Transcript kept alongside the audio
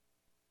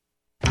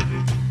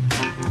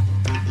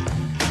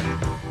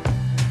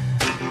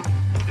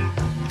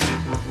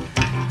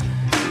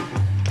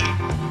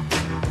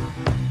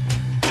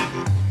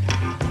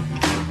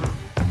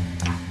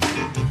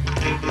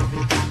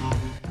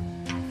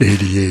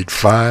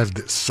88.5,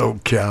 the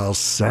SoCal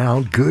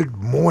Sound. Good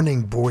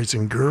morning, boys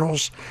and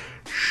girls.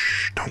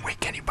 Shh, don't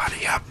wake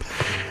anybody up.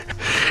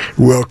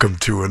 Welcome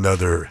to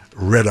another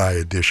red-eye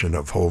edition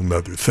of Whole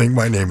Nuther Thing.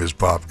 My name is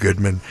Bob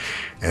Goodman,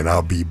 and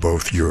I'll be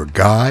both your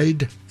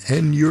guide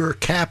and your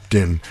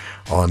captain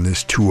on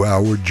this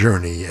 2-hour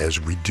journey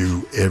as we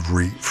do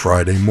every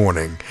Friday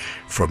morning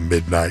from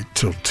midnight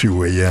till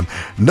 2 a.m.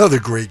 Another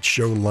great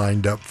show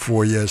lined up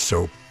for you,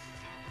 so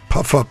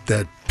puff up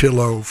that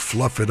pillow,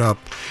 fluff it up,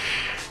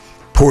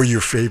 pour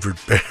your favorite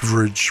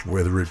beverage,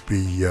 whether it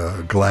be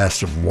a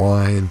glass of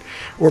wine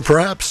or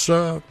perhaps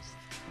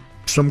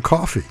some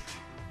coffee.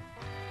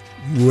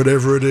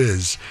 Whatever it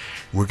is,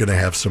 we're going to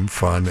have some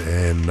fun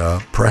and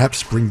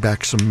perhaps bring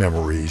back some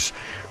memories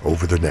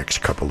over the next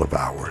couple of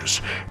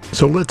hours.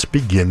 So let's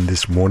begin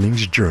this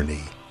morning's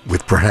journey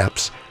with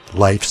perhaps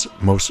life's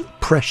most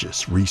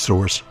precious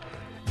resource,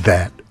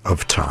 that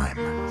of time.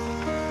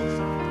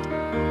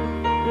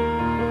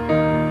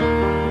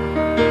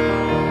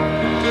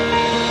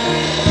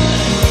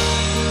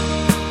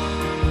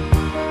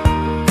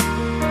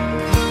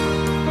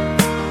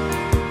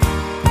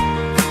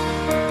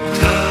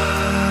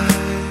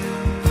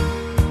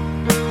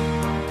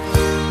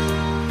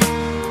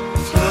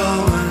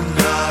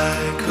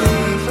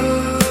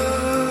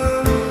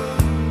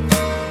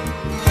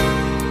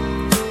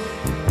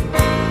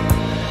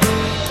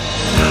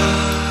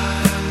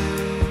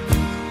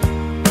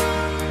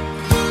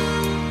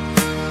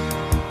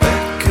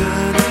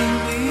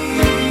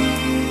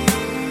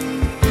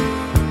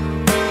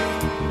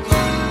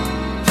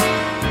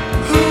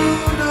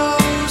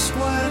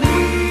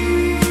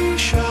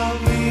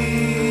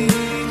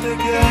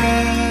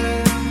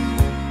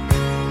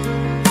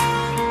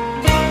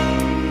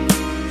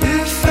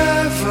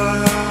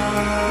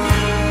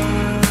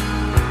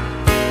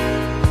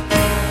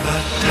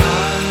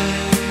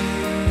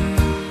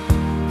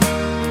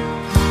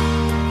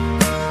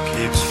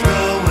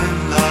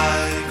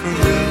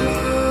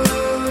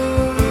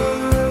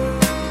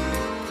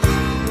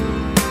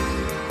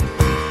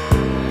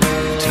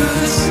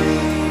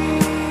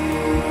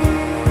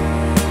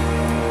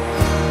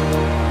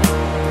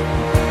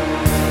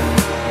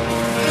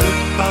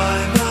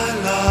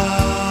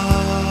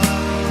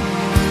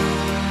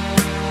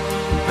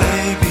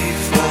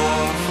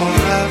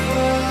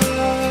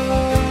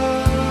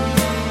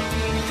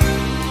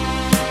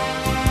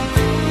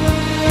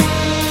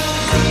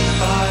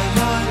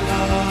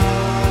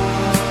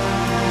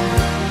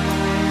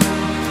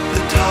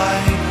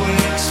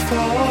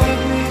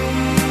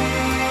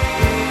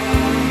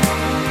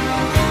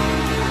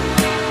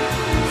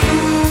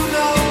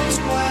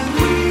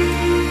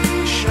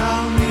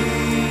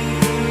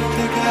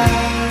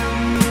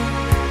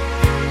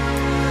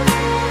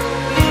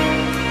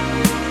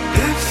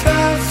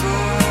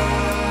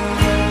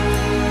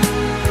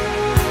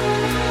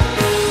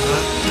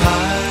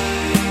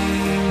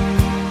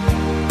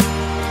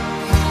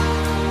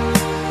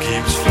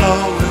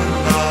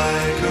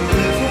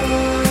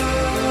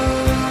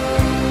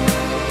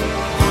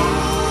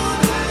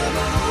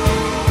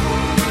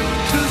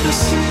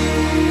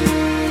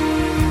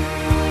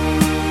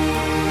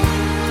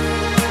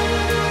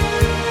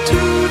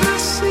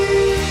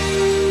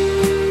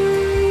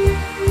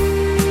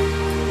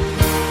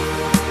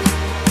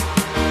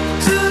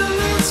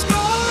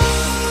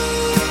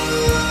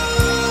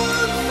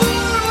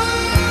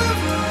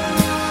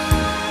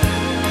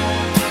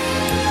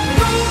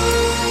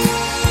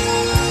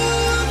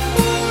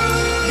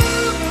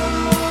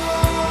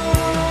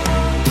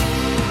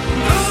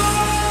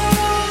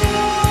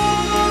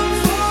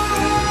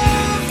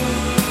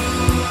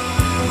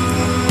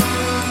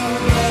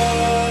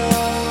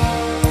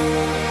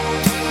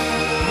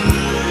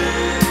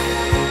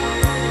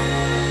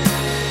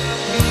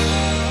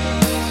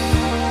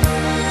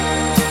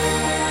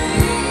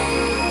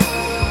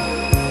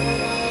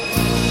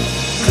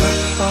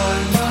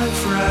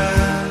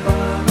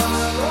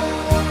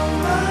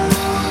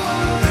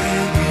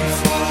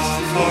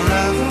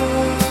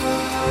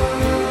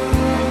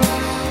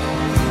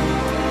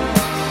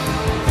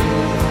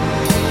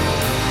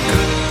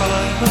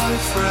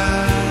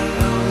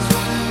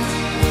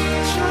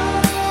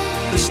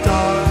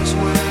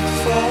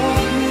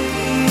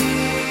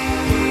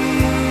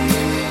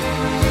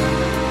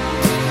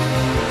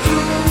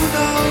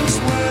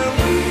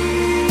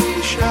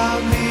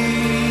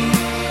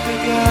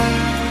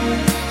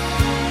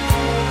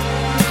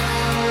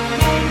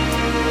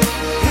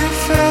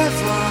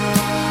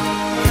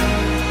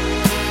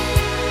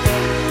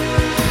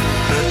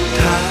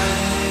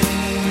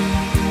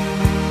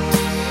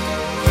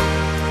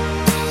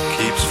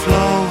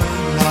 Flowing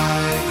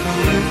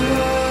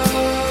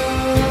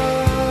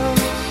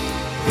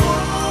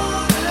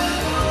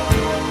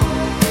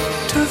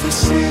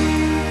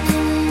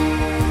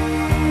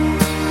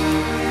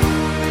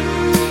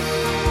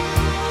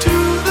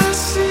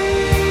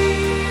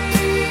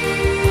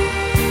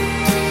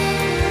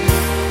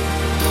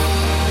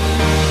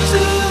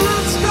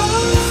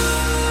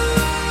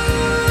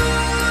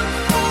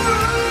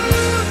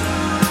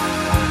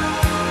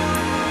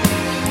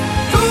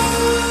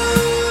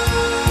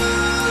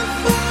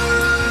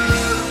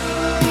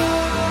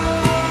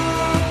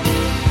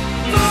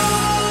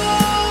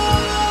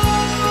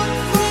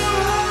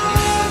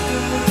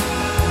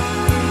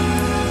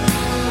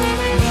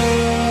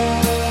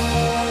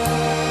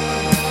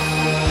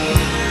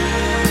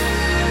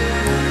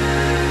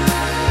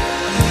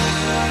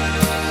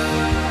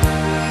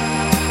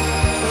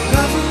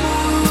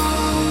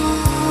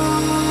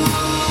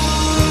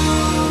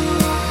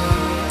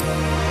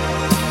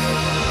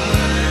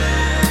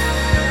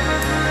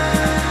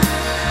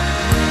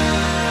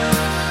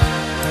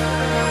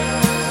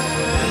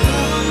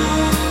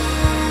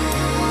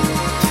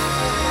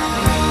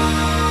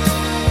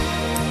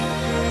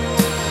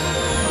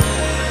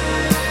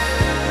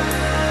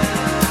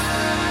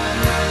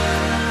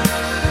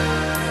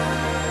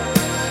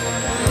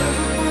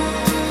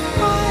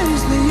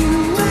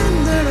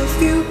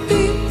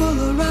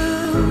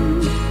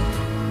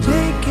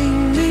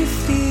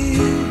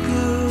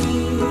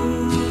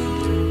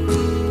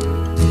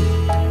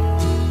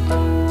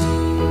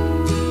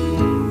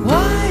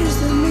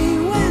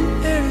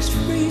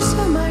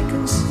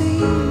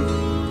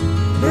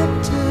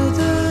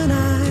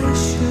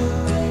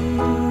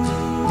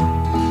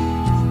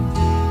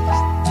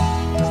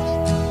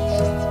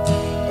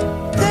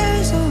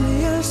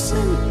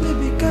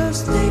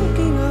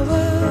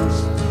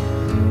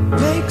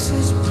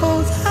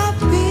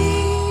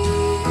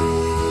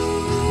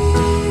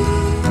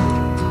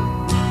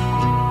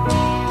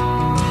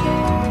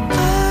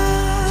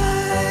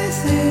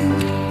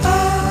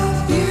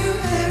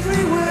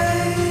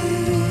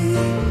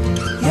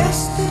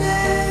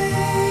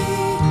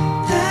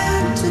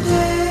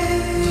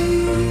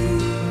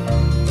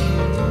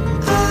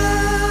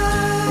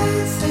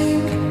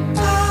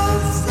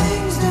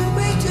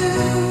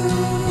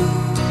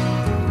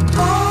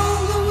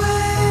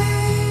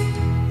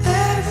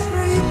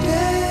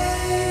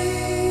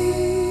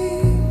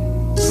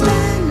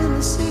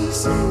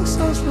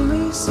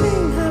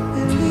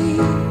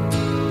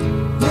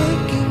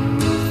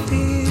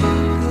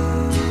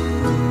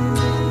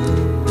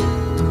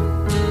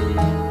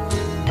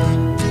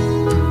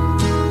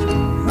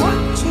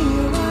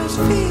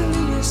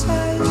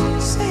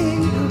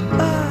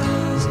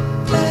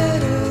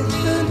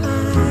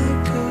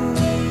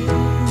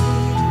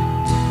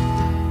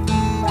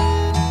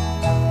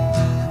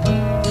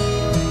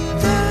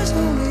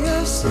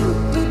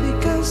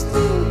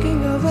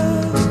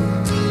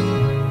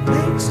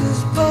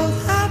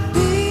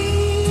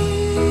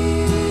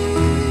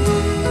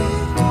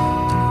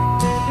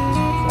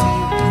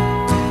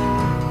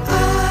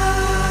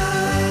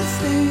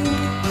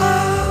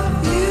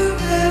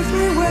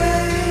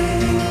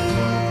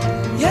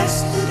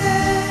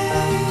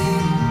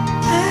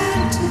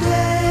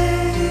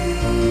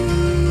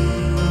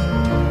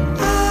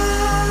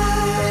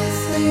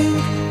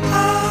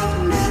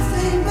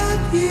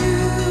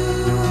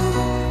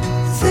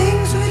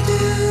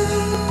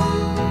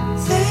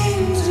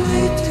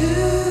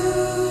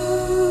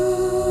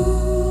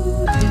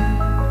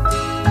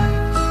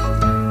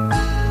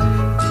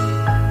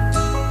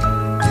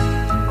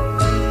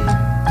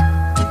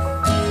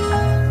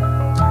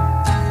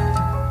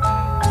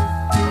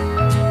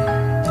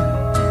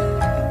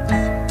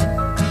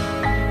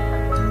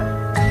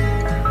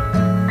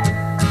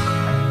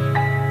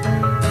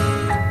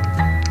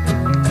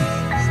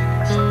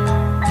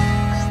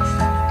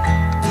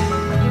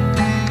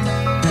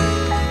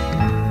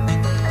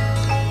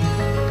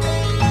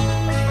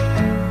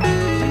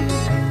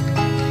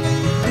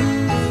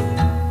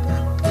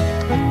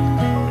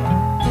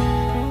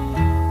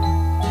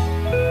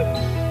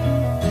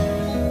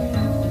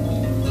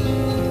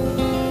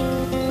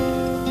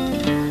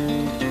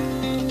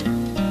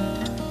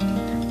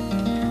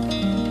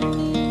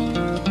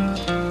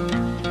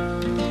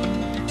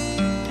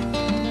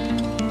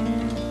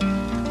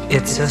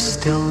It's a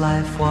still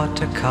life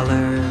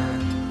watercolor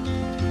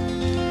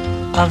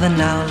of a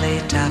now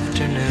late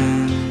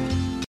afternoon,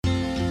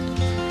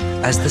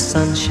 as the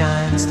sun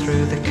shines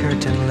through the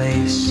curtain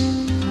lace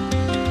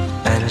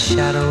and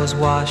shadows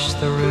wash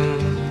the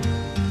room,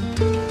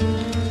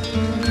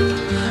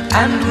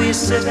 and we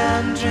sit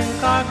and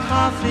drink our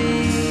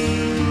coffee,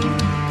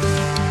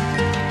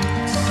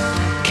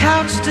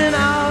 couched in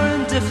our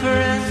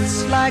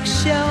indifference like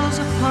shells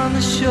upon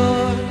the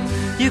shore.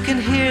 You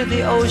can hear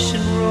the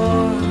ocean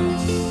roar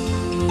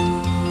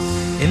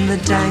in the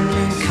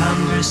dangling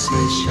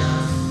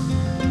conversation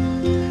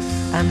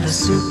and the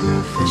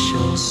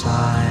superficial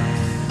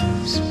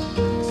sighs,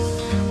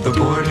 the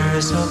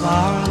borders of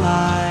our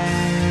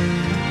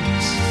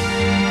lives.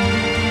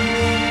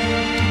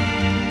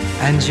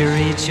 And you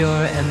read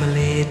your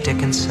Emily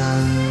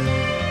Dickinson,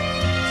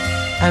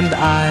 and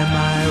I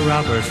my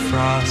Robert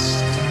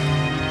Frost,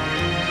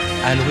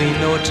 and we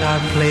note our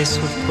place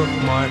with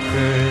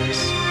bookmarkers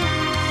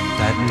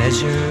that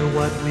measure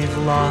what we've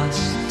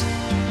lost.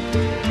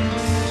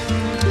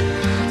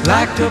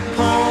 Like a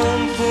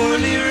poem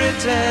poorly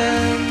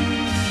written,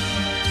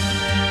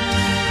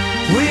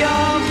 we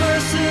are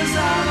verses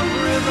out of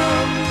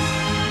rhythm,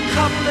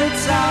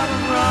 couplets out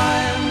of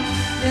rhyme,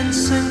 in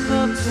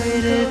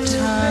syncopated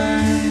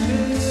time.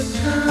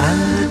 And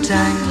the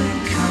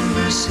dangling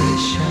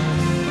conversation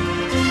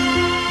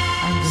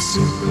and the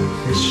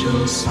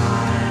superficial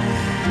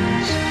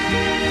sighs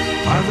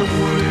are the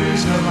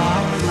borders of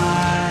our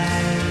lives.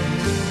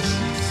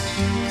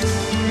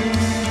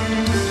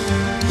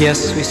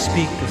 Yes, we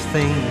speak of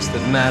things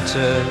that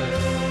matter,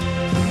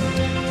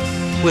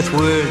 with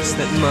words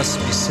that must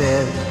be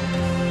said.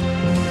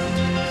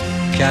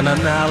 Can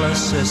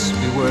analysis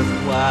be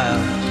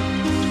worthwhile?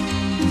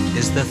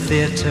 Is the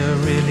theater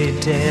really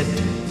dead?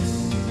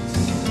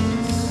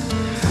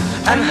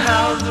 And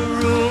how the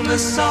room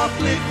is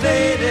softly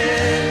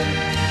faded,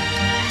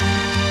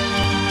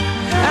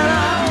 and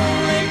I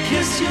only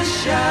kiss your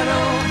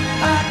shadow,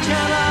 I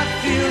cannot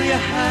feel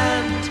your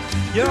hand.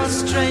 You're a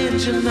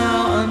stranger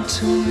now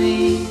unto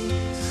me,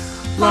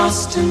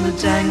 lost in the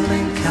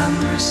dangling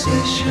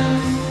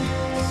conversation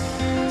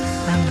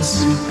and the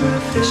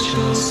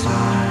superficial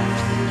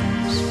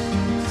sighs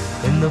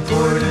in the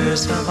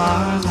borders of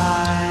our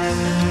lives.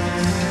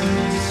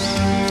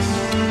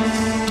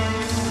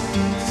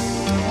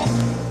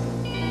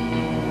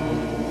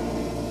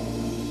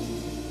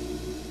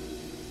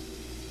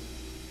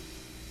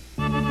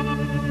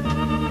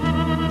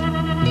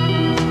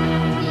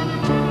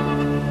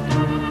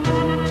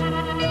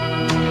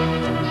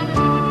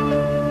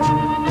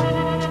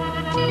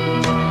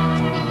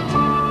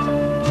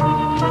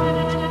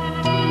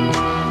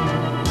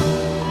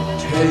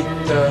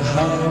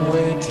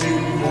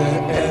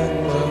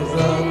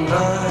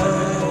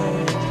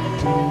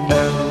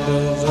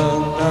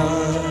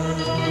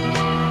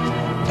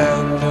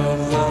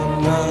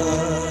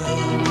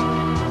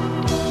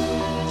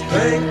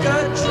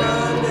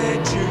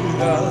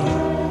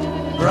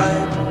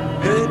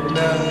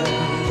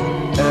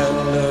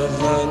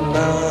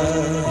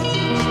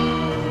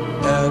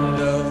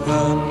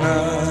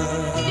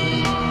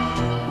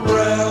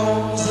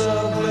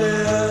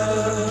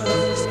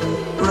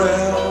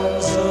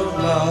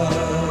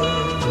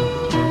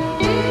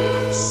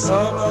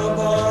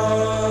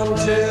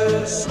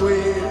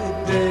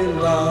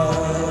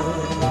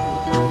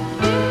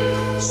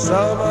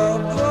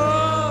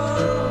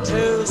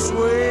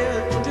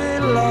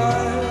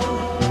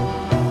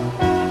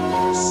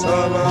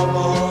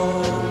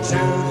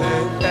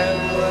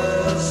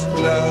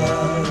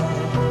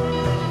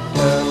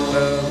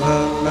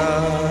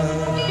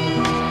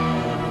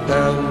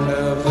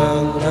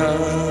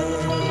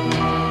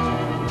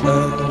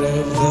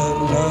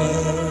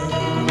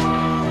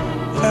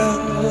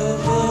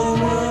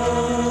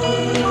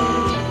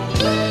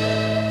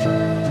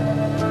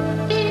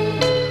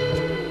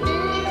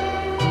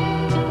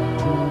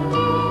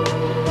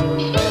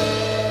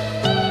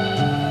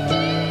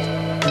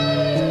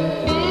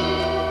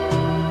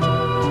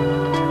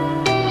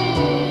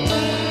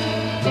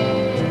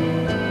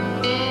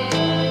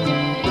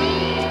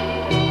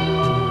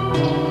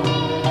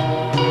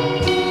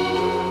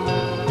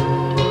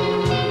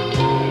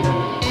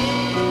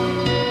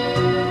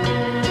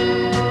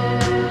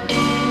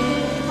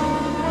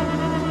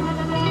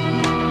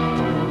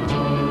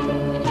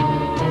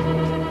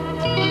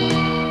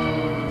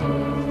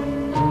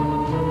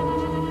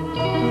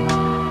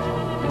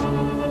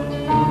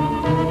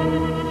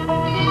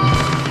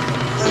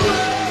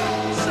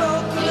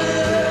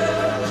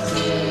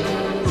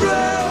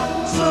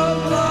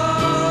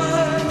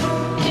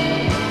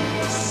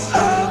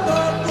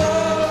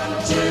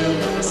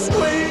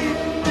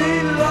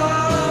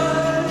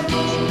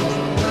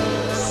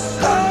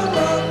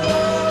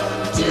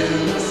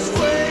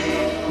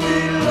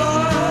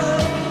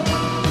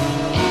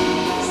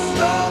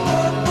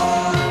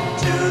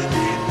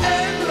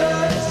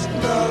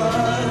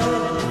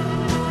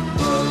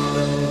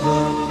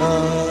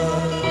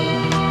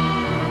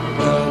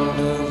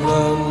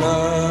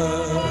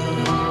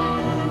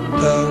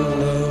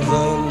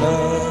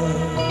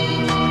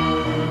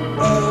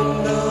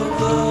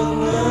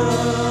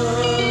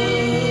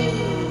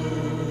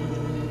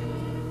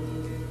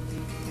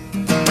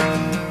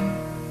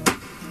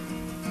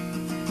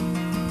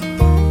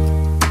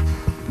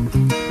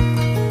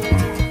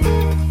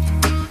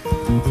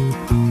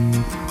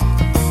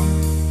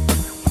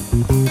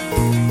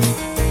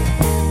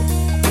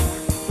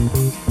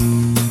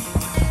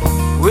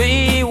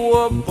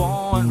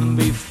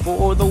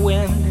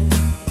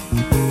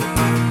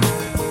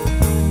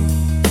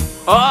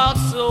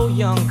 also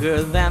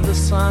younger than the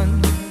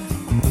sun.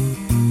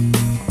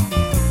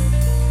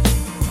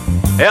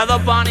 Yeah, the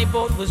bonnie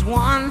boat was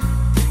one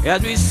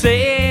as we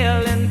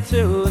sail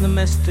into the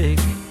mystic.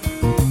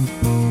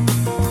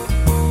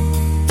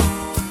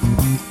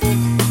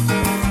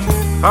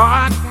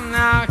 Hark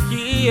now,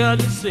 hear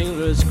the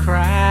sailors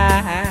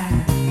cry.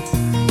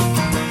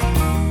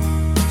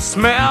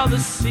 Smell the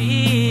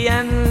sea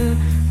and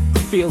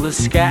feel the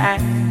sky.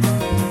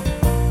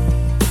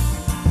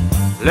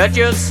 Let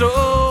your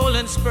soul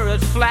and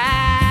spirit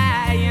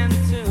fly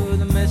into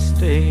the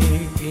mystic.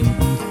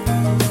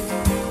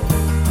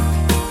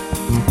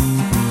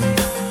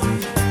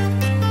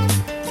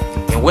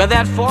 And where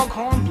that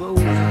foghorn blows,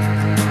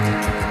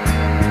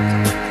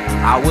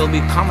 I will be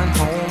coming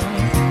home.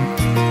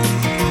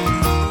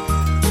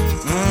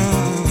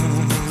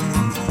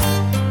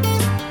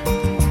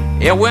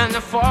 Yeah, when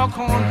the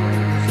foghorn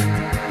blows,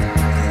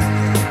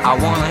 I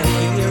wanna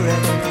hear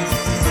it.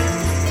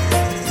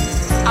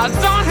 I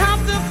don't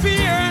have to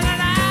fear it,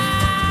 and I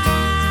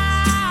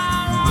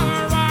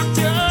wanna rock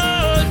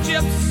your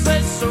gypsy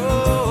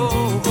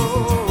soul,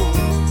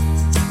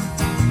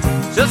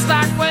 just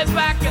like way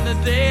back in the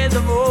days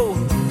of old.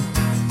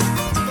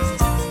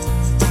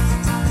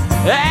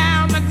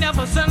 And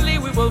magnificently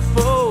we will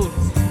fold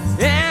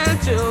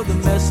into the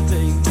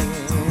mystic.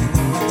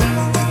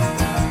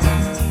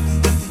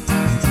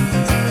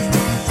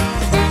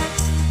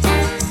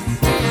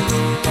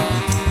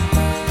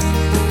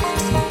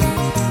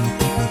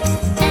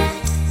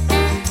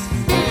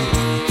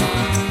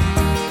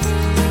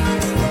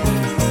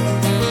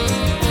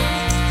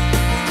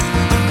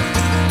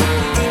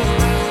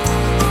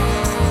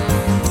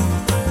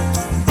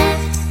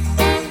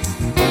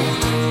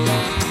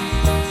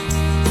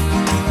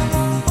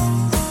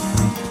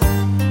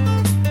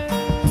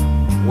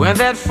 When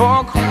that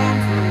foghorn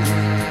blows,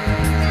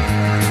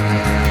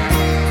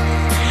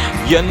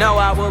 you know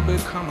I will be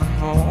coming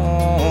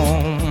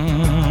home.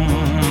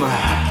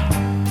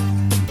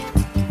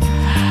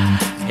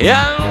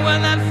 Yeah,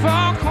 when that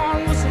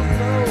foghorn whistle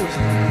blows,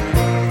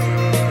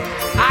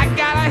 I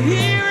gotta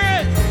hear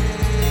it.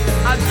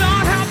 I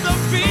don't have to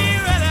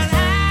fear it, and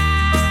I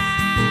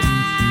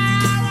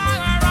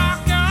wanna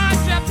rock your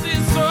gypsy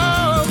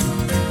soul,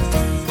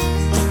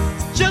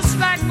 just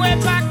like way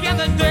back in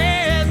the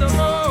days of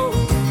old.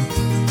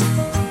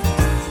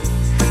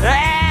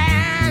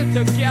 And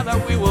together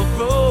we will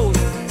fold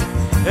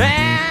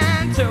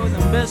into the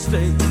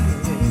mystic.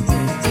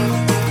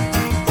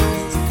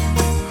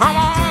 Come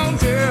on,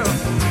 girl.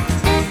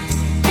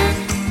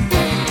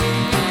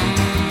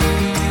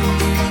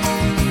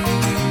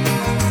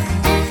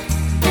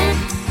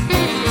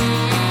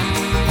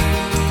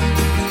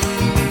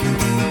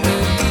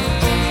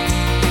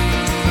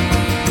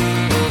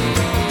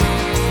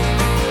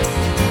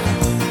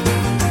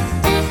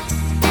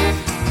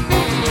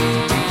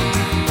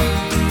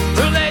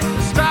 Too late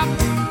to stop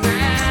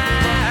now.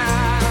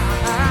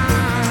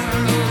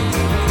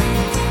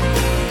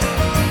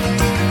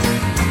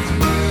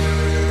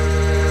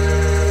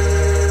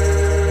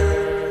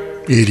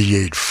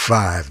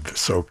 88.5, the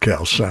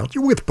SoCal Sound.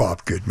 You're with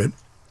Bob Goodman.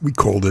 We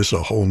call this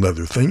a whole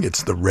nother thing.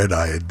 It's the Red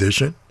Eye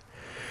Edition.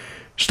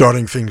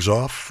 Starting things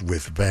off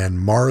with Van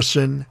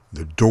Morrison,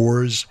 The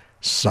Doors,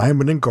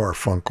 Simon and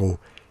Garfunkel,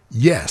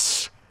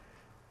 Yes,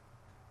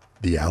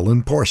 the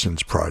Alan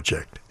Parsons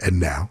Project. And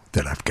now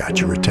that I've got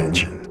your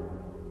attention.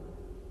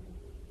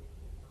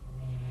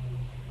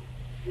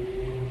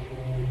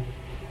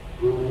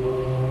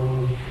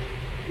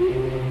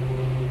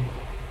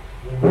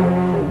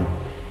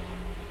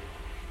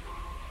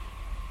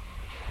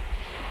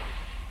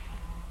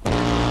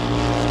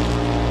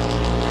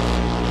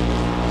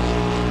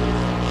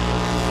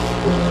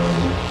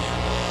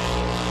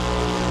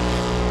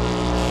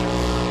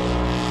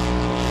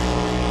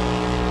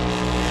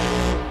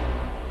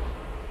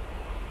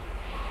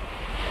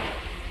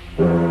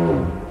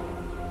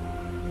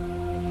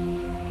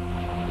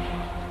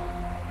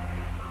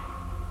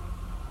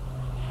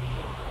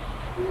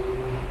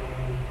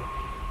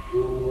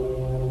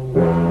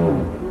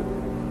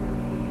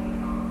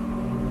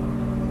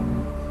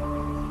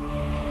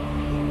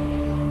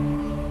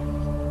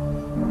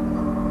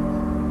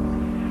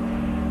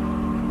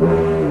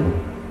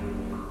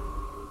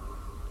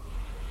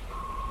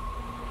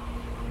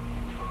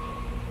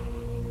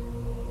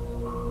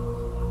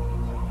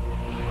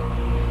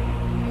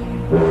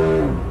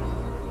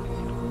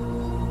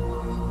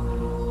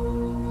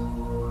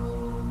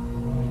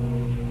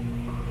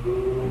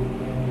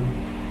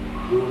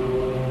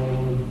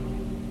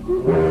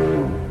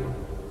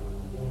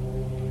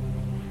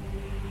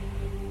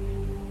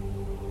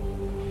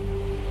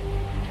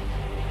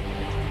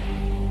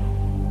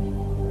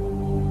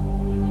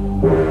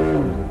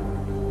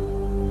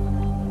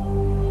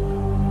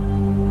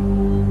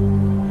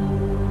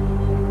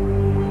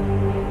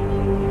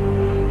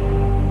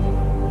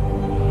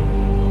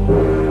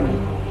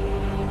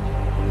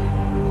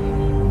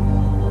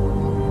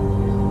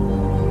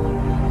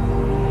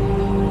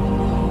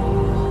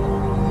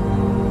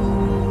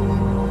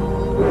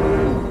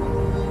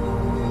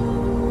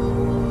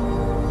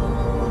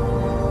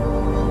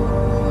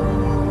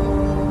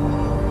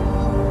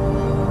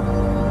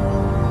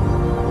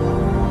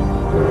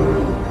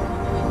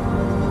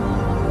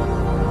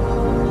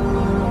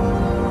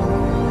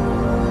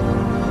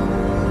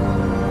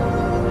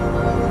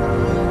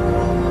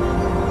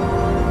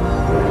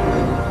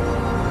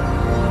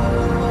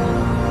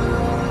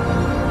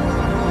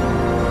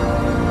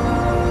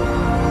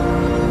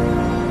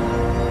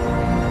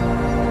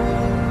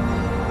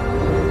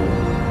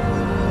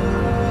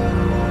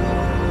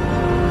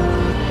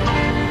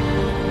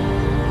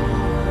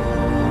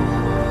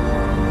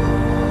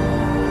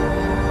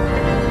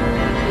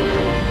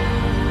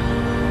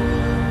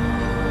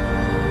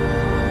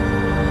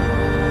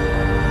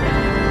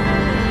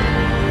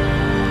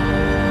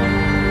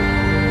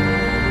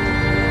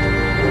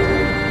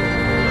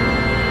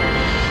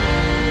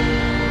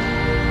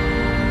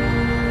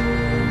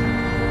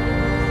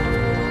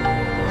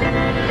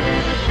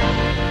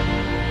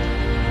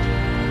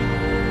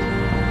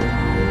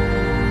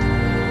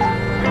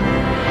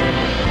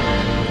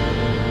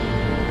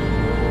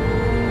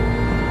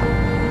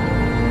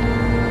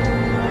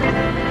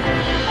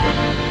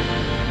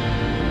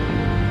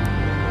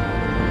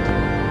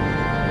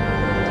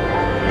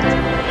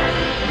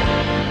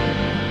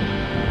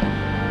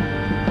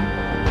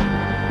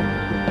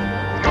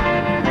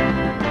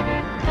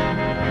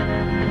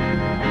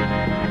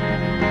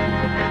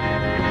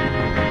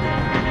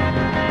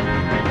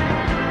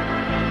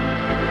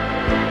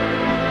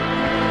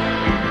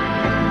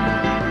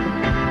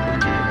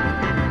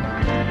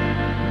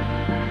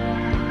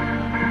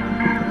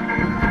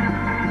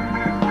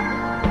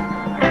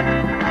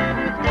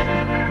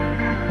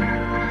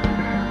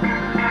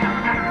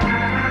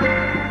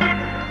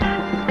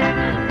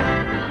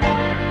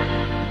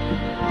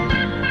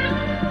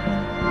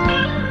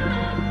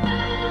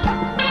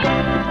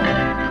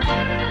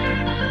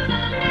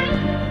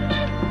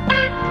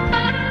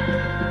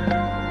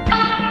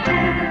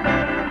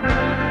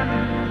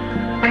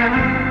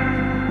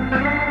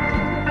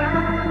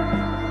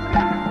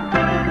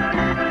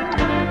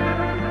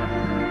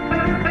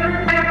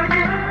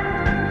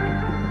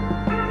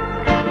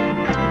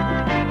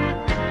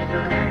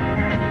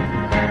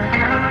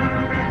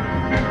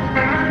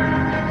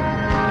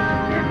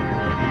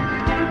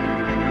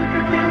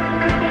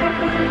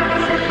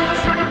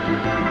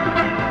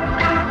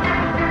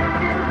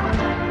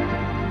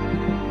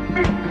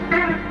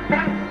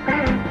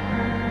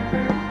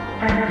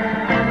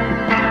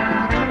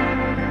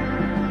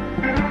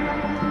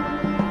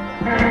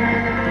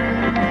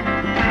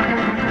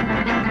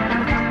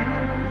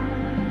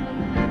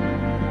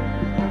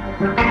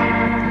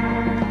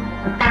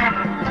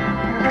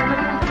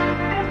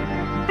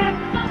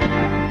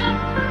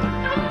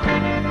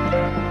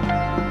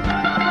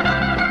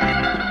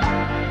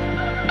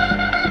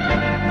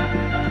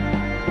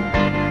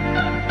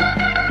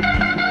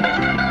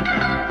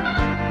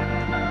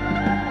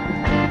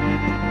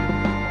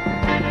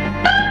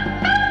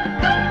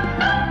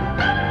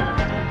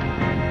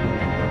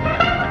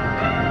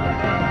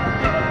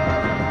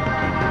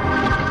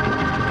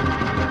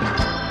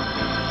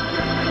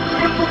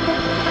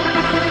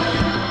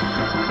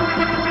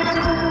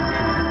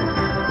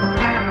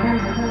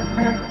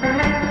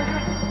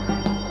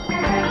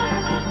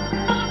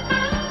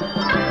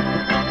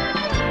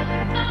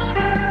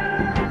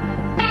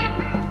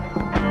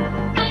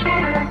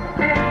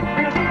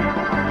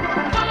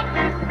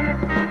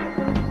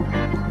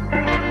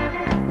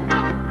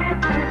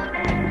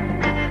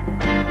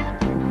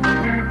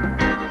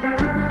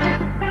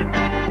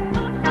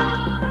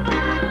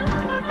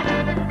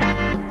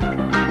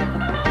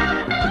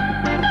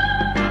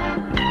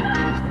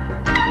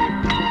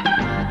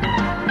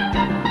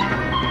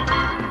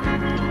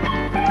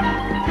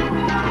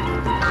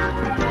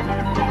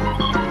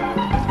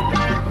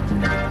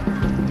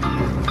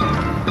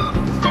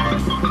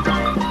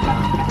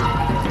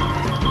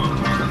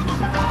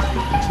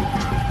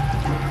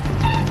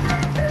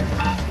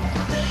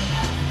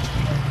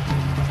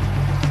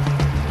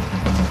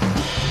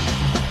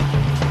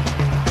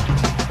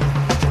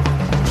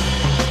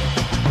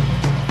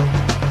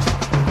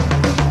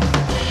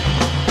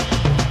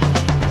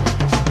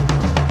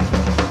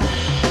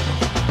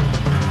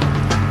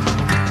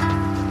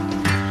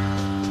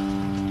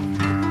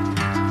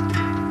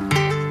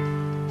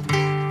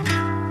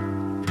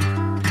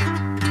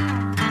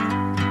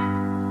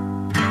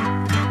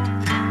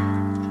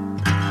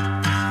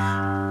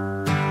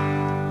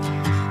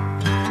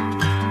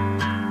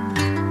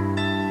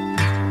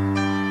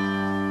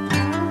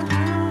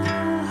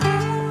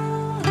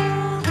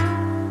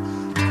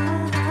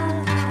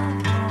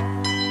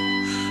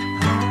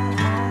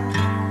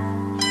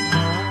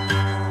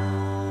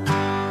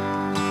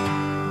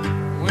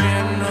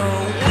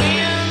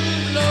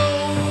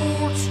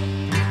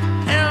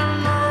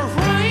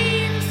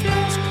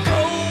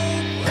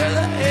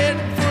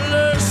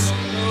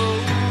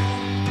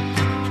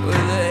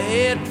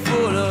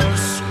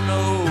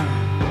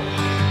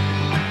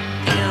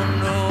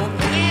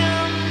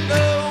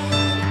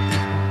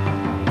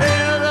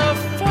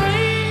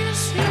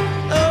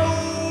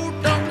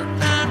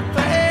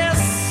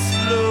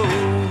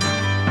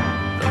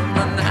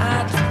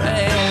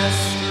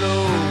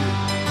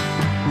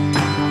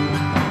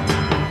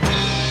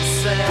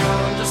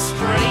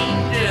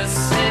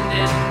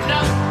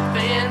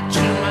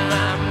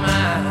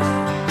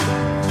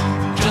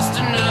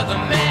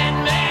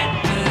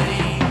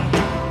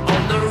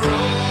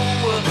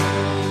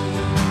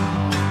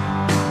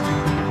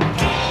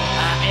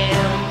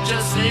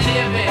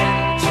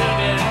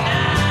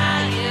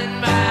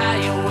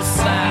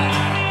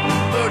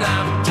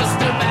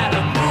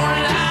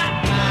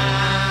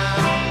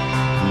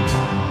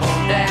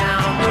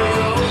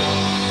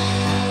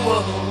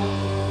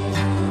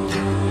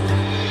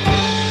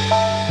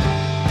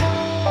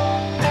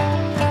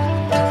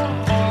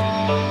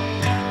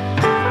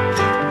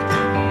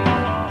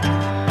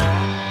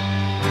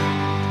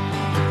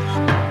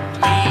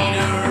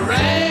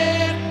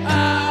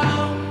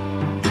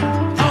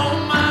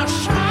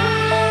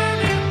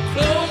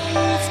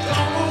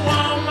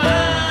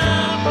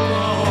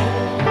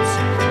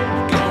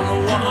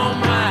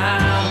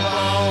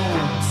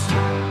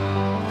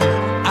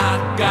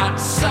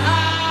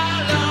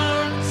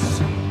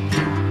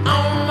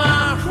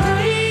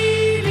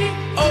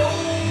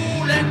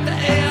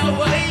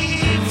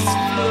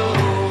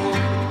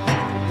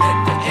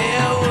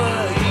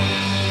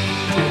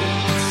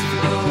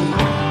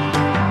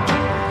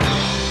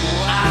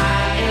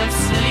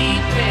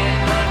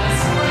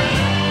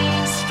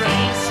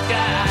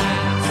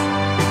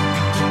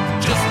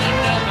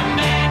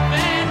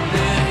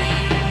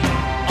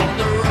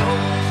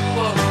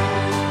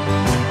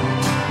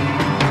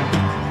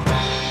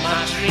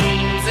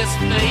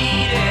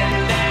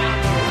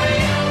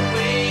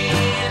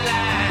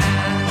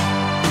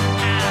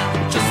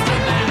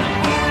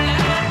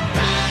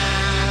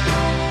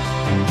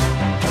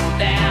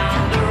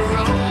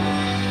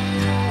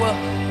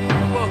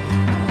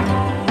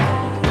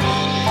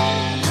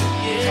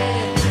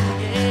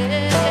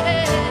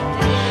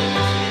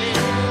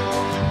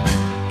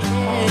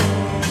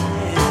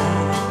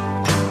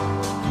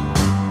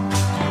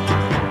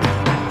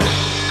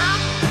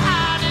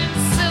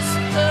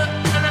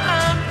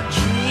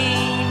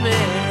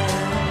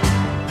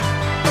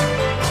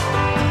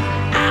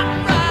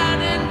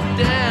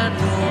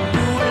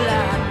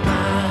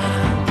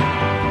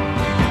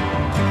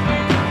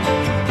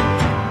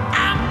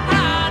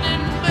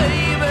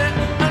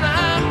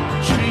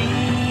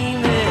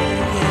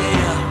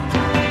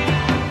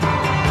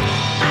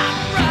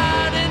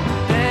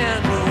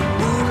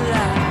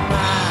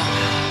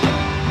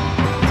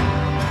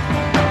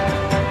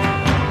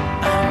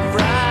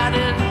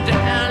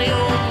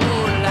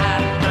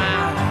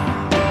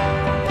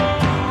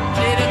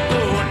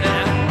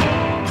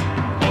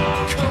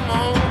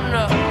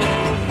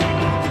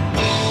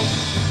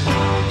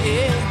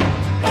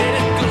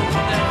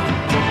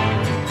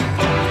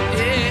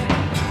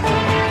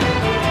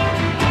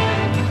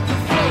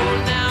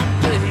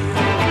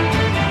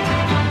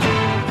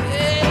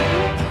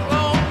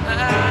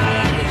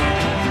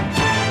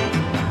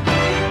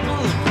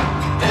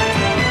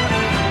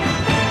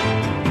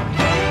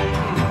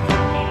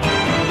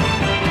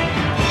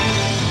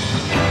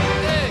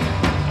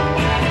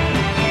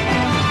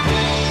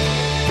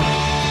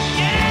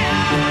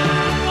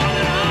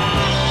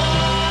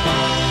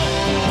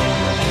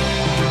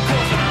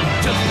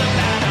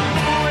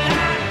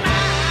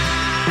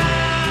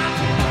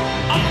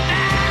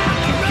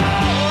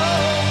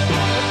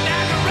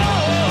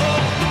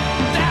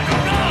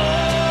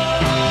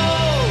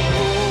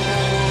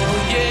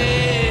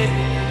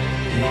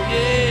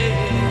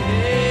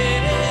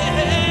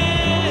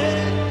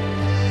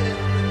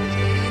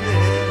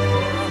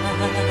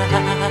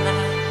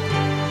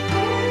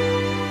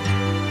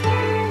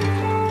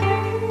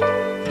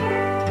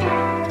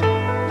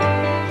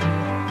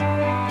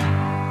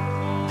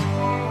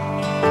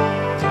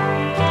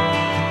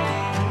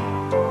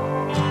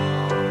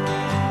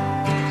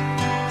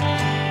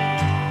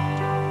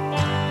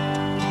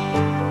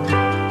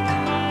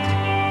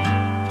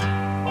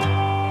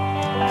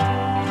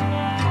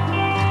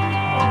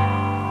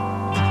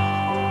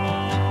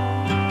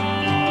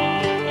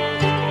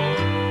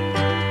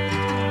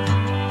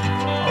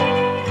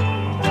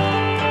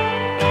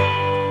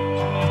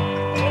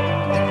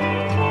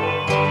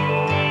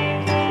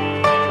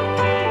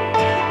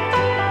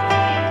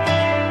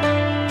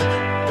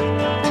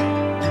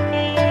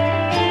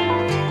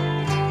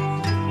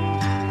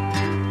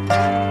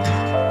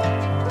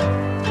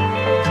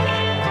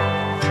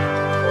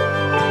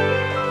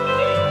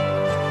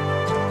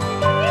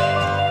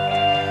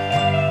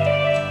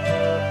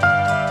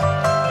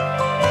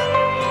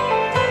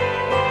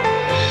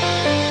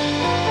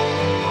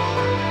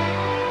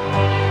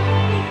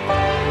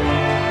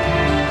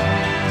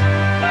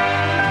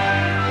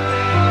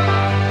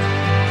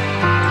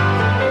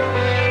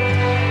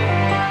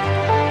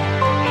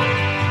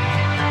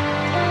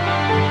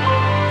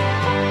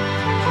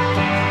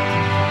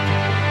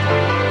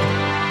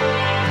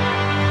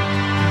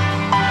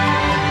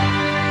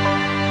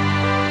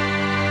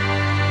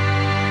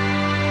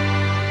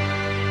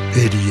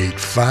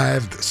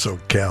 1985, the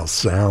SoCal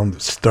Sound, the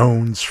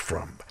Stones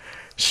from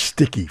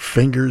Sticky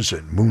Fingers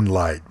and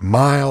Moonlight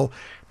Mile.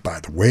 By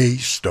the way,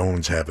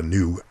 Stones have a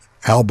new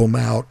album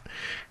out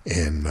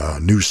and a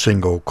new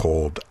single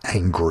called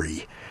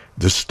Angry.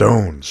 The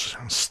Stones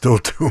still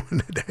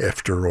doing it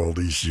after all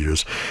these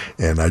years.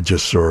 And I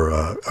just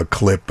saw a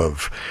clip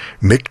of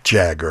Mick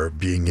Jagger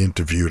being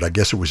interviewed. I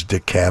guess it was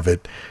Dick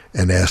Cavett,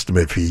 and asked him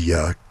if he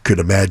could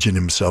imagine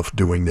himself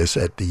doing this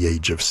at the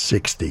age of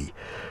 60.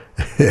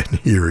 And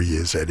here he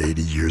is at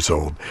 80 years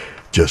old,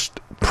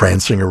 just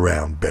prancing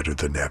around better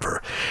than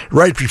ever.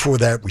 Right before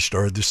that, we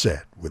started the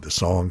set with a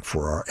song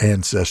for our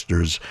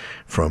ancestors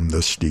from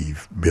the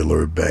Steve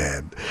Miller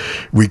Band.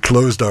 We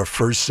closed our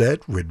first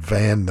set with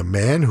Van the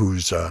Man,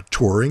 who's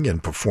touring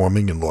and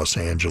performing in Los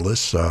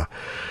Angeles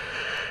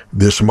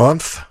this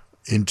month.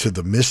 Into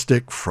the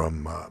Mystic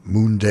from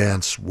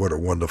Moondance. What a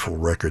wonderful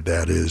record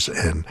that is,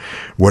 and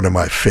one of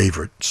my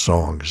favorite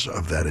songs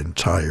of that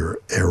entire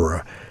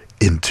era,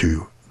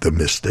 Into the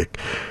Mystic.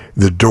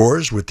 The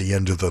Doors with The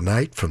End of the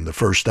Night from the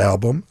first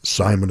album,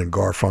 Simon and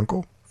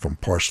Garfunkel, from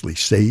Parsley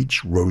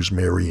Sage,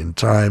 Rosemary and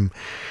Thyme,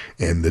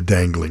 and The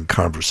Dangling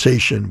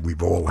Conversation.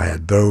 We've all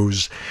had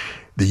those.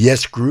 The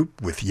Yes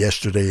Group with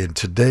Yesterday and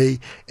Today,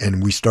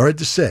 and we started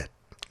the set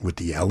with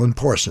the Alan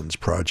Parsons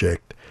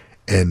Project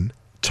and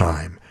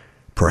Time,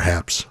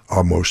 perhaps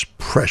our most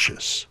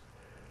precious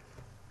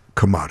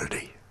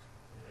commodity.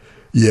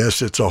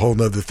 Yes, it's a whole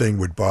nother thing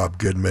with Bob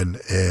Goodman,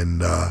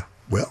 and,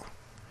 well,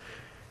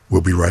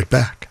 we'll be right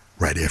back,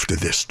 right after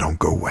this. Don't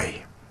go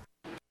away.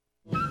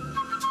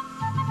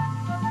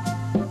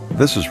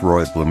 This is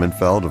Roy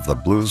Blumenfeld of the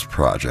Blues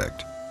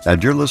Project,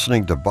 and you're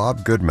listening to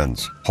Bob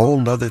Goodman's Whole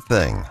Nother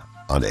Thing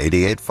on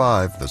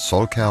 88.5 The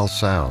SoCal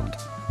Sound.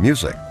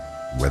 Music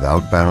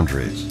without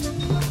boundaries.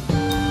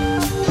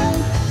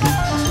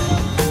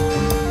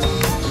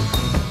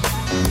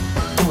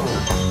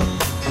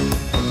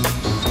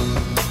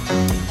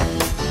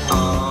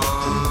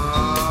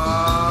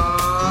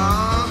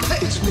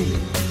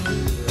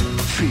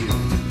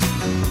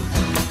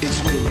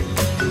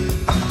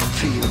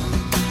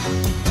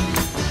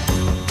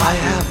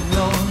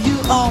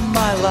 All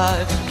my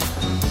life,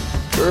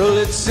 girl,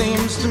 it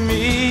seems to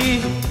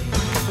me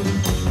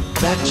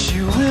that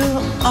you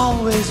will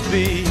always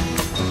be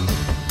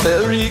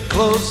very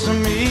close to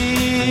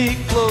me,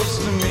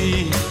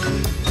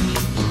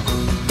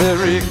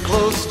 very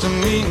close to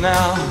me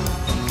now.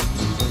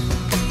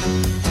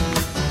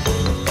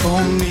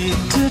 For me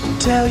to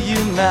tell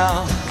you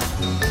now,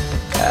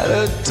 at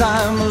a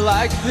time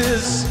like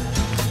this,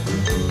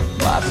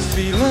 my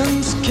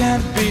feelings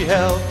can't be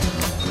helped.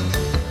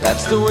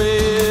 That's the way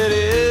it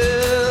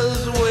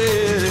is, the way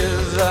it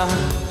is.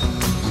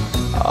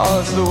 Oh,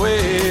 it's the way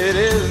it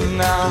is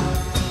now.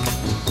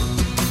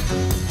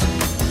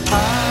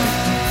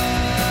 I've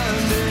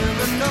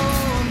never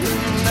known you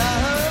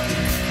now.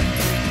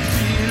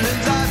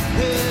 Feelings I've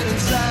had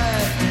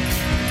inside,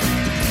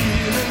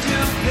 feelings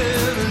you've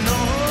never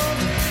known,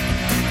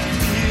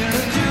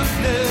 feelings you've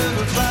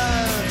never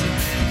found.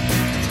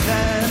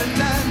 Na na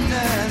na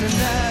na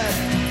na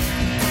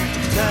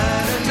na na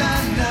na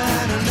na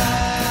na.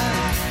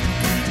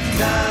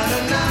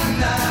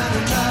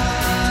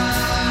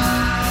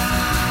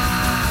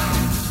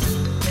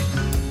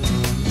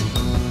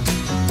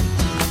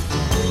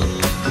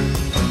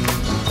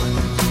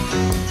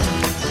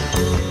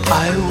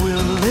 I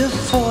will live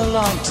for a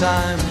long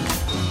time,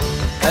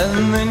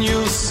 and then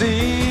you'll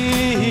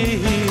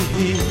see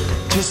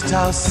just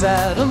how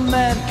sad a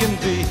man can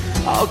be.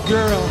 Oh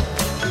girl,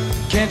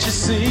 can't you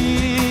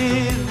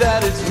see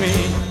that it's me?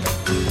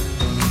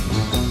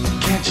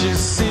 Can't you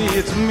see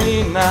it's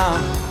me now?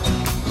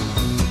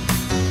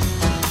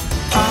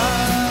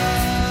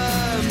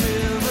 I've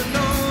never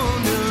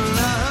known your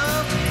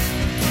love,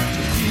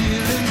 the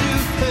feeling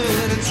you've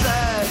had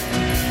inside,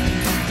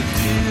 the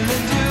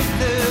feeling you've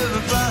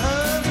never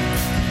found.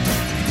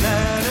 Na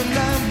na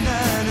na na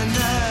na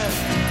na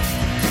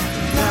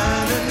na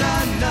na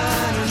na na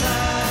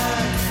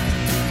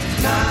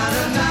na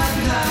na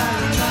na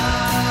na.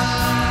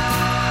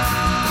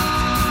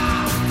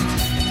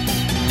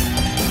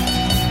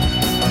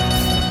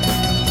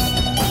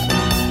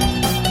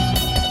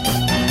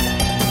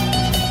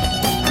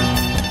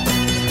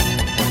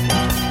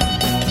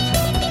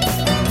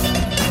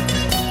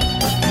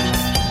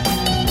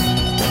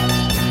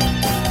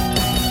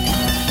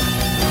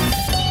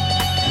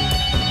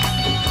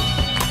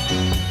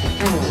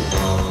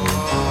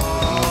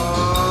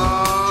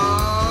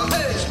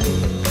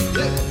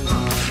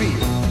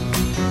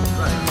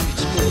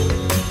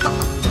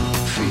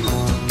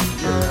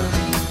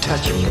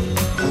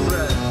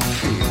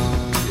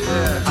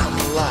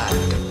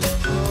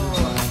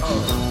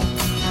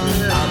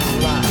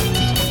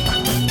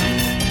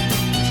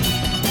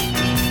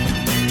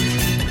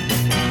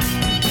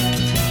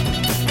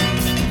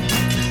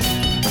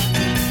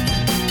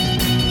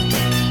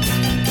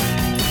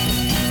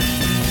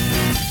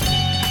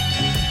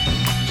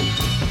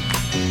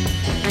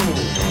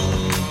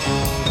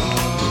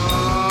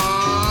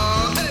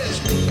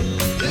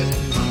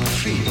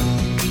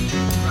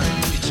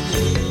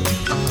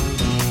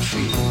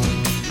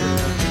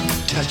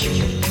 Don't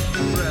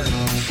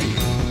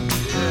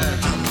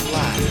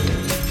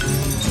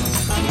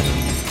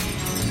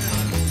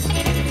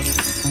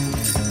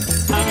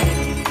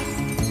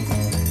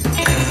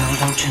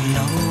you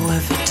know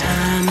every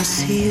time I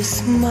see you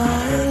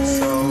smiling, it's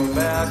so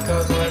bad,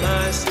 'cause when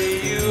I see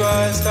you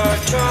I start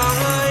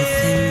crying.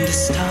 Everything to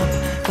stop,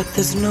 but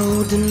there's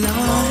no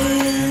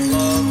denying. In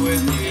love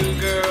with you,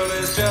 girl,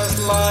 is just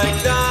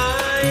like dying.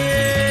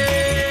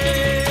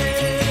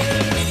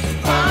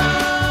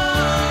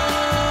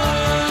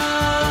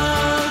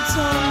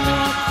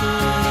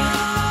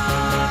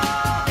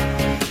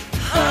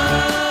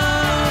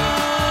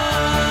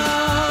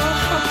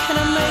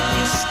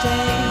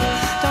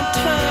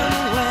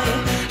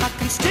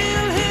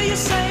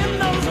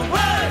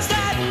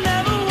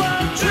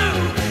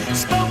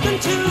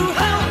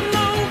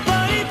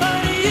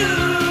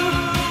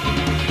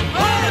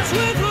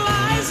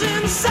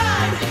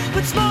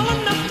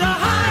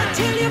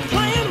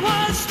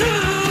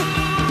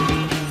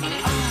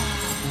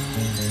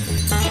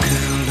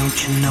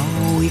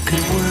 We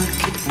could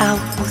work it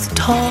out with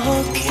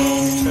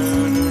talking.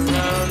 Turn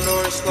around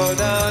or slow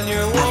down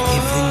your walk. I've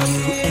given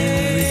you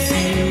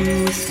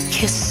everything with a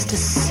kiss to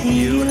seal.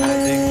 You had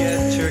to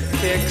get your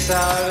kicks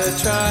out of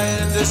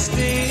trying to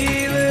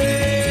steal it.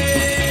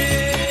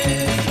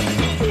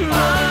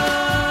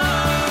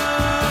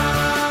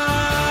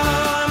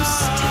 I'm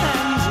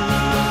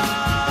standing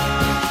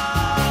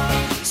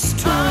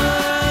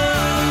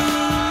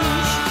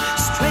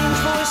strange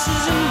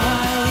voices in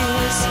my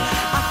ears.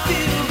 I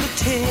feel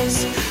tears,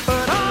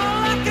 but all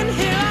I can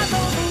hear are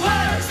those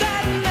words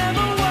that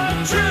never were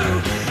true,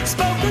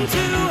 spoken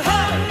to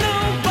her,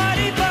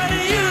 nobody but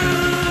you.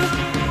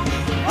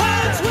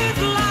 Words with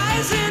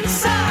lies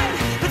inside,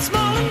 but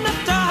small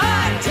enough to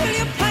hide till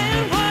you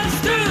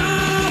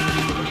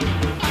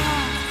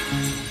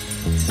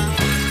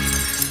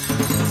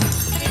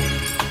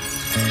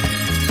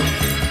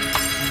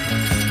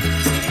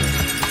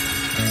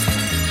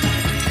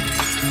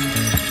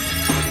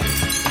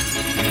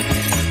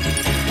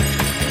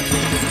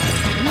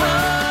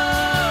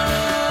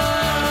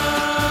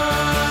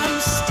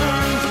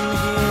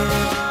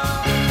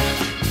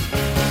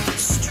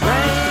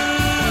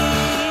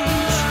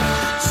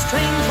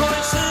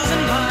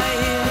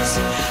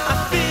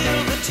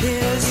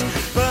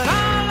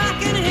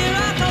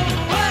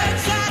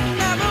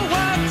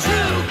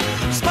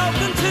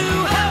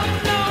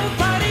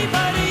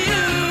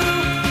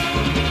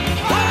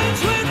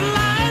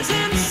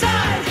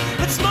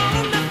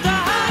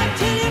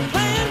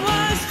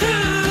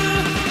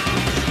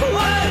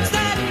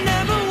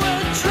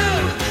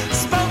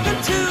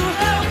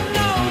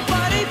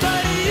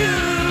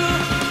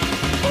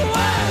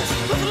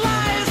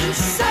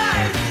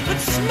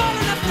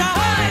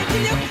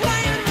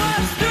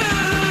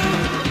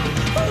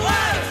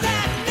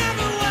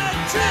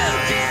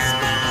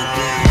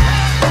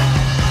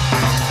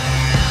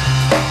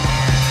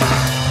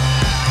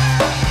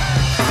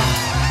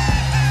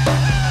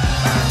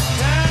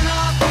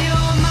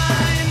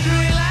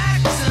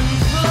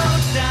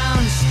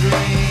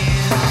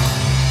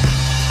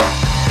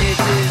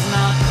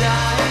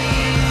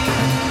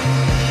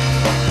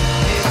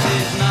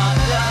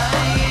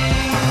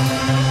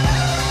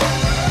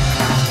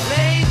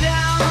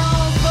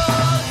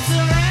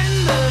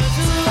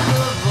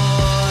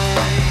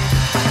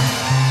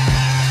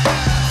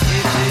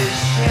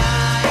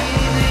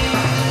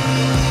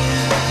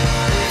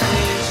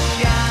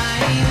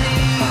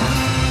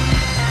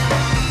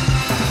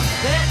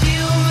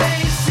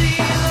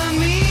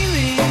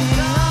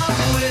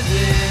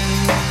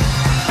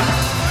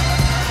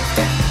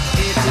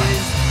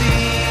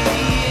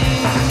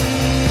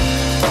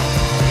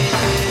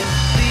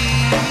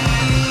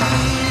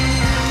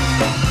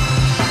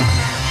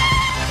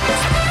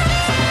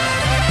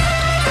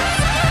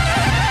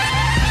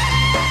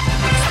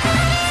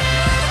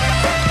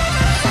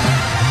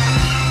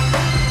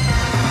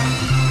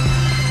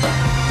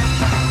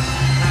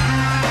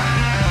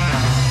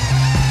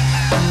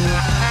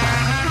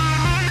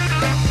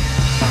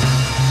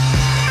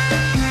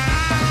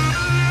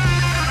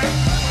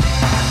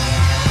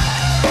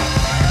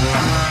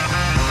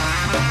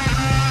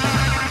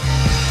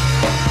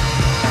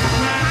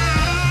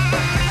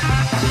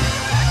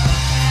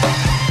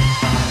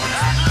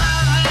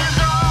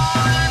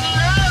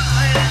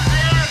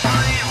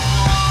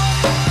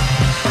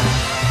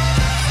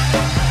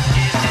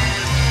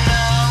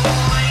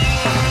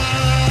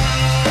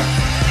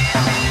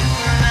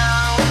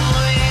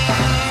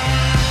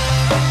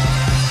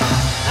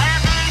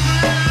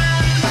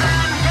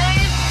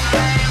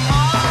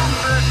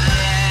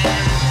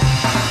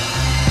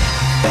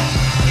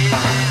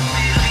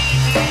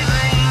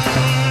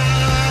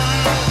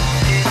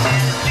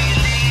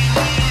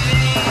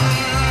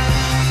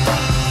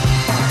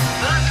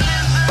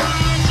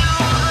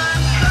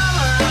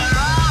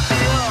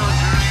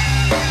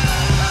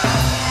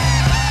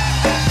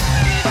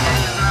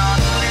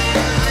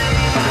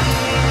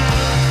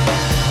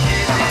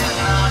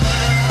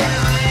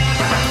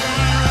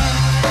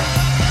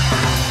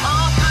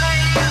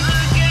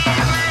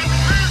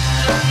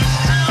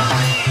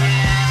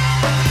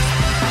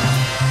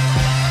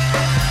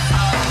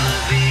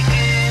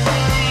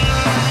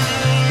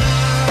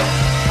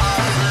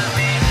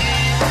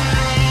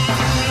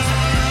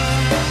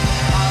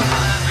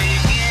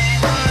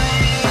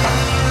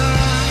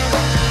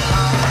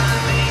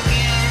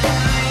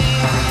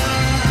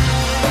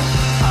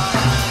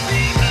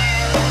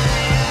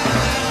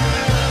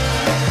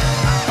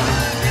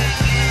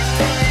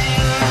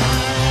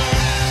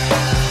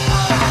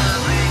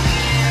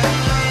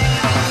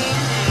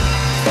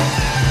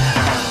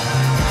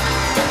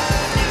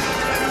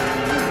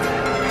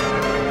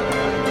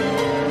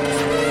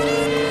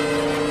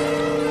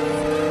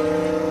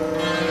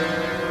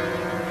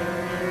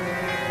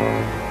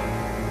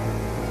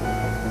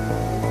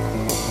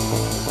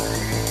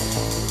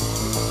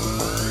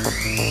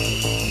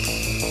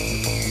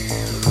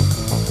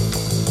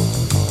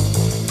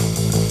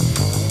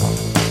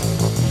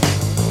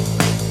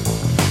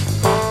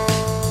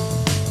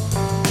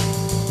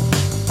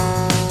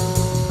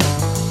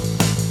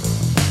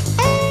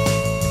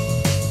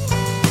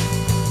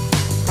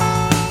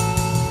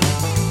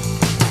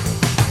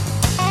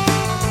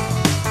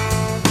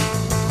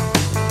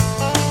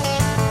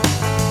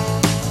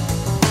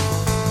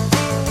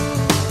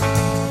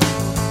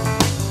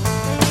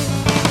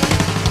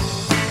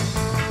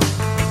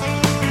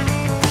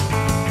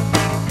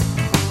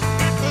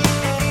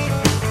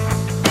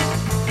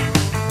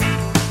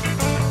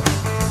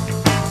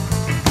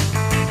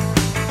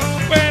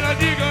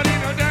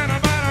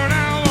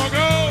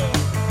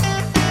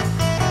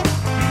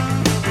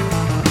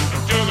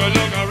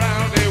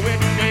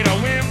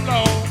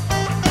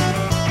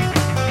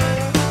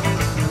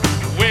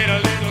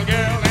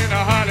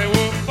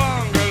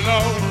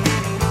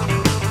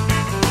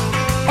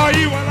Oh,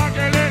 you were like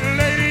a little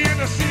lady in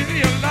the city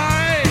of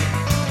light.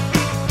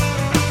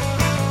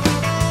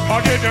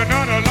 Or did you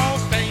know the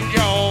lost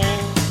angel?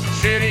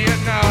 City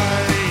of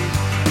night,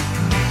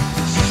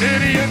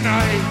 city of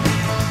night,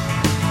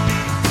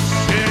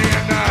 city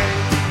of night,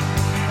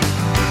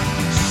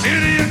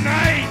 city of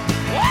night.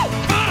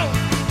 Woo! Come on!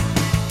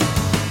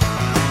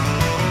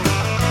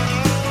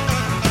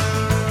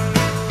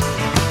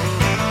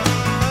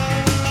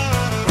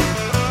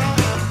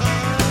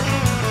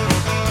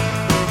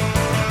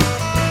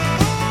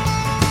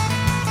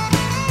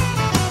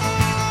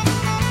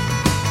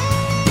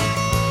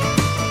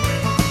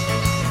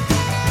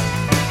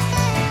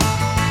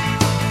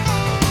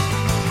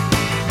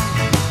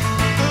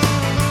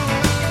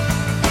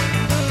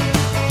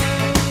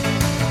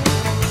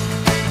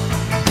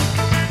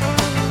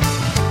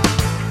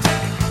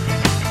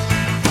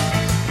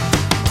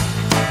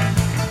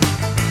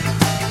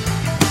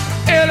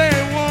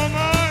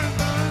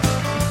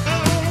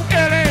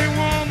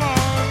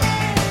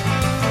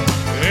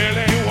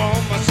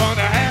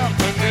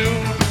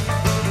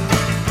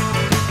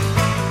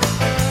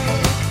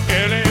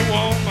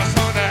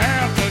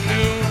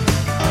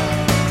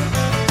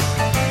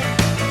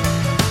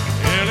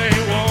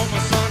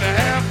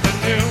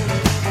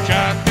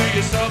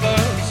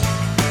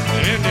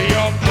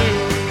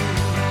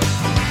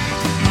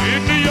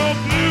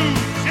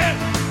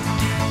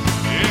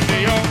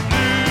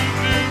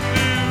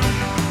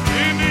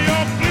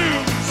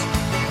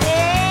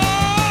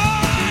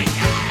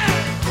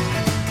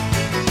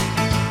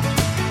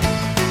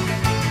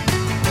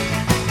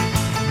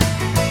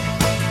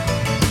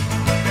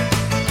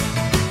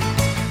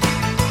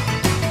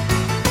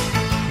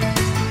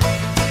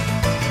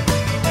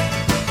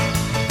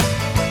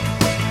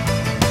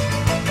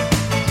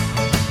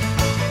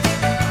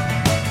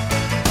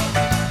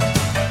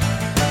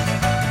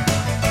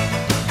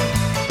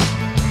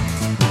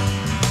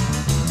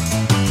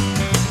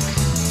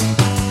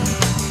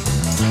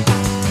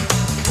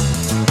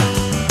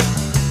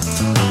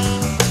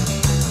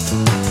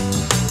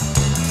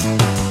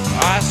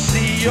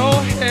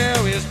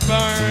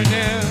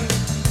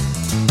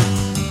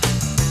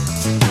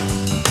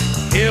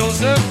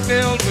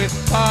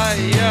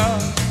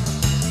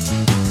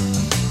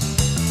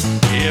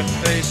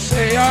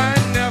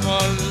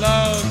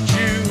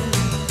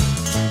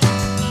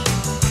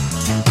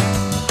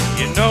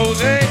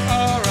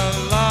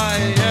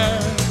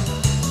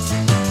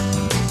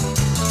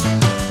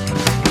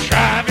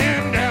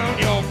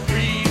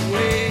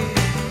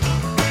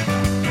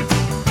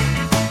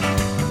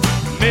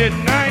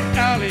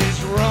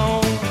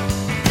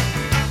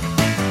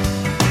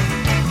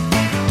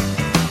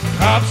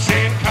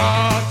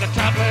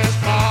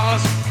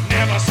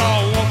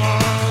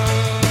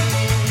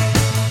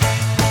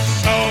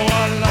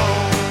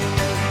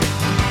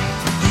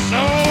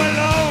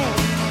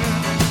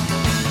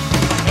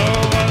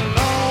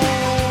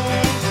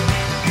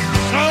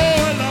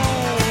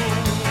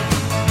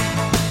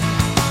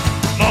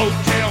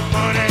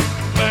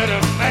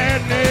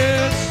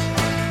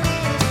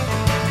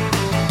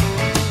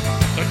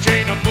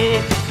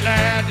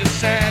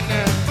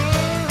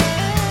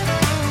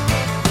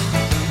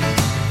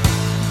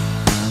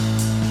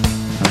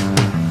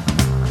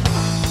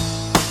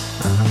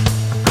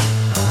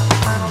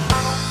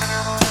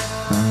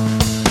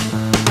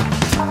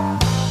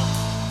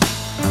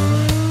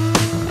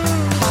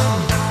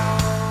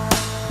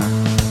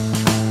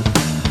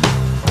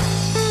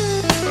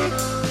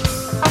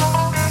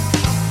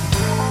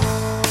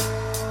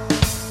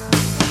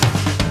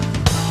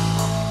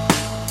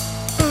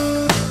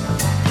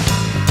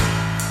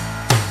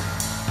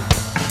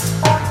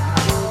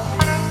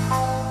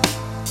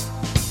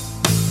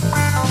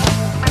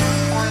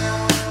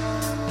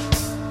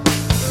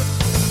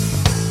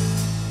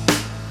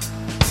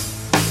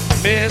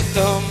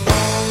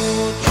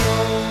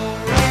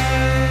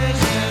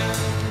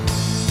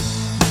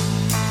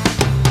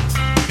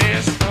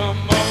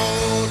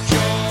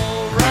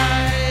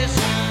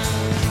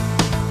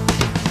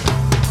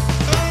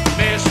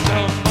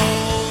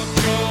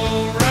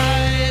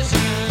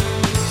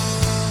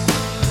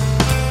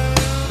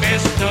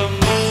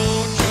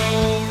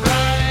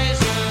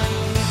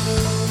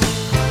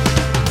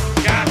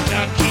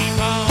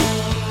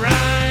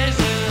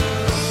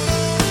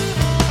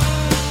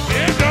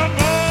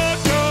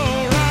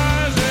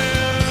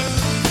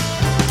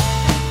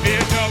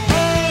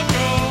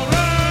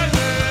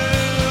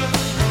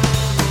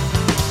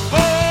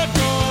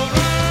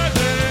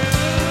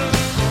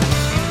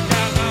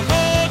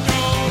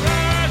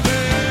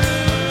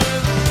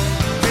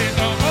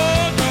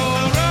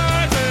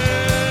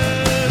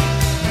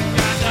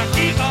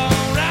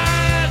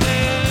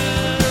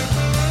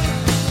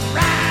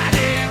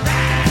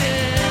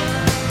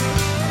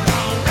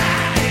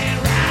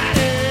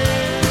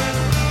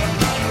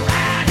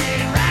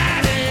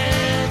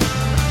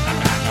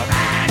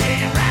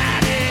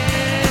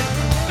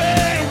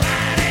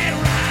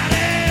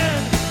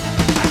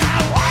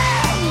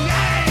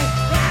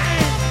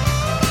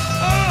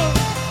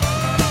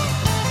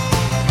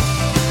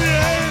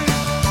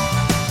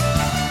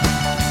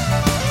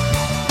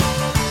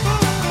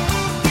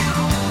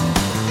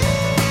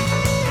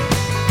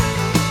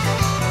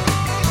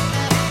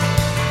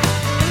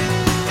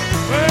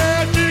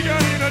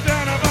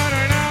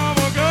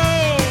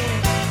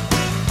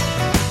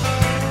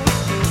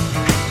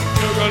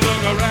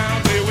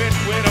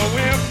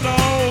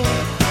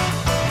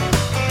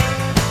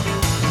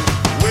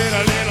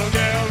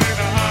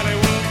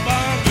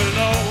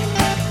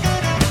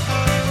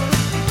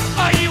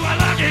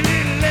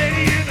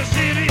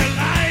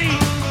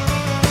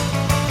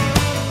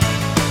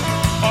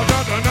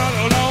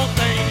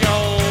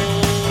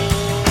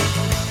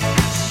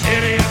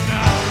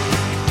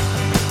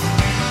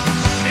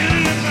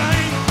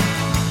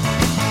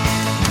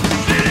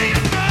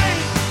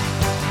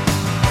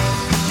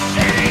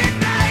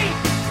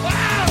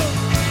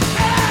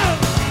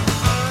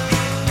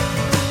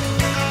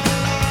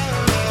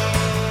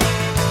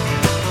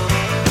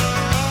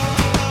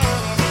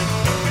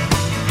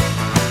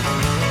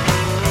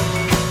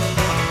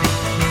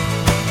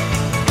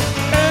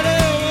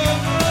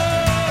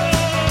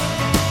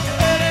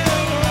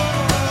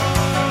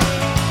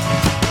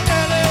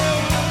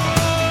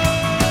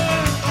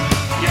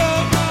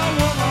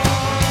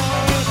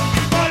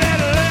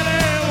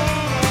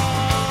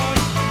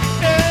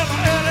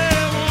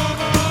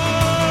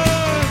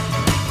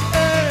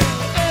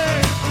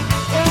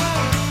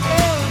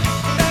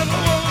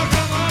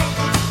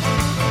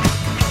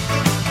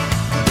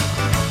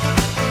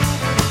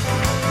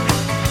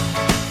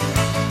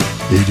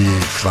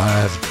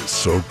 88.5, the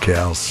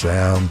SoCal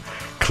Sound,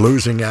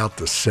 closing out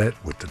the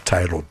set with the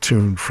title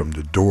tune from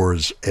The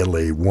Doors'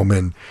 L.A.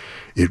 Woman.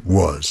 It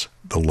was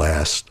the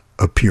last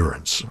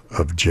appearance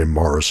of Jim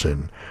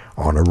Morrison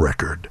on a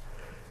record.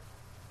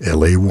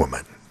 L.A.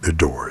 Woman, The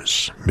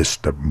Doors,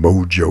 Mr.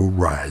 Mojo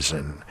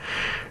Rising.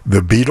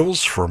 The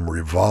Beatles from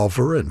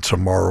Revolver and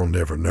Tomorrow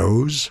Never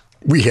Knows.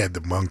 We had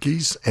the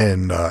Monkees,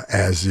 and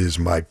as is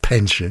my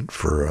penchant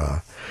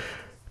for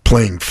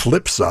playing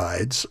flip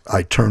sides,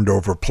 I turned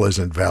over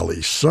Pleasant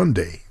Valley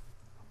Sunday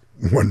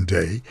one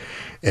day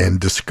and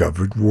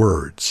discovered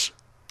Words.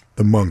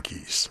 The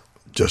Monkees.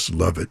 Just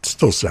love it.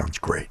 Still sounds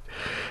great.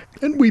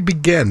 And we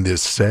began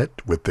this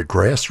set with the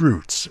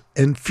Grassroots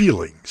and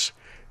Feelings,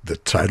 the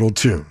title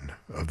tune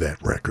of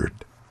that record.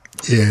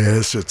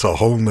 Yes, it's a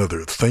whole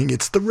nother thing.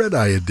 It's the Red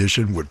Eye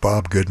Edition with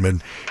Bob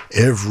Goodman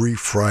every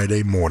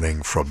Friday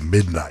morning from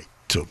midnight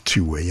till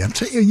 2 a.m.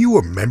 Say, are you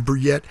a member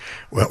yet?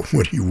 Well,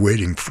 what are you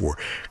waiting for?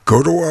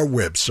 Go to our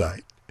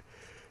website,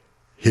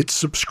 hit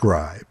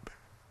subscribe,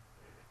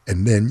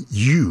 and then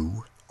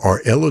you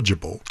are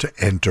eligible to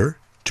enter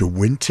to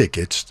win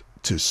tickets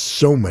to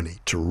so many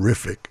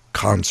terrific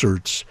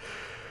concerts,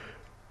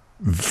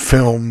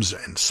 films,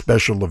 and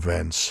special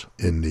events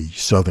in the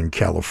Southern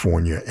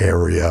California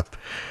area.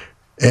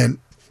 And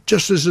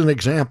just as an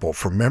example,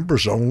 for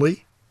members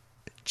only,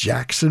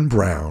 Jackson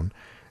Browne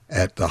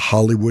at the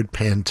Hollywood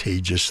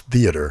Pantages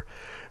Theater,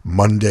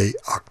 Monday,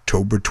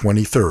 October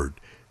 23rd,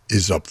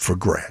 is up for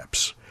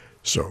grabs.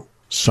 So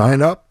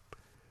sign up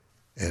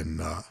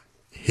and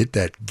hit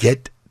that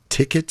Get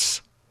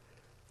Tickets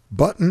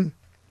button,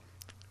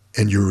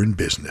 and you're in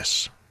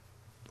business.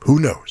 Who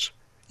knows?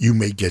 You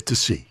may get to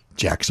see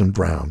Jackson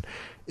Browne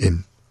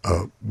in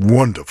a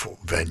wonderful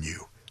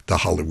venue, the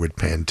Hollywood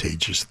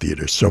Pantages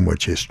Theater. So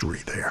much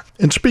history there.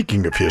 And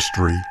speaking of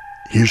history,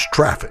 here's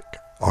Traffic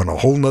on a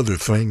whole nother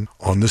thing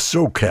on the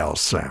SoCal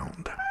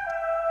Sound.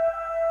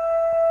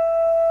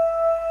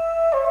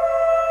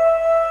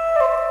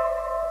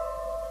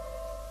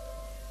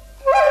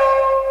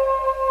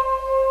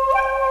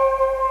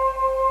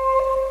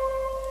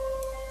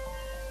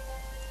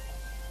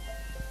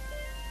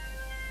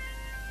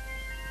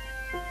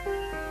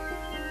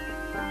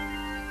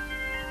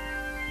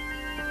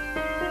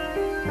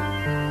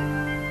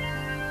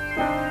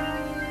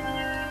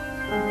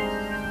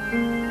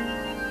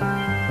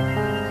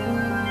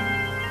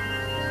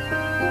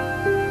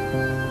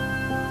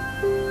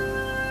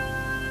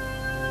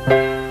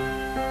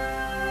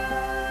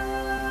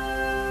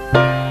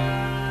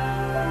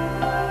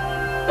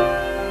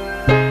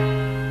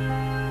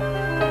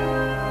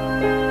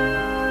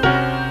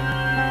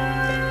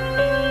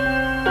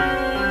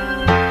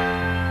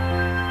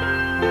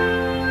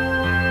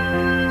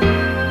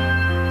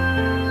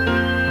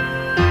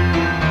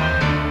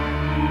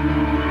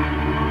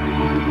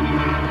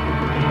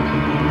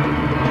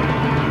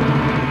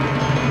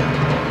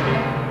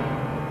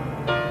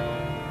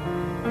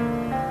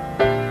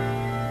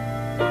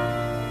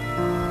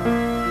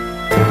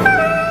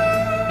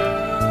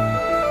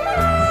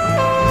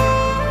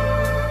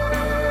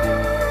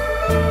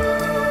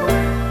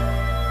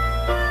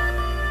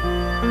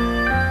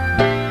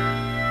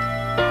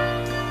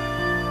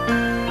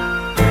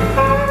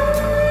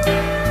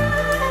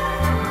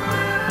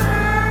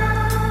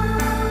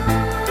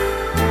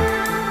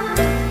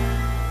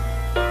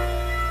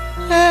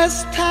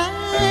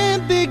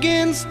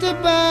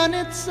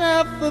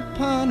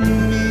 Upon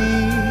me,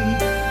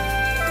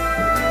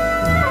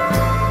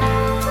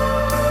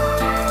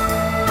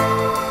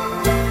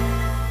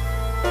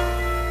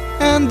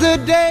 and the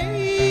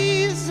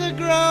days are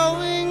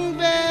growing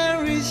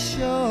very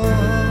short.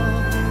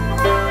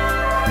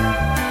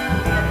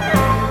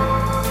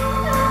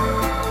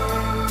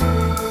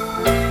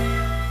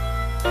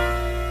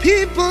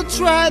 People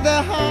try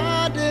their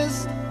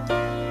hardest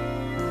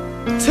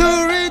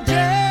to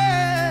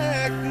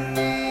reject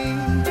me,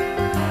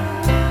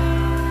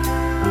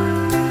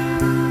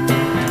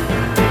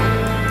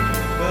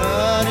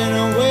 but in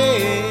a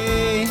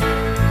way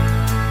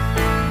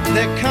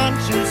their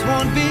conscience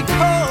won't be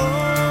cold.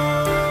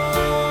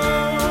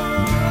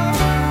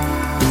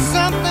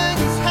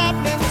 Something's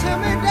happening to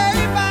me day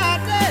by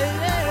day.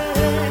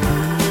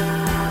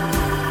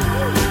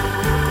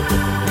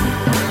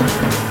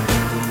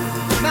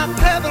 My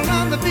pebble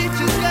on the beach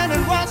is getting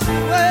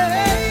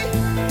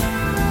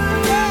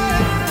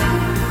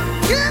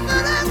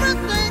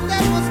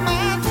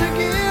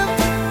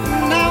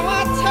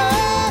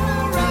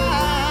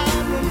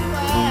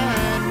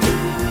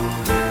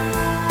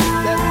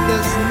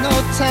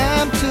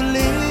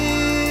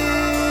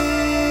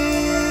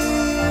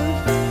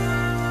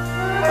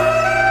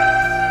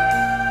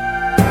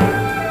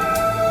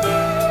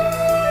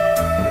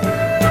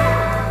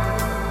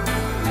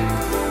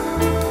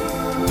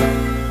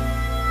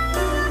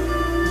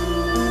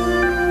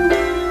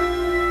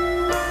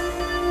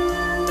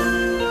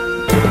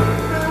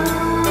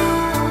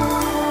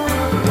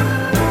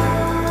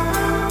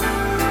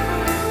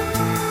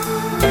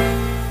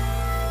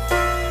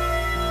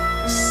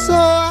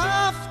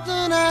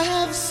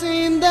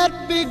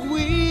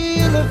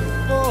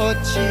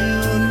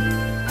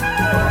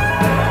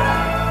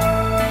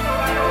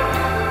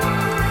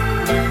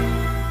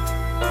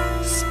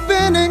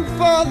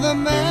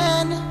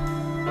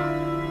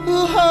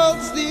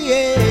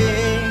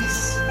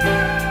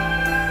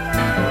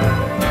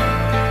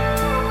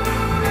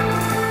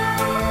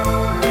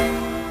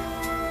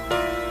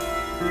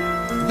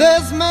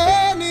There's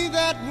many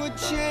that would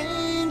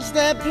change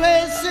their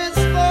places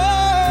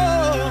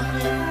for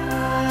him,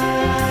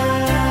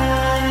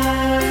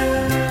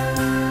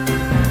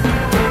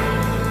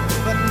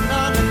 but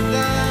none of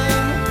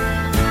them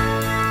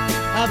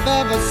have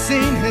ever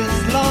seen his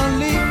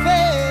lonely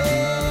face.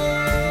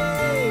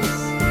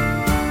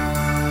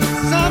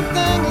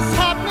 Something is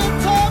happening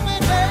to me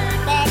day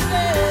by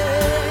day.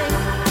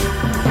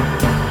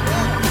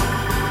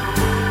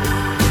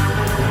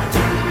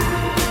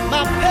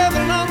 My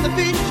pebble on the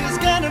beach is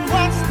getting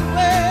washed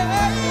away.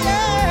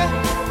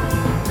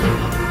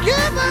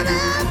 Given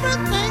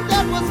everything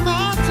that was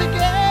mine to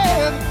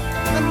give,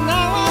 and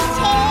now I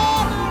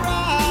turn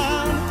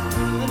around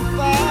and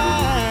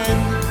find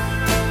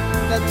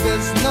that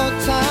there's no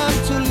time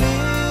to live.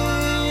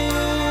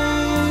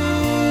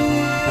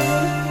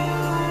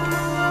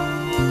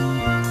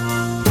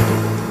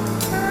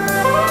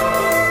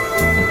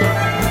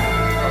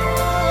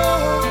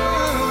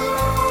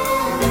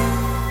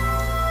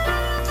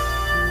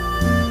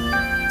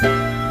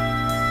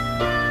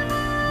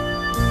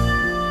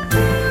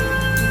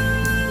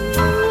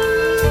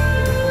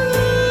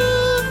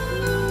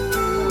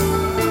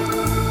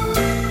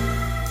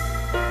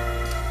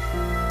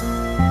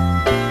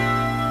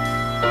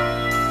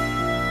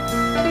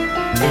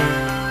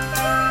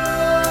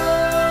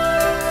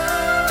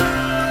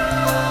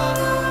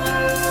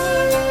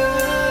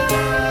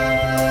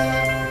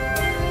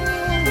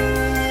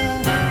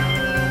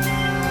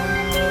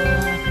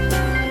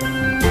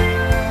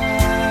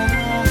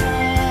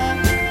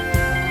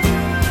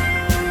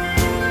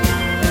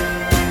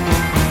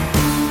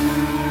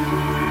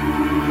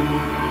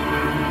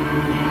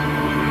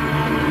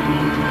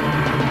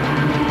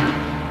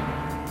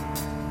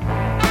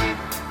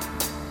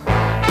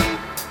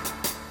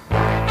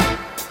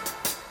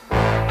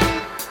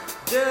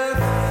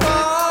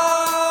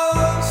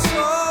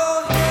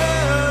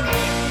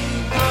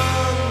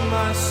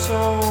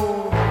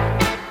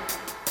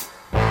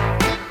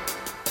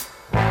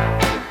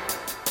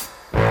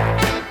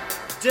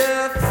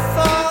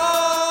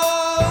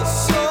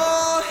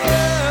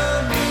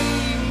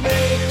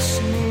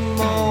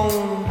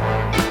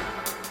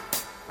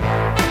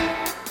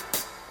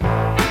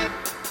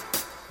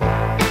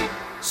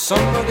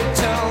 Somebody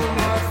tell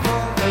my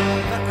father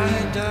that I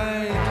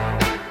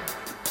died.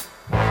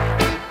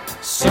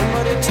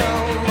 Somebody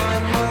tell my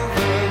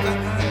mother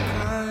that I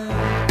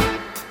died.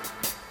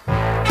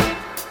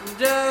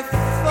 Death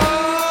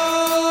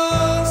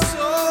falls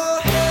so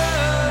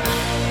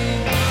heavy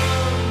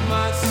on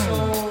my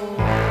soul.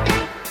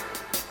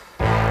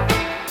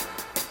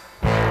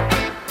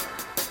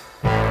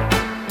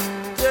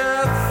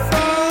 Death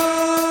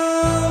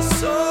falls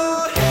so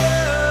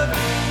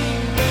heavy,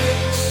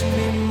 makes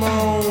me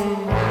moan.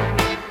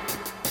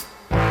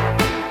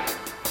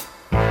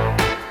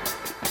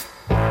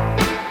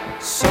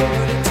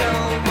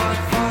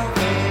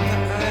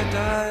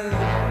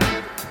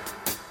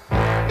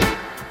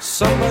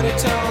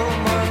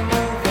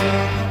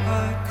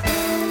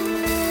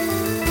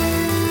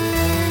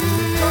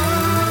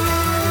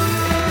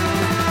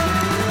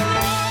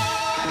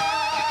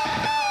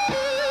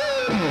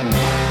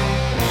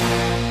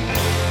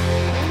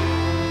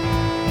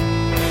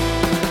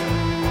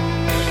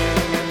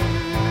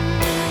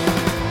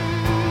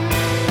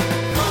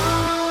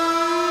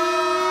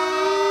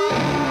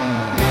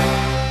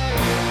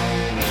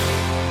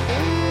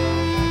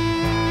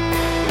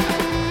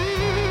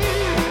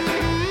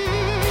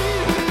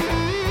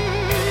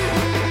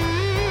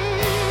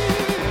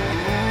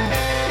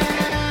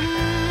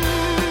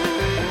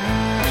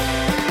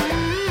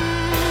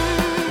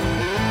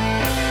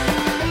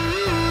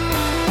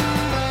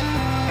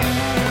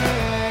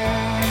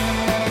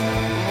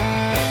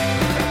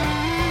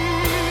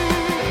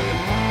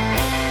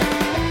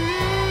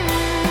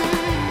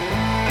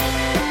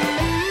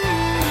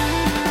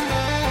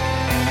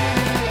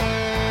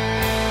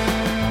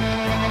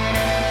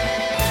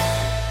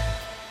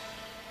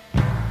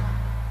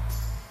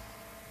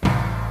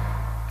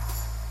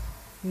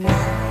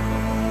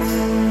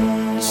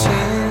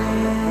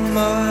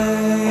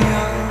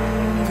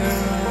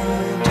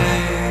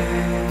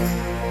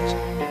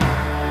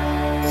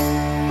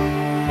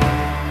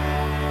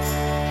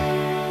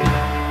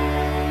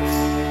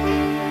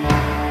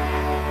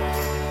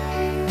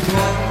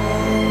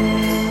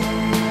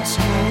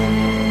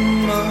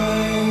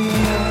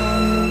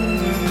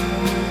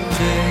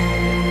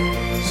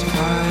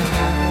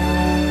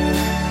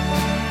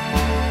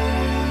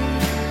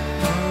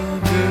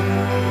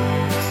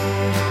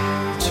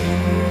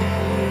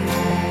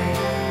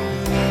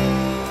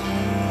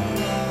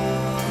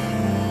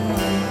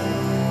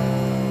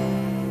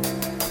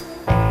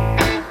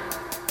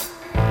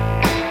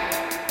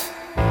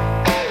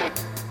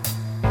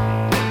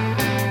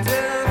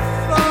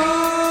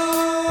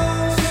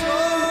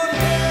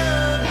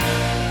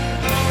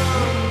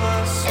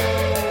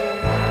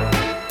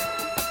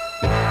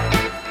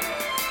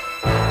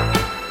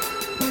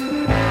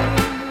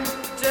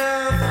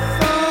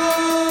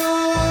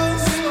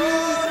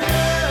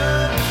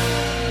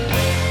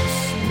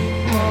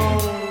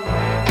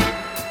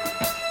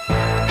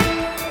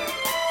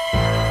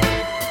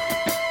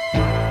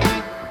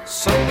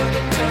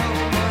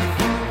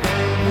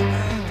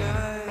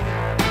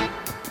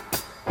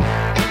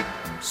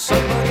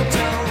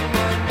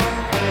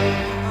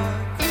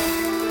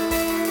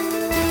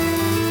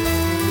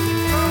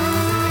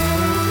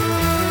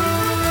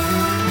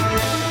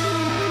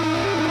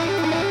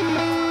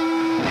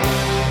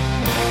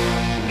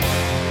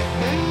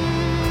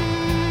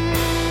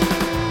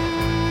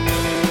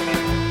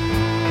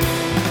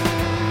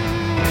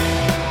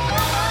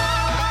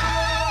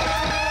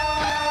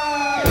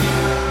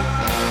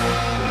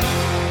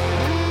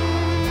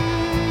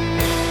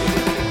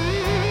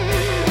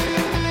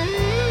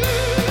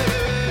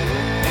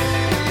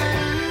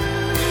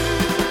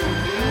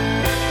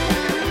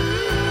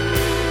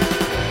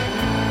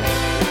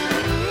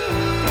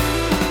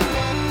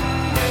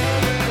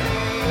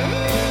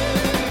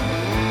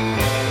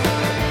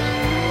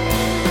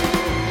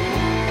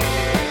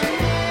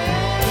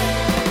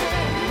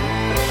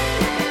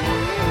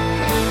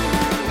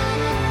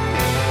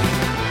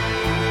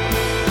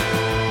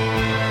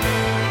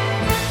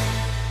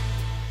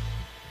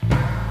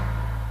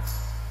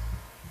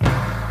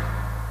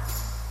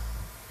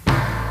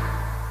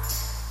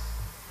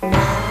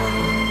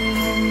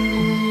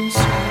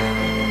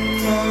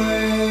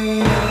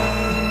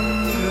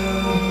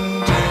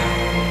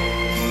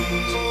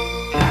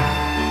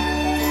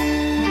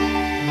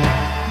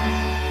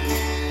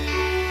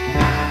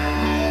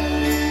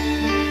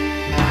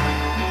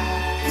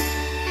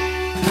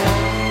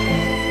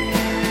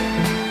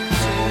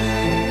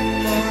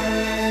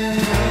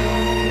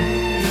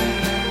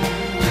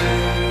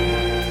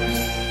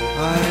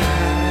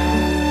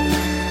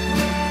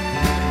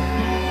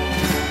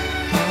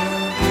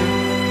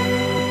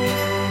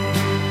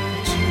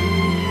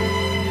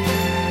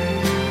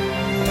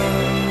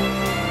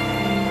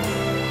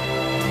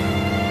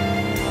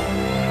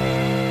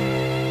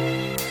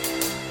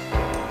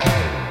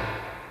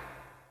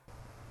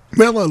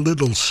 Well, a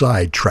little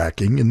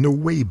sidetracking in the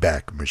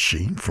Wayback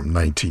Machine from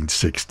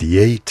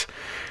 1968.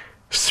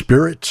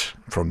 Spirit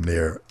from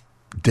their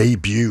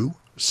debut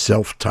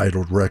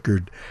self-titled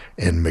record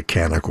and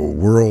Mechanical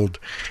World,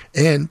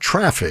 and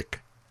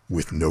Traffic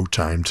with No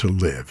Time to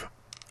Live,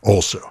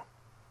 also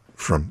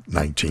from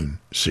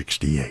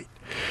 1968.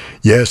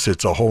 Yes,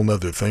 it's a whole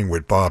nother thing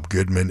with Bob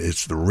Goodman.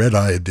 It's the Red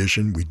Eye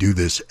edition. We do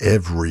this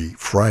every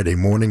Friday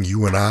morning.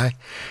 You and I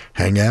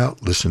hang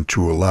out, listen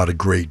to a lot of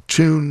great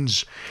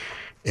tunes,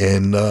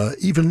 and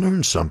even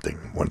learn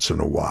something once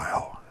in a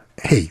while.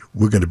 Hey,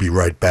 we're going to be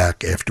right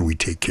back after we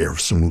take care of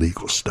some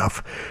legal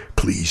stuff.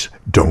 Please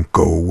don't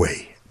go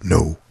away.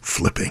 No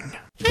flipping.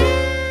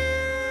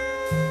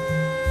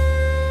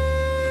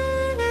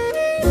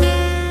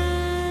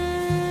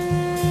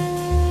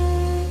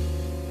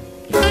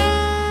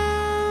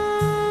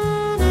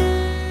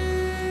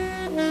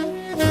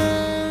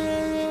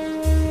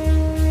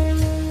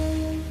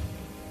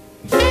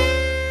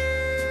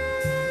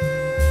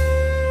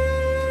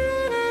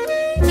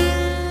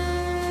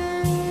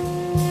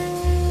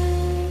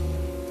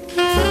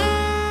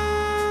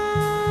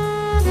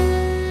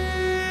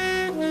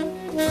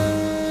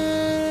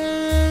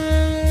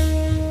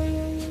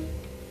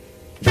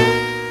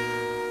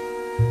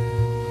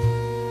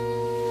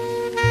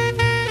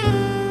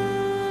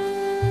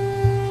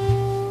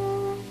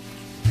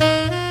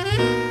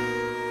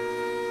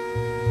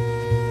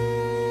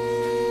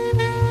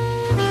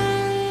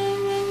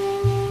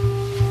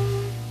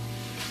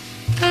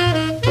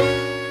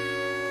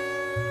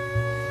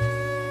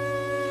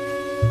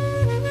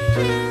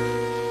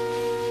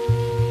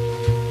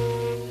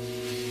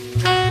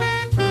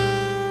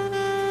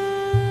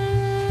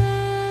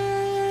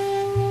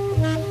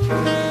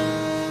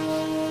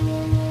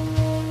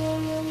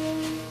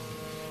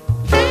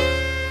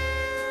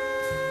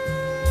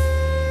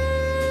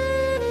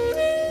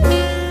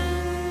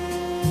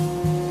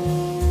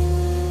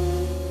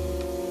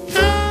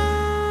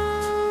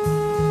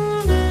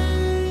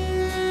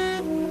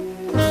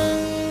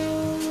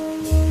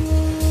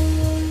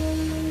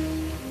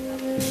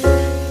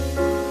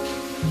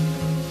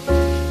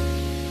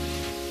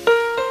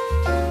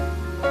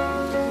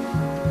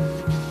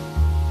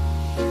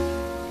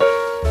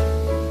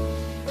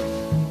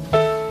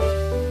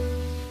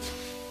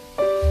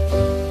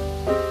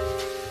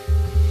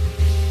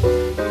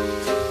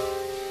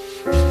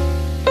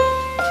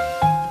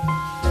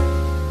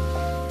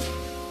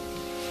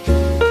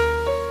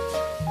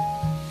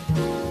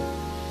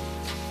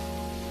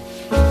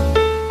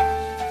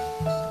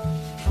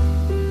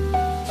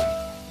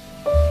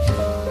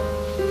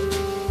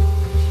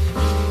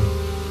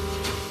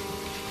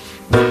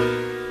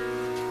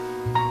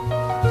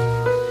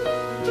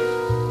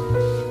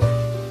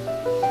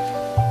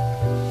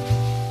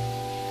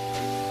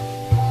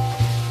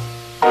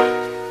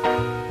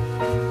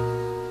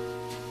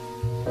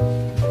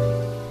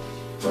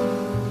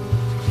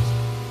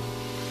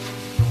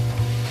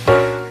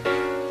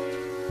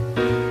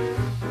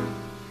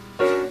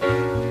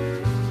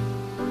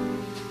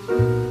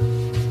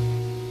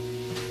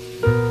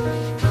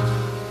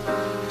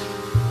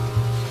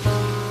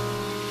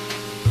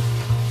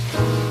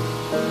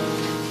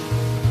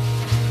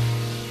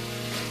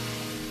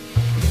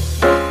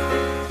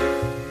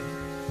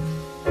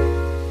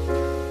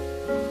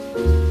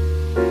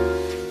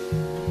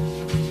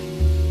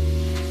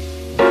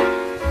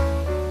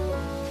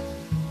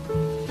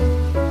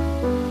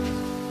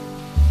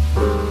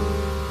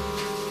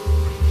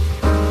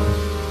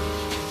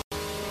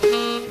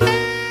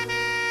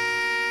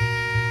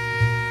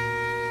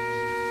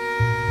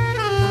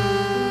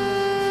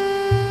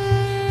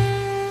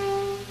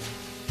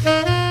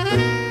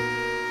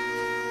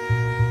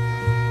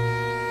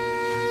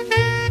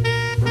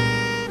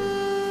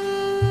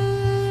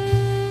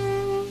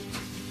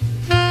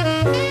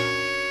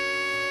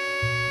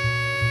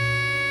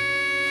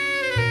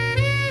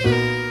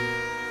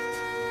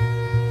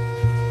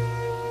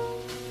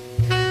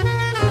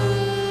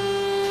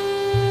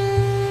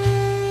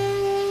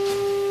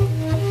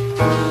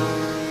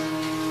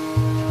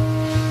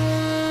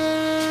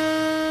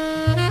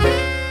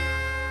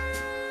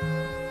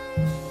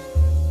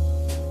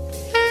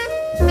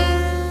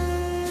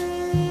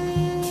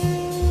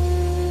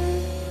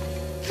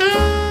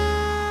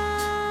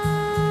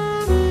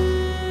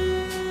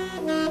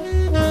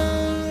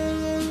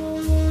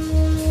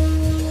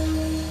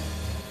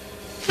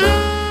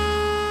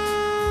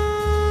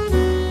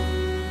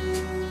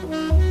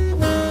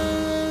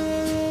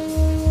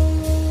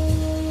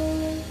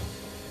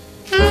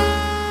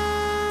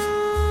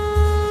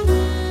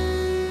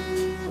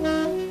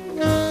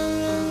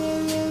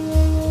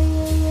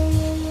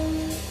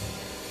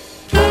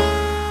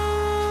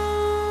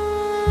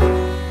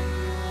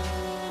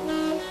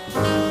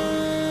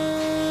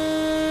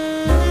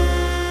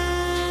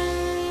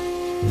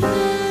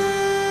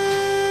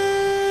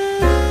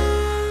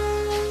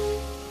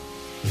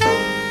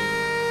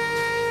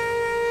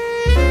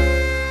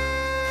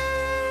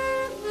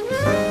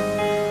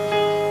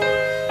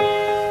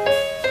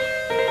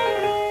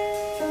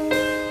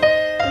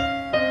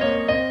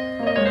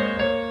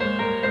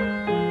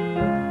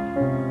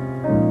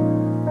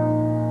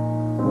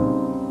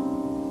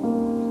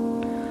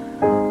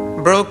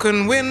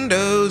 broken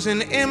windows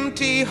and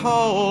empty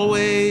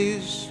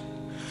hallways,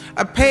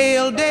 a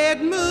pale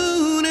dead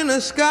moon in a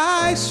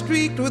sky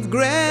streaked with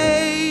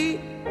gray.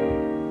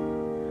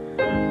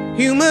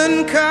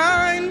 Human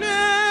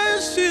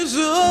kindness is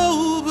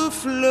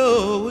overflowing,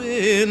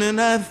 and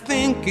I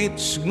think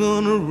it's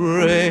gonna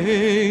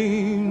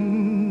rain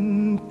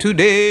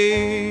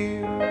today.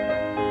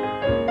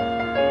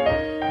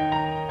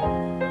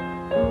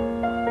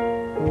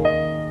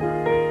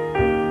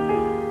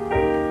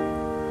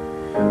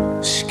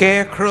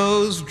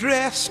 Scarecrows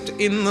dressed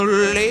in the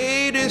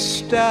latest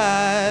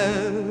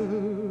styles,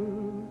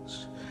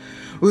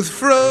 with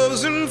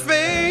frozen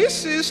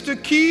faces to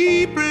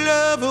keep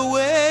love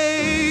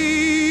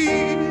away.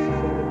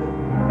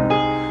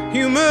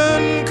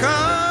 Human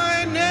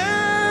kindness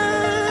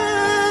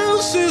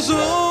is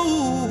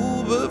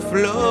overflowing,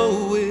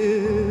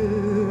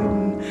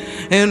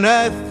 and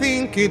I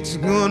think it's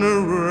gonna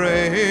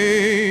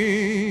rain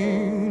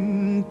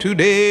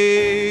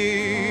today.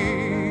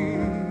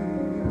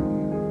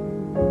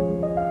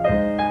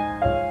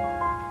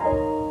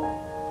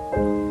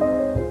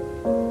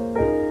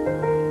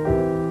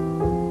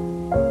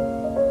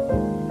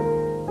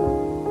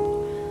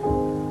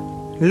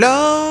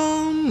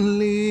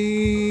 Lonely,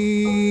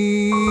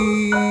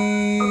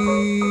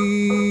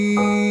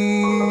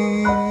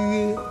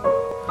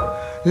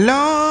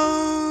 lonely.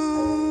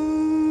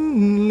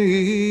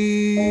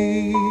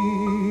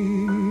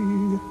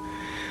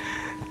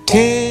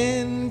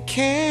 Tin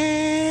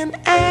can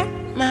at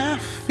my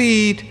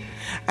feet,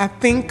 I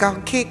think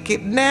I'll kick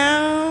it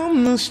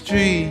down the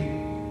street.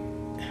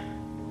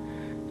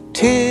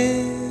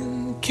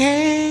 Tin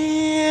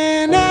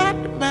can at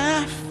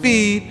my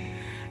feet,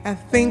 I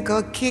think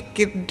I'll kick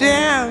it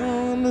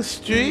down the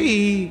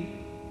street.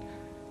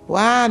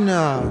 Why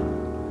not?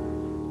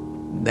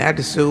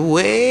 That's a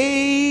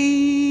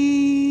way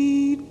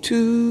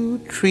to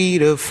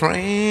treat a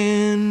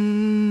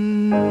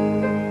friend.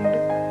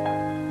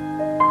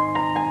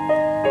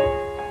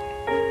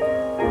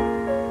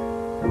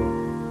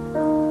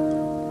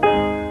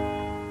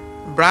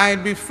 Right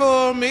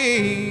before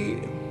me,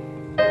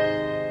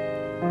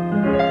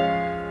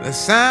 the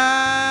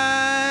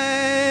signs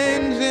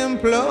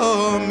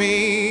implore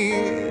me,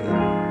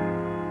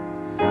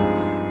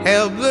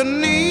 help the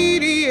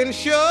needy and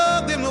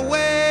show them the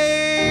way.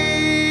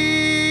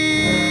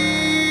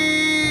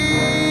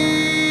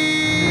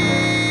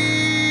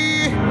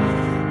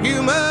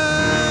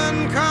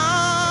 Human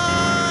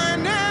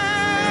kindness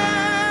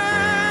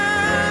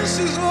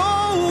is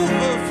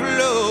overflowing,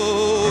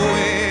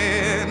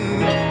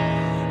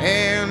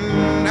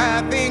 and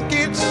I think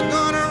it's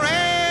gonna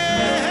rain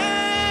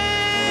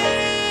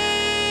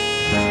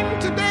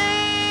today.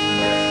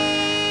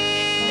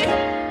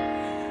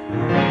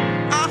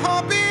 I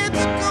hope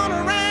it's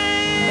gonna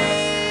rain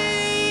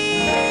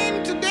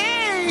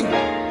today.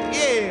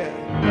 Yeah,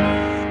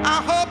 I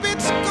hope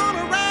it's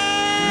gonna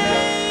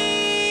rain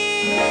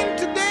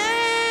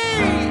today.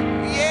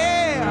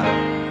 Yeah,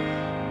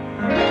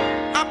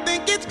 I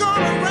think it's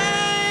gonna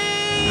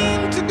rain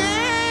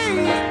today.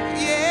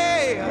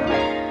 Yeah.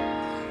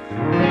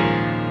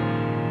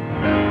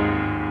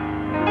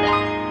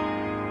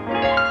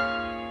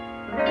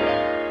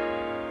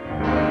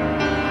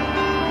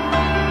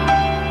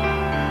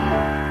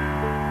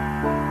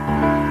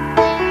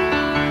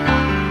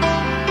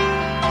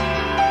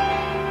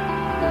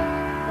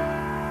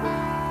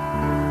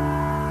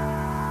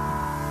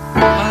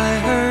 I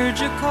heard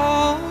you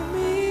call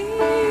me,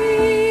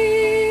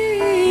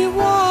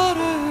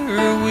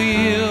 water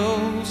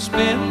wheel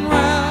spin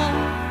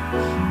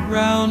round,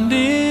 round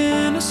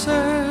in a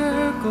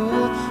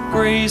circle,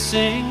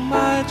 gracing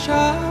my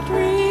child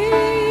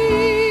dreams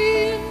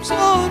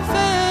on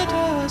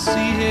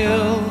Fantasy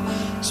Hill.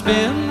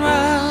 Spin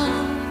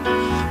round,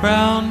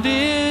 round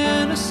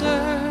in a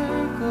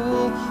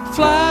circle,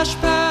 flash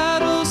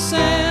paddles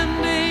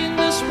sending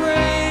the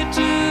spray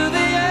to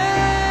the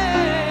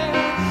air.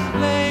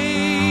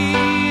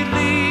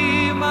 Lately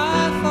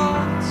my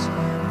thoughts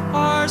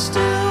are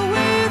still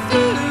with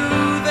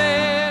you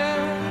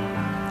there,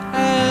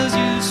 as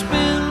you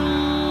spin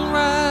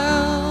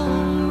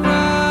round,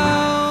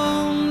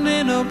 round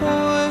in a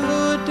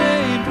boyhood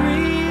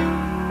daydream.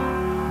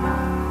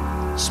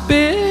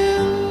 Spin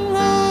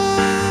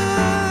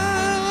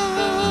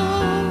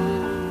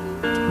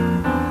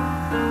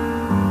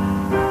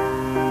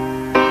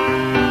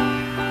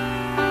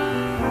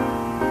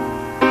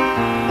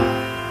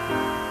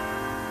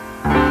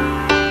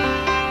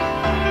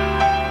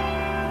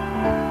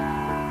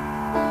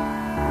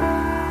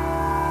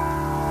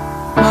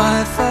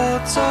my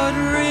thoughts are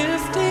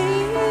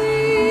drifting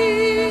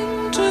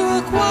to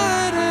a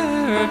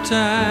quieter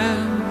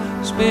time.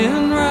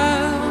 Spin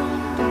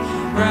round,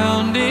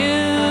 round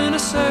in a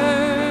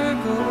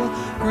circle,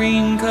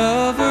 green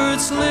covered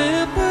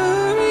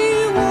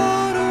slippery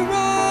water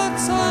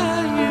rocks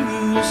I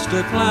used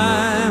to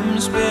climb.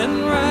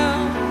 Spin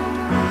round,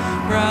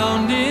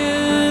 round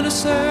in a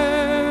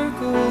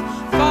circle,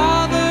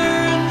 father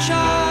and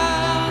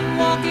child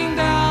walking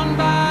down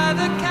by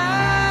the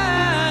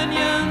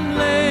canyon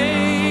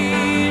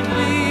lake.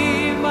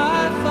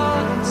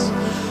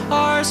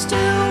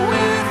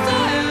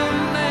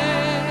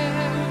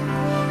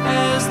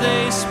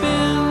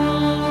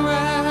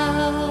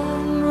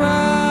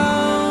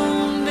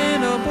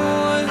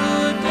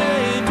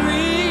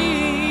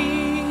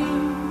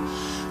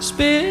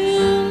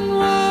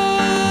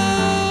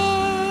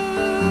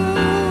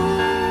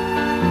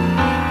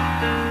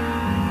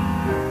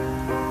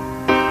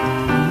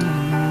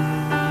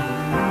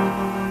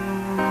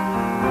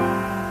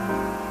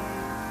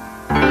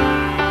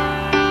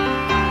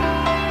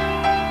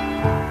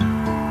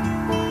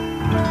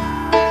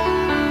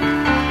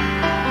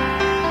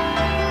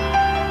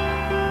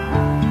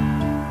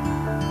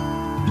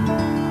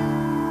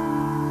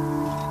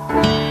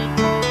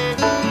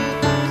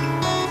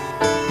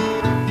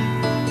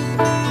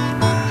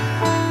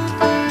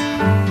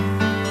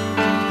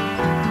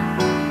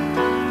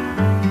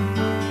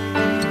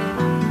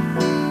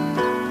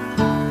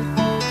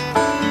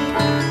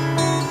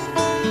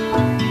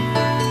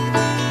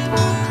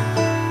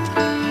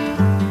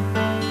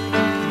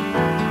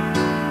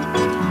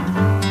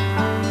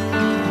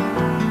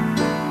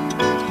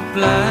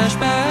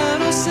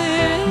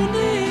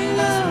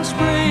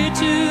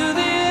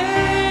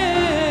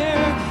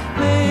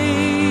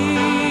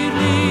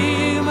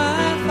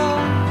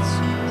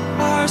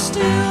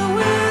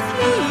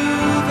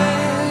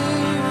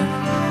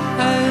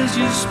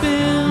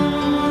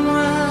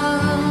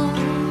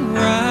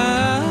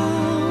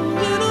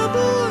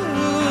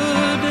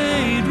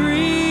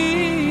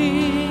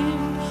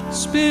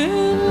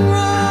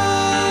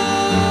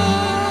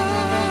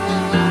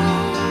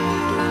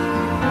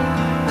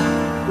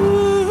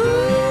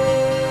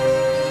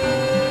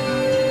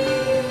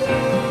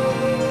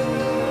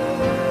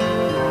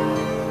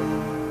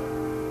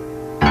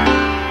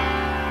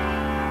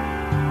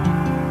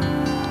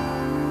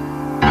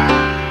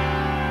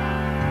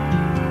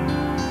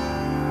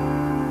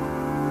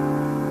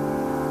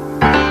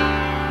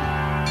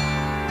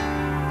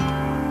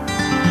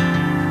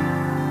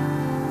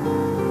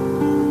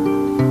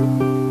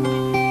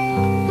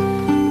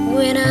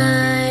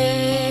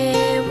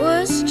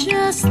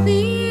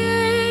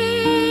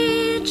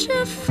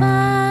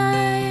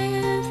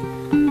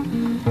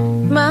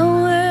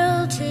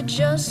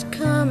 just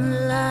come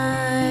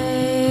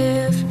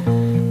alive.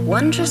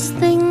 Wondrous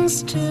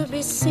things to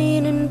be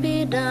seen and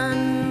be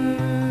done.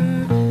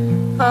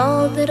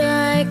 All that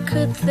I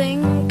could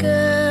think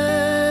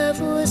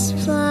of was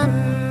fun.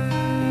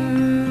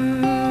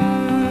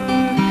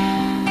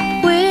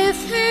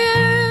 With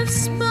hair of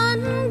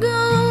spun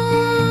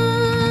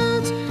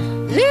gold,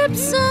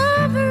 lips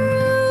of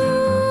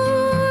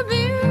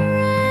ruby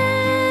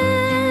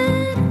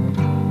red,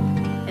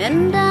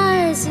 and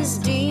eyes as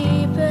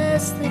deep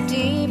as the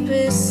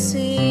deepest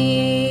sea.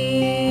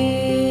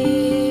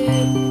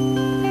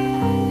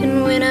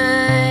 And when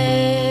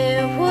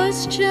I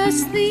was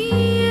just the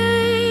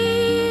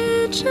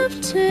age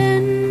of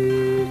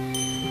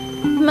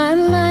 10, my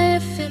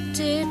life it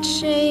did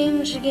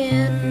change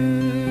again.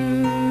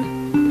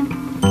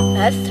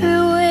 I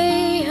threw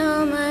away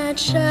all my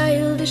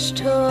childish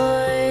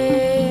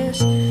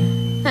toys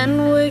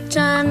and worked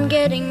on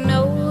getting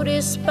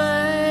noticed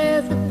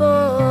by the boys.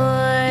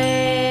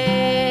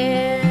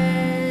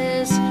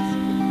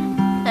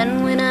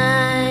 And when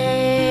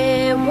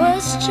I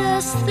was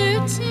just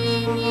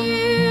 13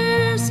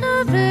 years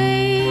of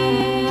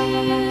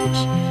age,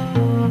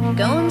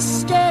 going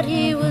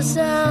steady was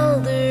all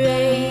the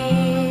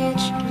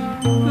rage.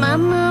 My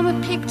mama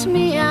picked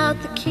me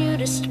out the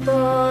cutest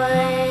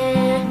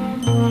boy,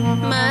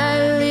 my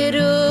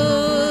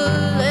little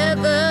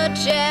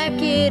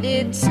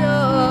leather-jacketed toy.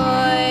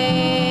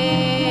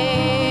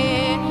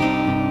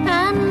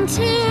 And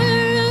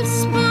tear of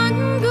spun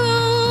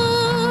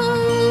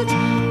gold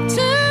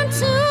turned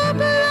to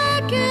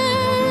black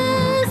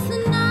as the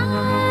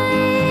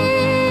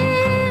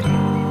night.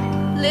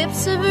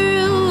 Lips of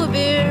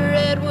ruby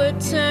red were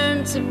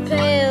turned to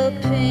pale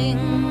pink.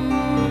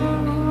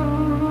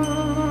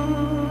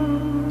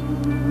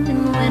 And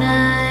when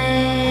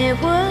I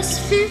was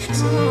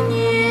 15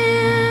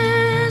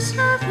 years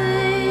of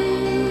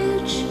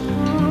age,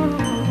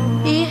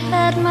 he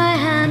had my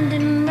hand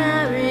in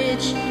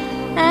marriage.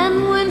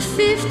 And when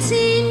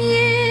 15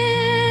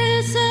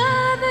 years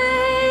of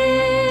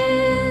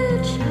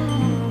age,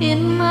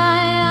 in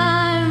my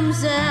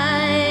arms I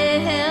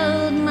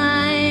held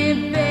my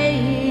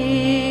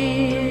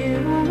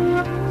babe.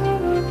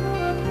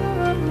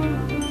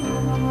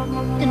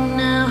 And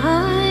now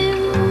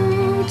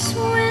I'm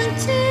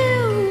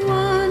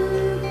 21.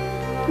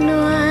 No,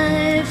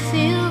 I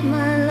feel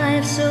my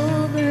life's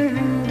over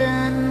and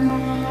done.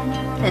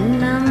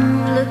 And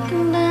I'm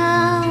looking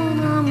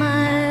down on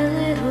my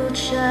little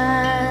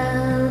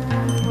child,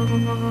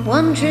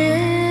 wondering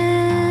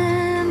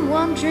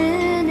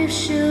if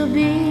she'll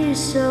be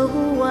so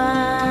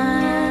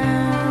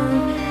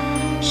wild.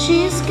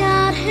 She's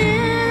got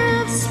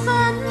hair of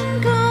spun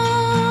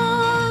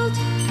gold,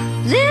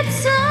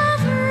 lips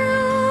of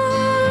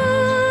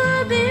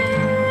ruby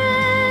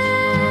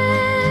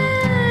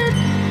red,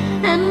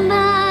 and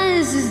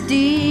eyes as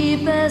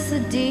deep as the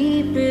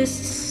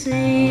deepest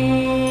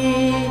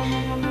sea.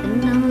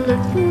 And I'm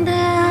looking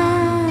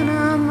down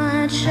on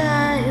my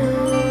child.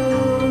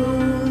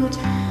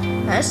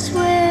 I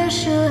swear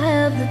she'll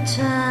have the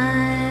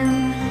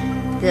time.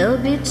 There'll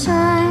be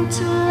time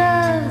to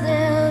love,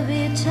 there'll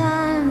be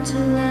time to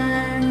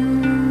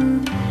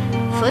learn.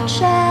 For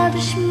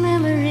childish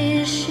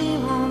memories she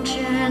won't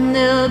yearn.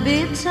 There'll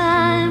be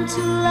time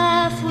to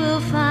laugh, we'll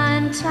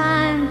find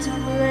time to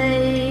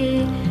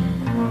play.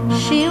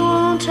 She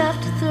won't have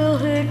to throw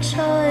her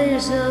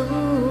toys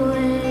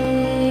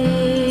away.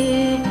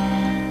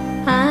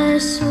 I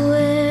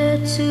swear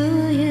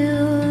to you,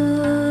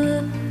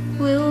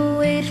 we'll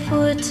wait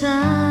for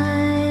time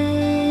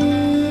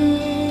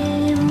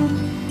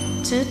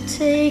to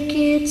take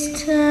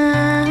its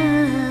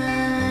time.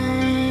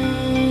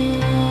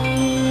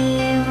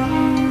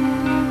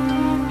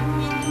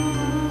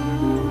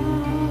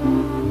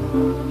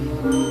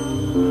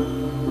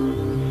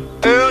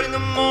 Early in the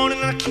morning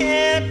I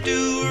can't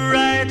do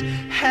right.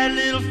 Had a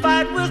little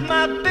fight with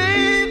my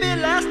baby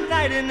last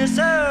night, and it's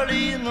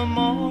early in the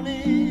morning.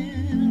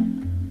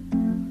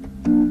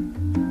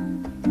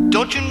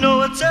 Don't you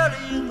know it's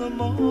early in the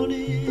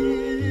morning?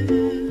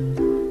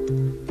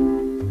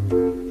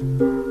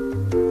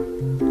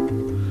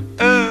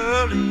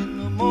 Early in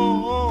the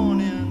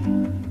morning,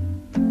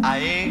 I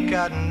ain't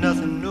got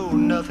nothing, no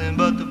nothing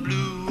but the blues.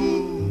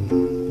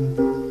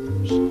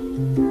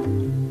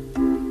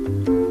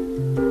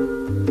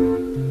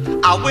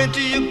 I went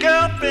to your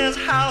girlfriend's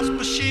house,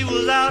 but she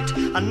was out.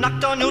 I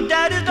knocked on your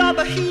daddy's door,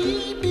 but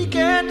he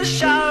began to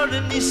shout,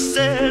 and he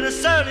said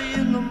it's early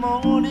in the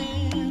morning.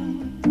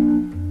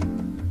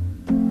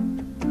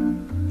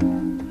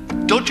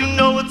 Don't you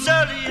know it's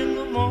early in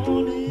the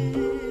morning?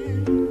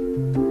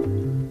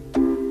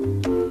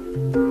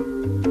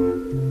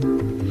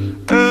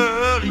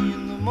 Early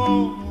in the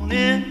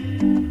morning,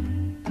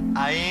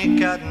 I ain't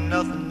got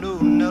nothing, no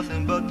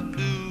nothing but the blues.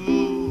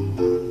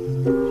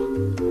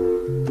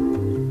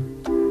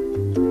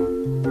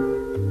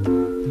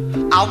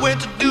 I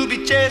went to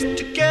Doobie Chase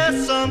to get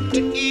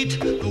something to eat.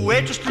 The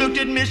waitress looked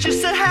at me, she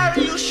said,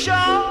 Harry, you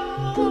sure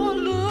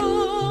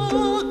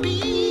look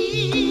beat.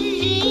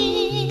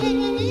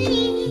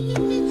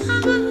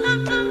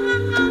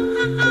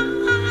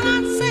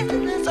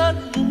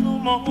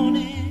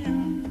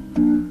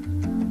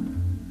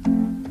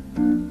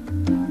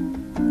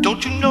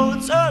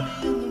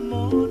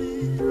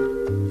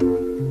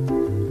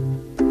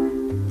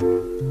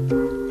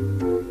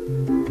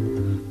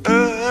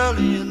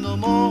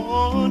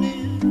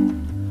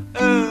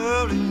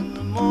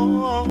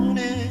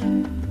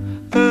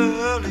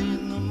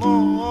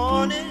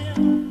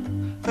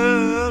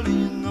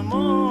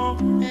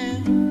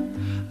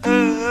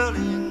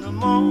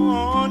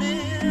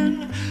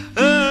 morning,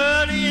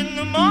 early in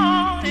the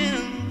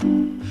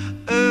morning,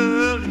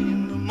 early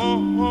in the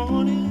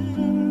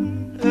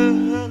morning,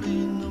 early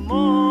in the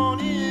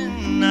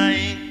morning. I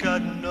ain't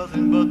got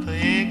nothing but I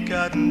ain't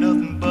got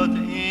nothing but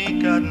I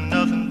ain't got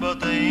nothing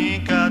but I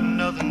ain't got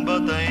nothing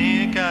but I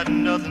ain't got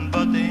nothing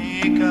but I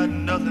ain't got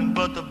nothing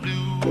but the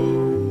blues.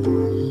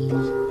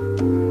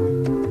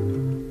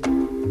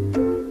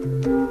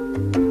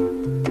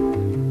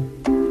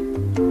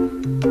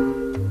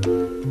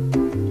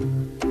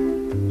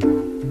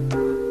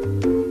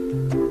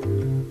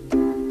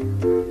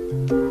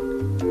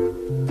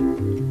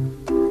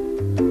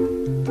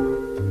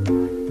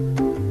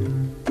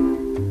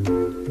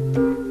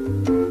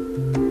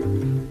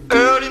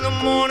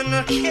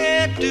 I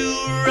can't do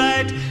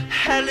right.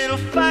 Had a little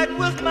fight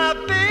with my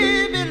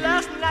baby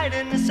last night,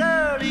 and it's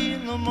early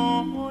in the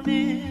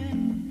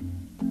morning.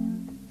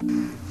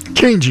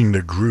 Changing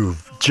the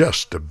groove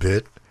just a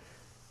bit,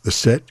 the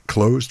set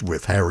closed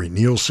with Harry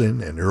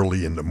Nilsson and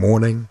Early in the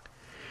Morning.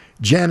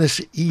 Janis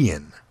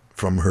Ian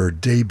from her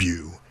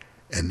debut,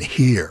 And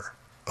Here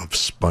of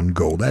Spun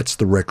Gold. That's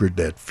the record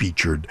that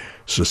featured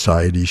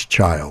Society's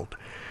Child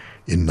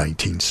in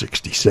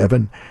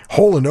 1967.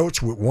 Hall &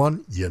 Oates with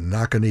one you're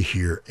not going to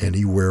hear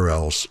anywhere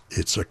else.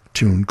 It's a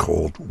tune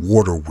called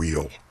Water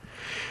Wheel.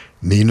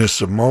 Nina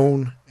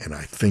Simone, and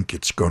I Think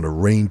It's Gonna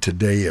Rain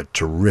Today, a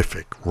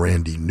terrific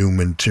Randy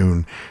Newman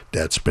tune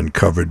that's been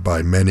covered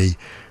by many,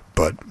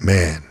 but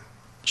man,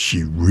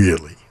 she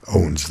really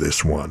owns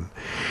this one.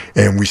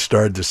 And we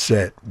started the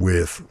set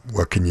with,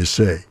 what can you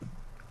say,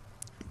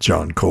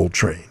 John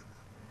Coltrane,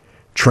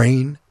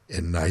 Train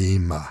and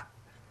Naima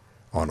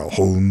on A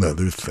Whole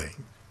Nother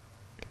Thing.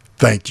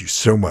 Thank you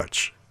so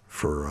much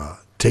for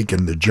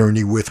taking the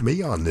journey with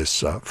me on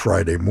this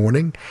Friday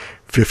morning,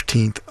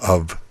 15th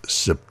of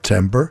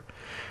September.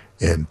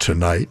 And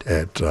tonight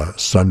at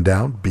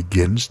sundown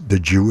begins the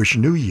Jewish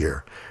New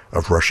Year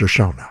of Rosh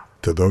Hashanah.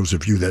 To those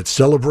of you that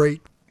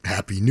celebrate,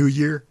 Happy New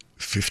Year,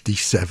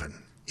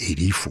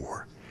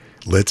 5784.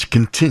 Let's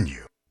continue.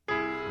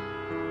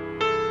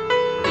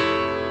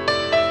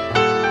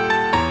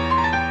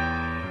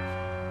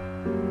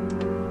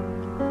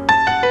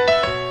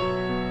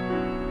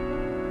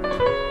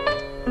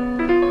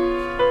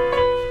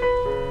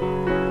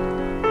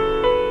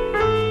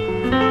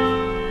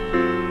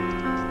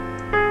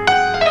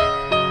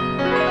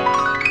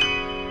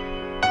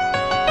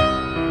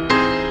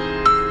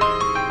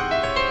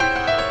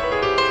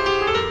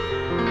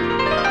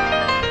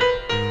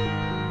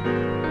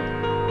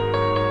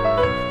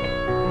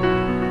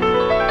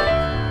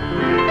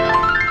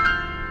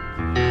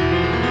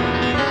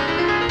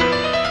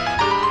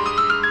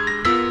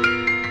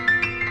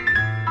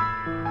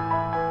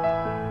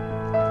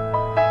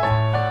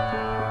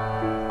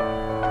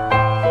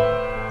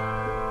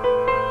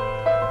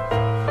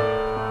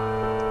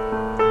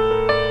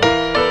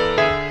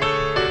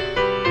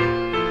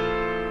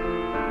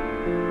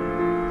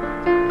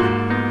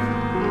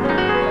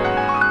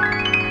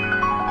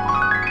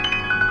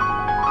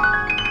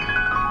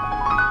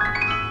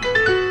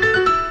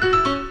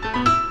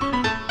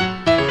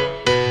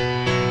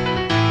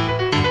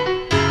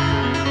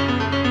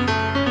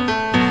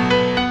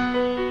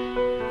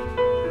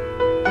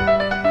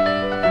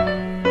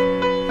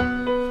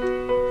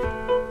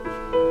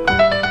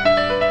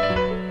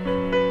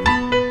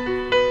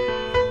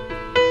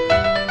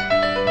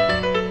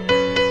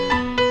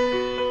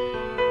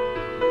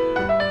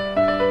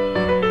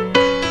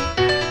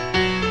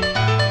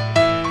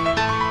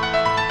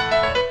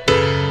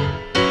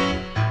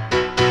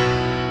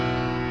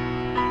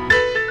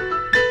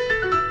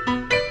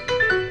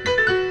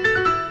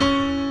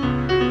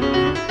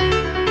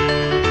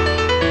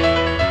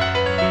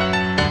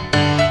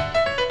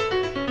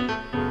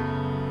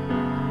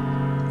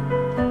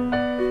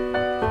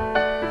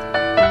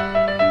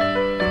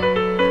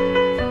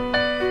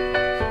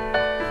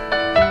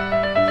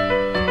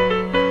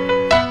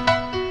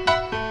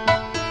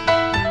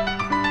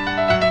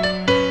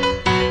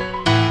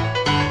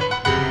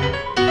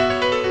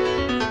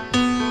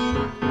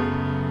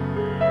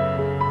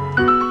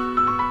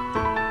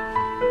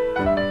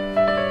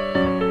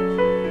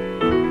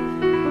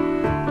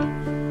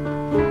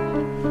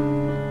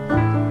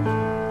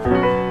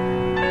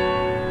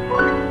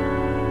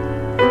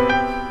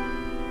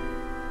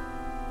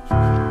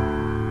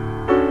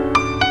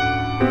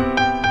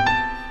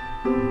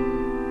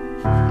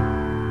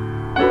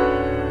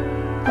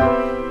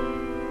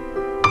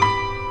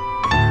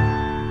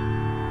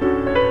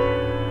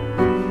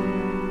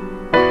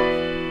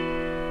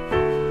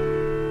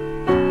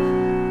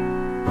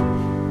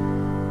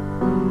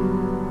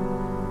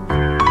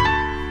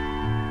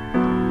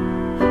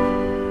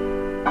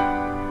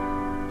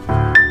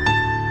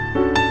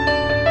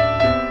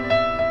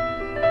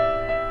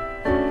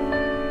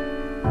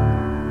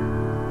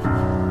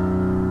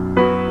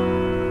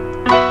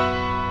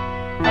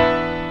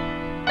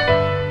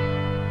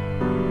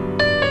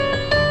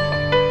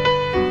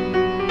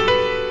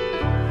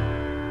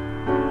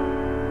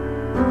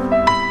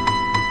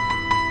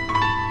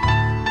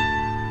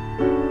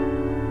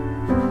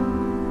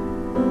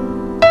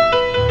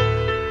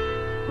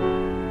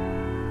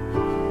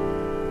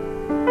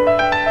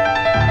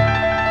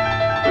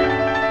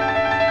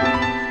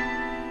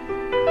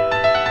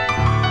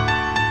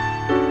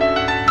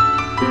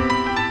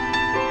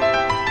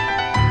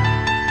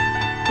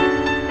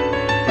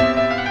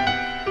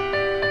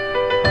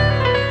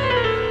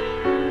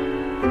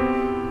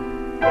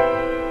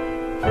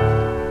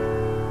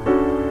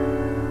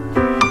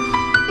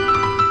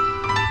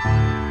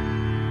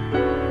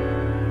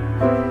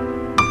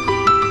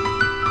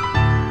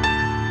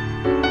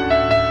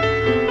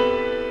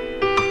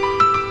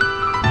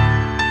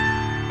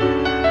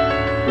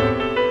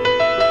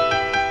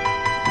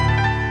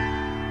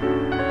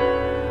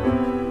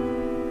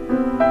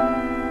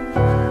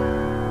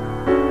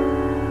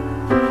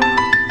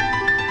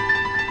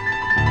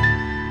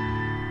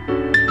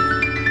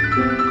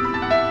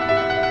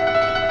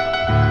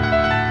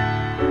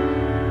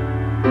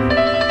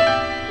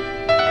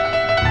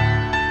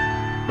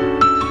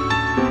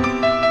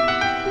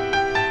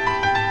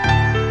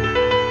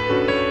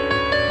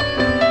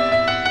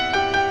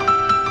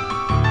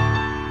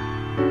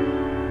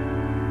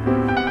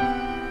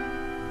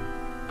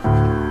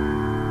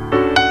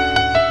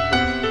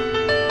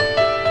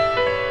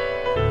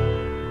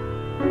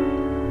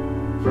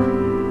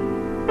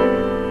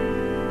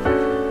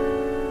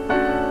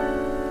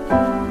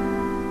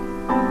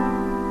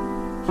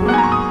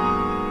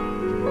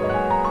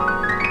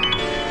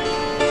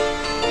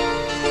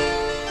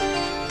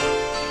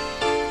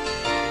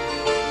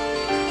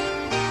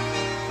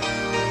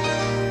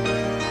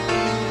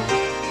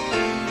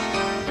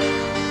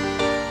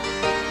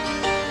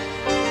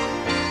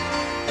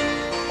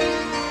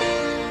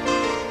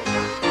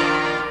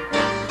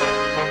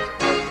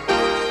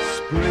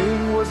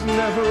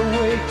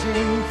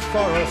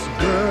 for us,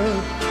 girl.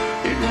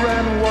 It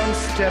ran one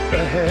step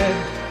ahead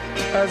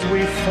as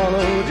we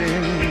followed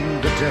in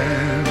the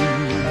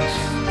dance.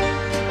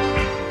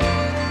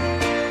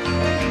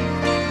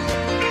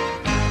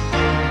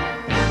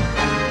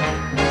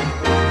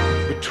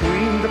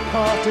 Between the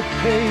parted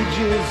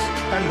pages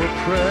and we're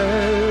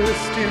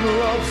pressed in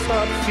love's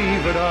hot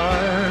fevered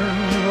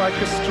iron like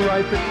a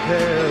striped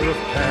pair of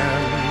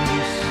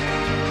pants.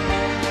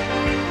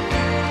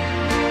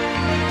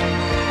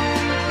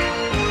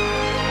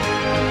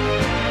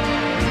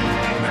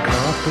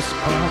 MacArthur's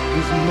Park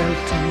is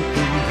melting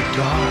in the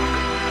dark,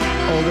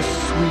 all the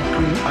sweet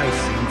green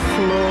icing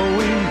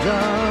flowing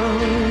down.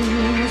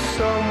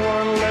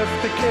 Someone left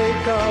the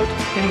cake out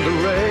in the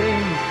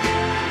rain.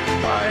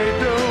 I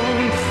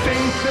don't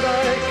think that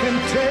I can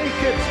take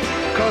it,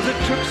 'cause it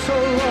took so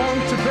long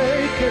to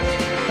bake it,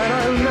 and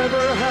I'll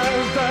never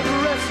have that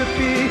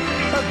recipe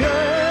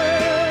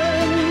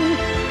again.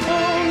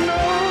 Oh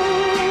no.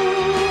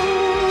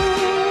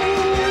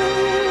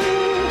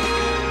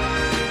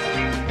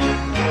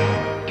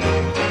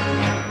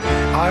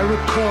 I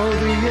recall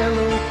the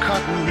yellow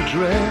cotton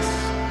dress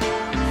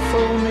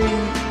foaming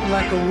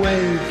like a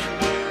wave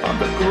on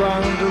the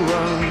ground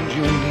around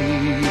your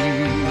knees.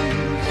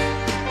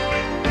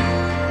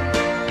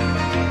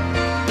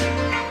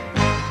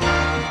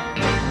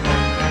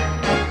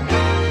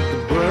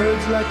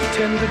 Like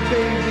tender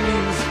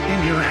babies in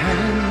your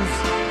hands,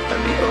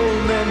 and the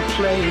old men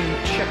playing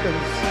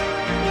checkers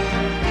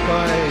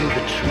by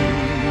the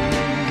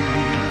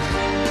trees.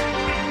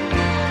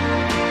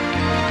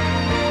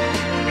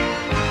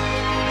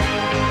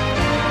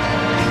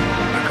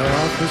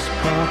 MacArthur's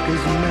Park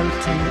is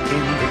melting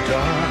in the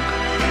dark,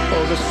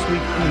 all the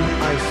sweet green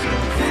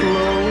icing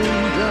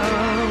flowing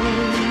down.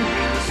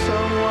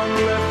 Someone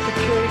left the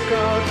cake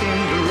out in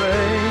the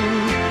rain.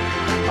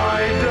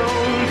 I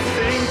don't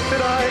think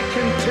that I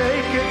can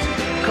take it,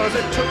 'cause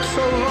it took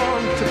so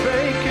long to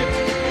bake it,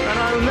 and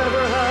I'll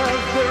never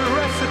have the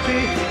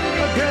recipe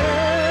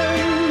again.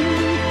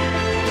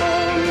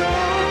 Oh no.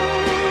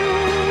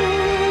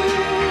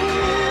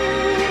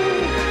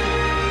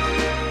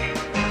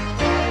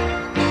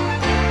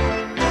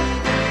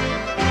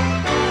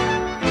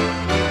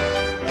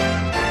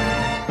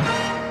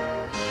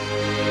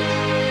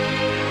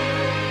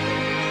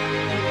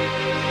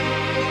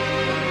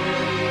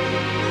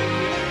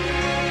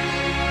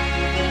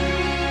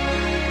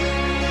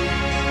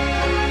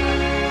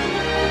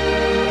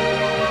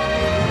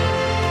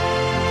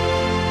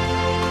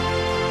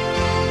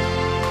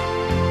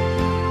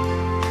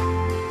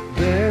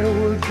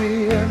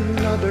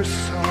 Another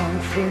song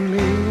for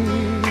me,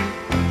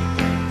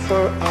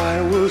 for I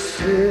will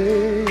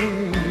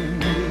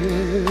sing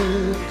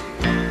it.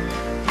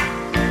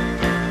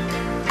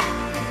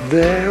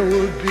 There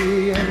will be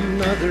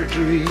another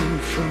dream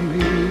for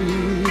me,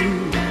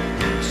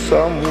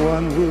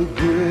 someone will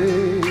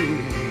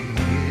bring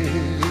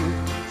it.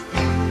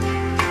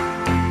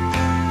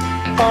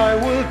 I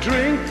will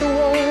drink the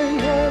wine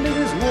while it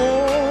is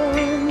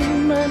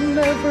warm and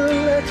never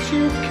let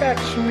you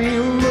catch me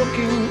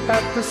looking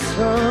at the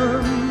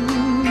sun.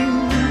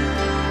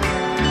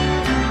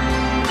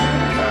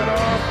 And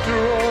after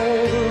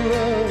all the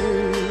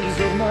loves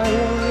of my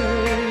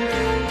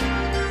life,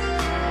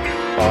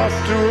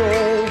 after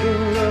all the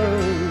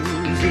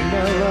loves of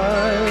my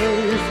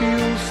life,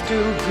 you'll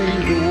still be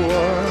the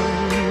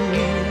one.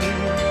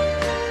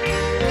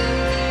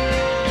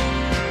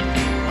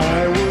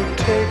 I will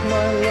take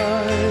my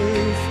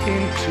life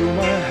into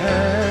my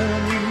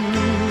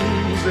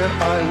hands, and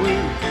I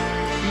will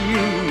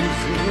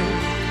use it.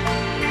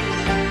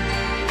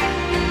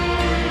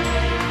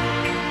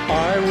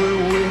 I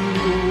will win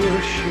the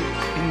worship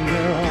in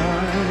their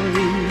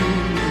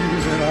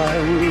eyes, and I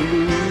will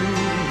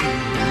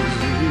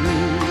lose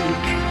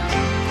it.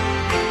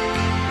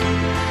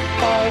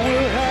 I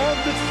will have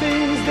the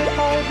things that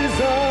I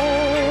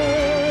desire,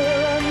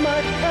 and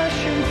my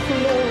passion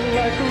flow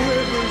like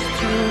rivers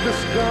through the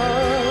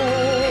sky.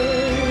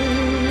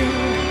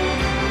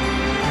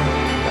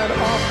 And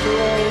after after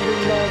all the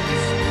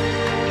loves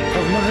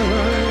of my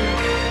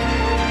life.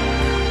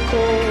 Oh,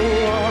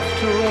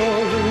 after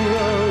all the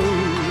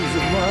loves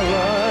of my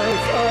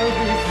life, I'll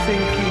be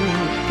thinking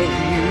of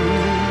you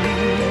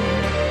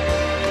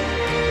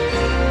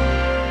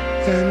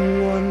and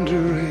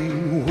wondering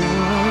why.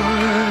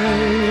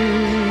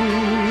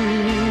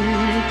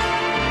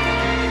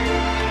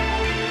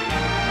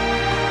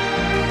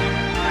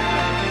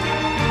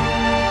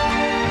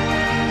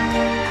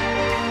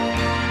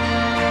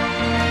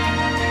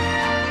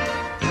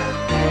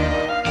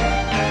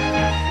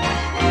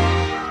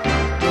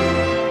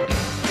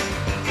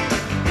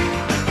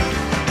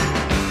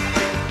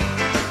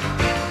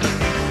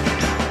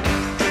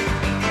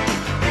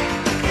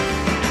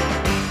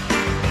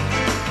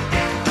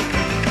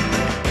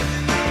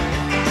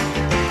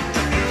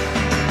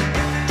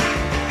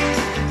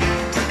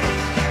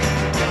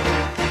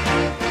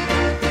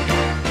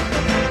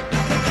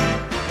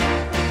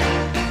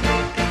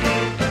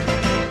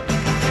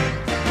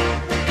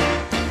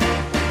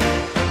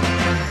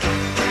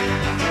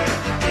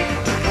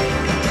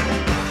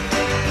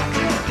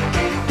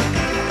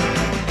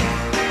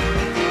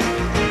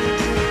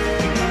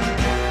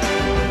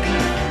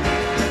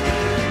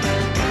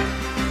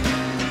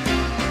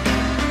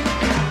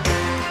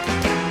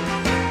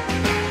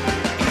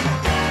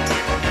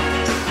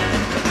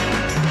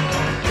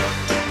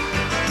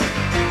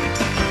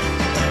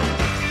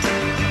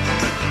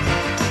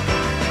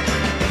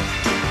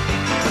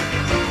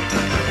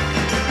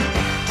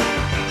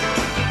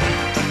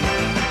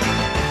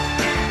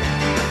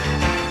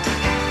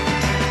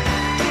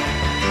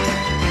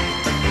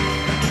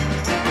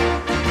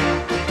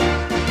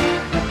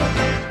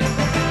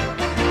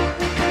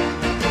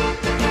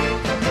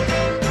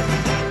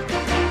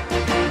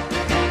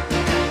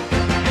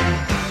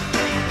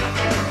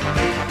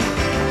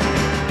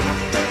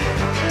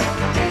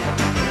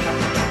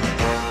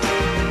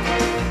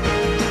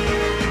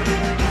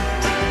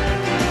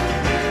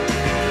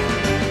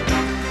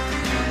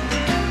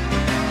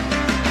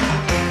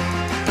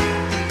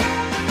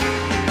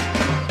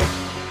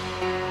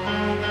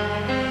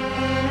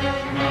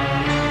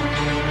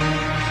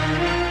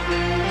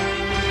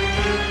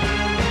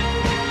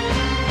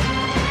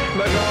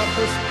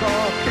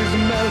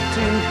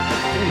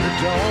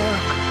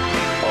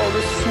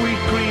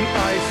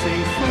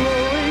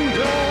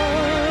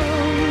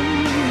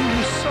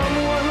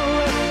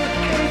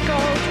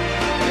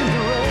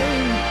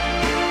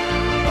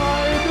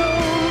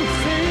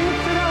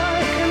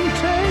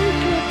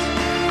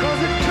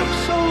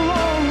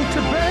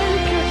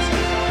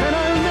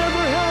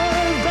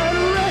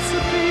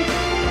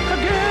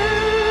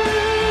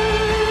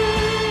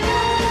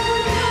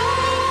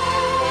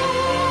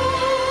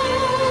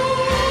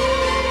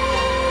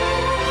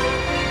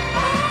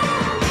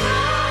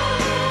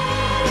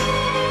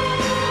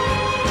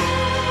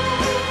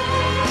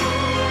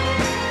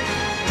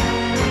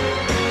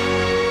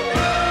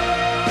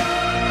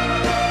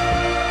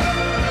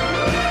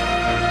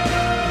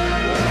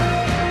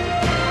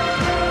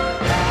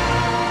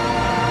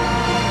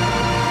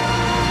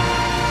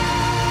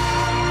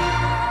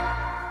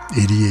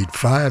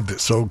 The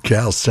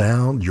SoCal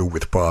Sound. You're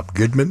with Bob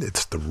Goodman.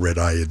 It's the Red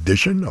Eye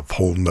edition of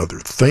Whole Nuther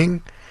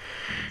Thing.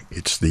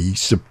 It's the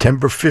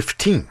September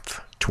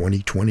 15th,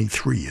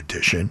 2023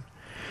 edition.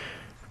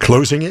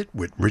 Closing it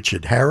with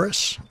Richard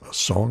Harris, a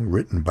song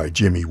written by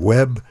Jimmy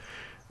Webb,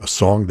 a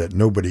song that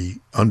nobody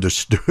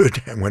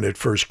understood when it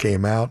first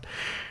came out.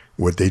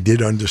 What they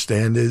did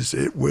understand is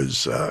it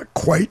was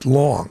quite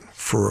long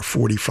for a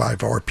 45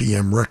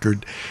 RPM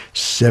record,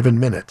 7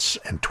 minutes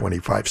and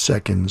 25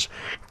 seconds,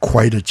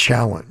 quite a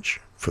challenge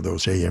for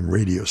those AM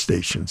radio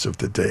stations of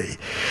the day.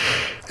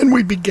 And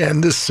we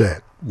began the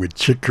set with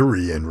Chick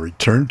Corea and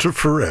Return to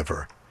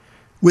Forever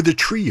with a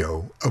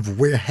trio of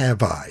Where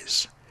Have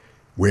I's.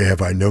 Where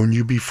Have I Known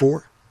You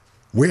Before?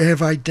 Where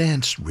Have I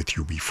Danced With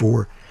You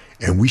Before?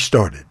 And we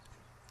started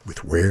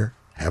with Where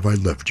Have I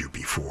Loved You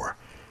Before?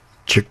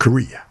 Chick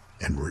Corea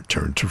and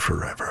Return to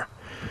Forever.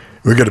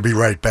 We're going to be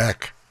right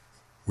back.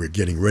 We're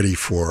getting ready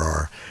for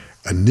our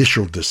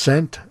initial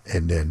descent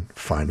and then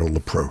final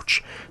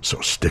approach.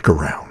 So stick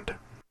around.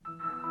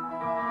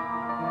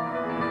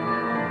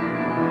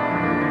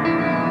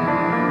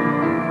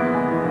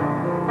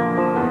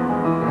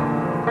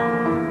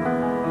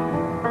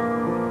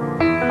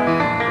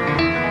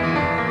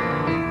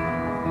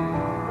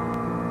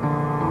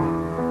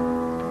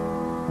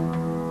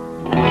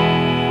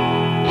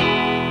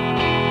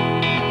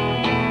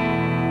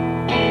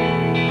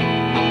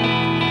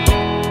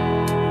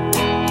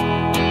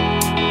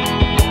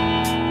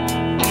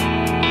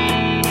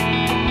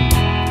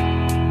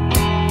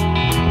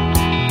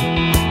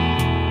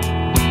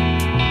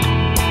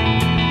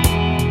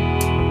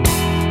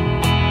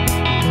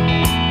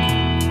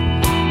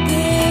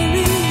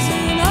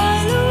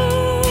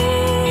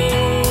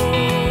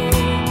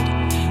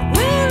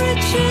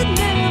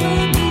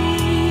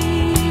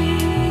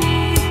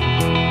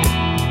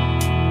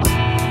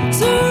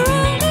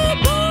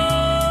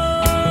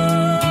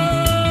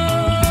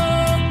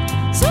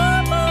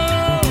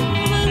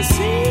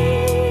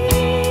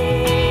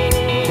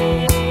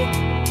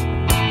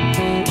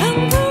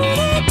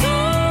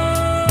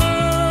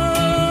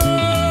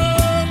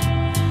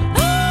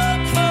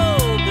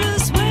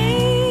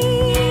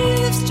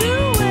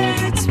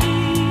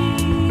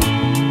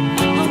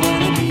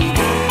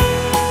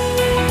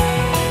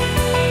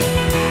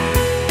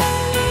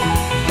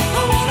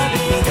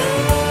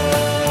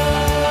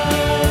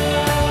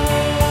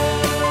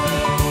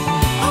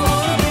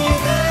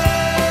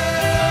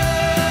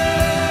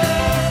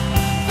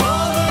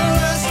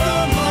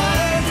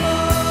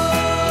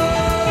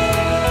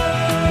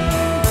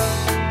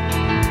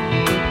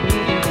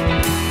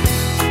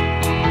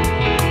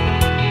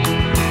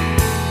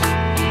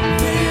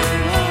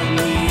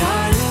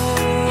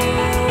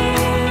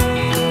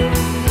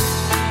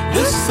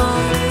 The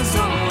sun is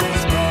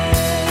always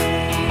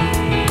bright.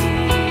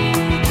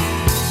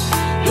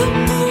 The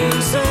moon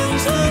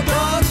sends the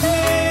darkness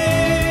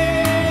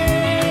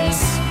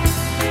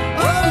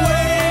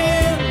away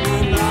in the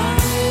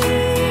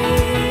night.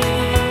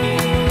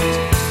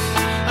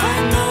 I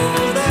know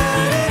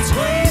that it's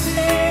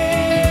waiting.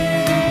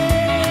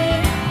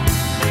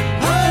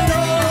 I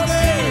know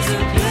there's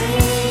a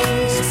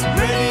place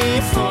ready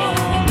for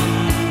me.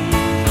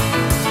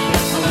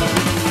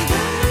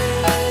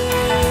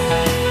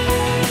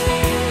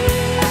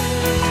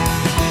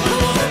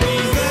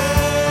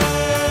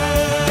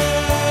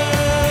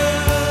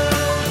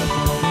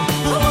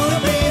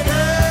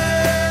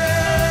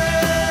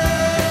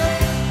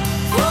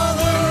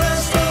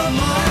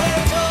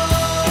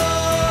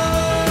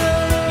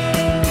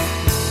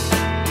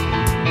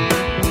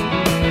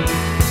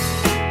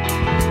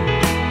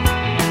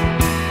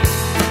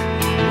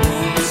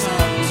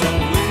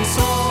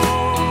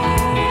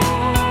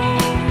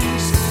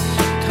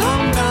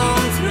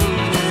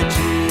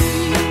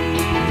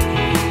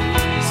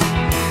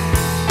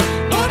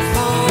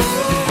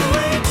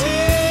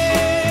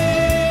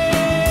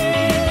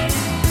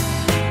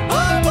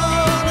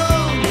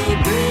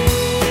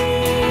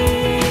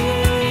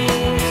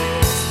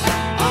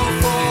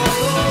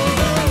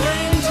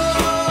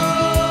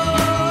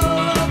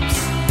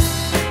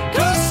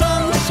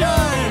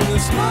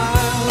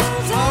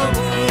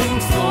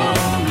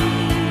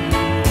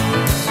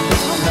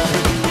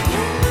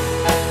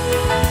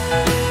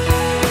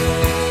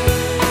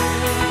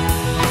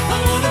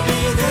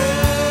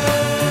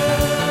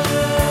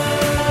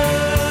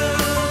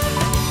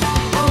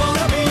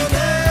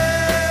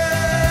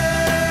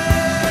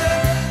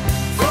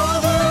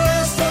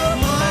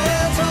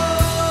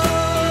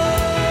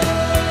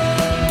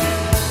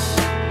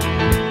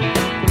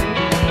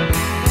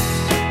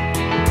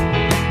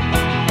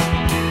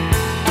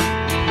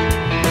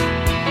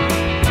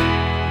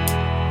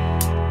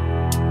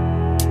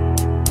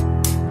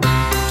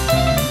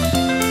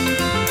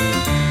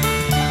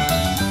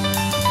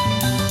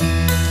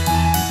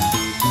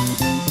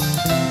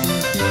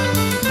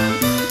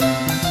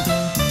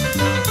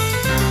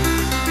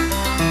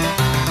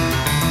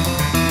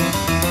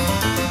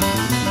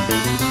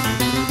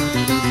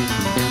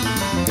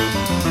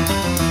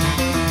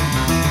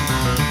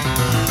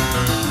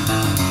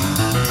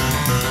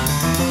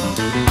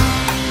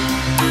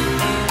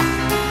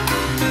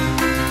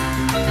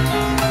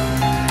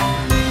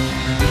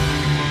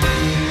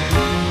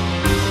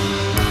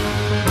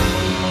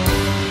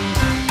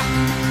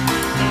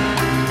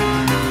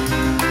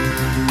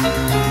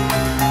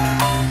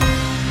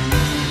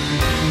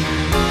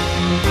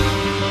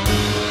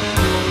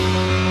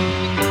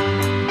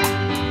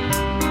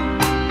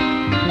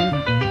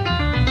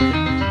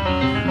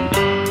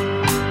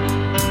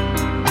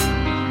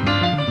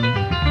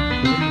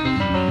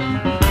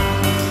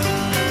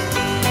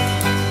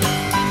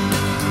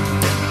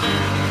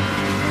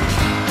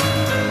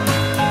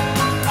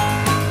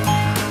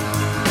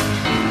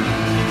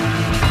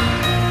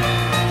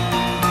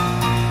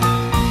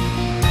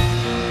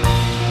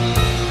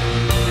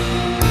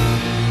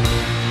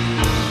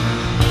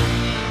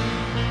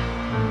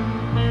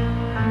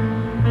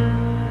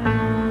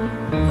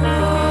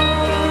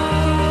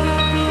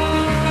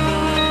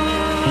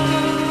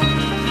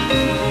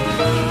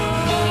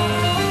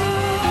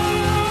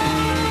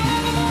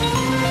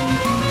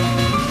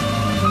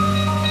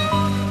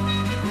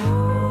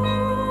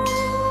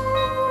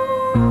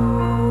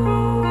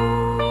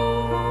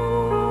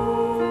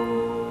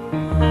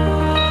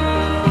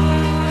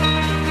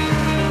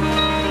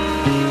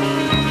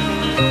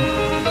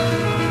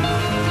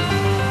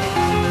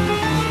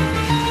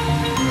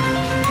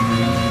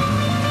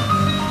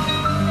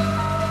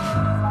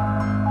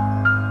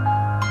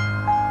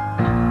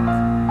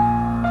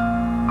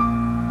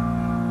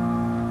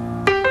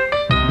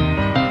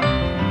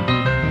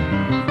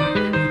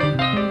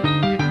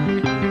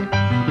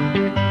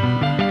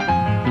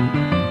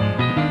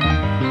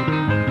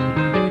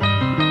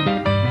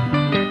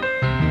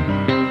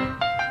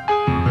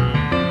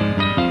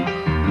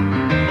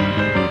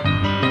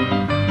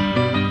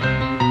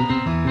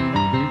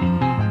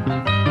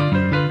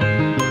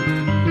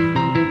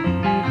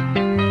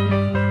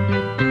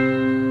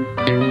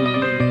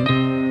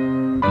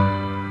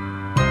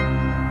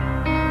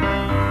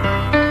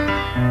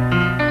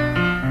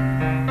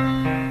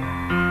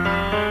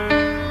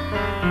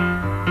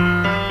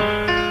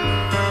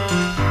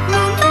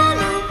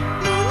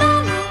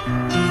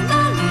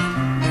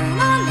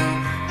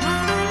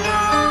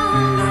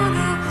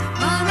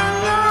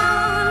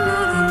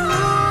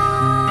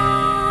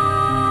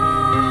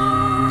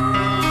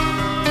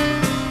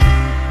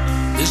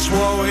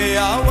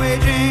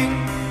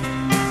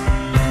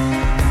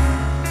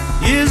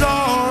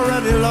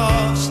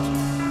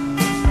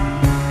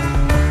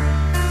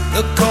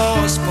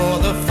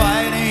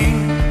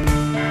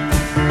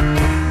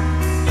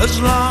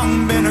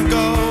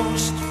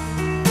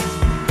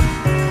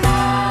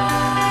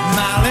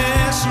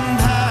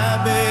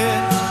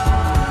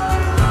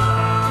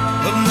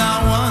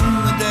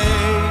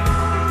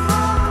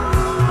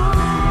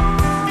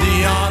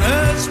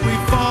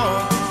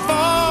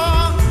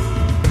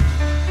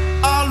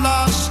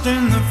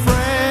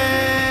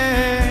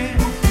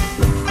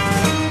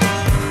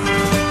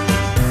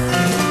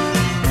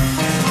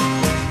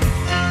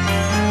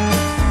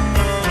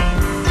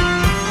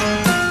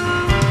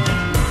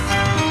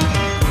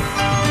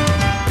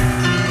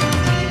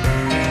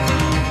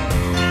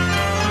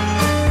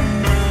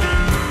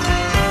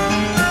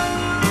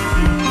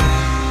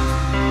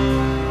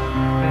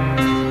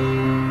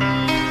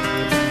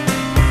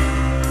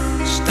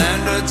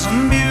 trumpets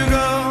and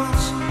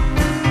bugles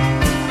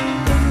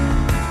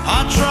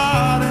are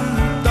trod in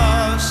the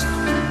dust.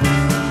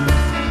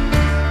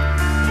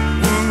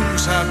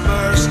 Wounds have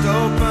burst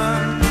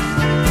open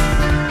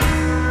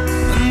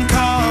and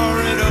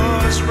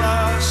corridors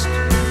rust.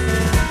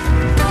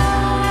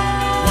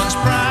 Once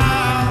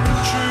proud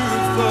and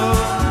truthful,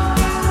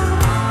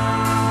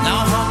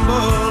 now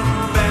humble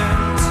and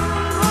bent.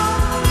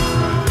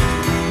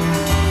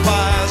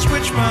 Fires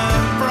which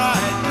burn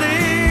brightly,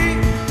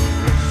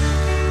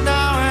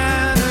 now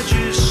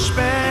energy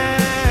spent.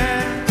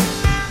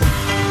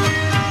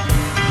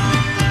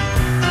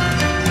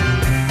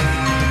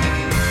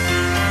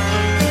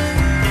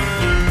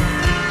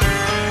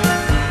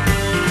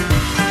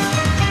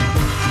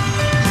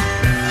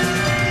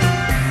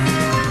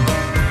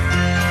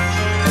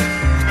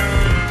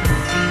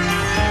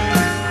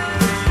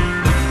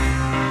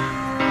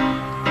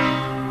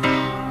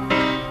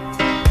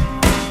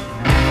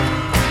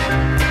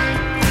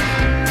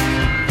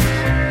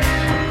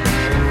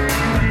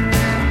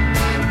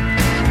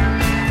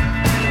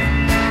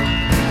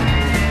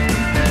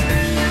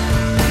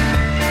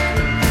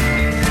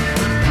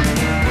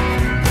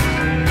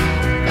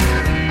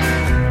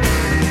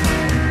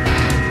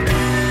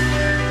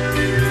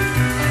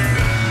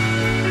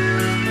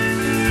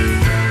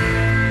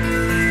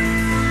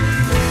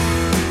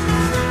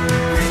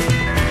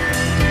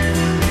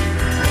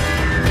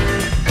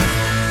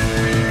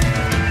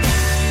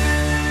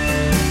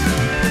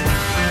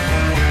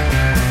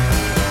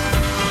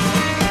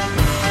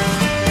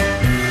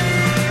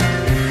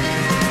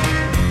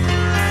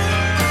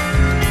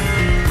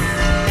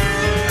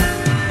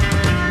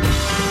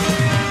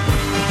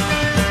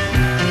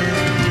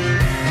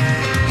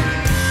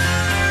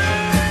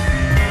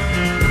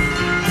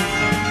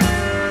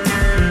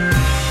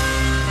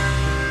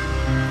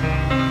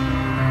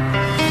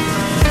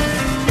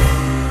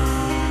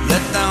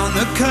 Let down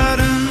the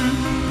curtain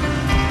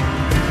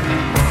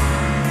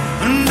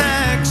and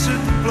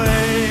exit the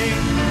play.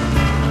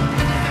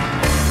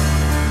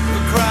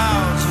 The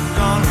crowds have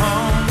gone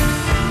home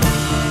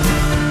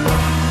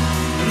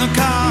and the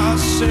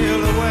cars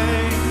sail away.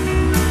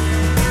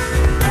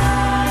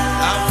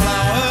 Our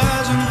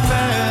flowers and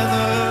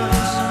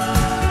feathers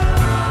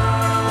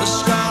are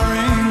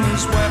scarring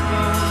as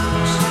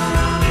weapons.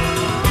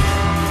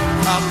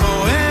 Our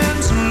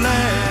poems and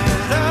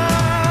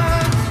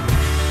letters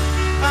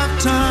have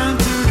turned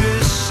to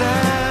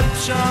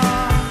deception.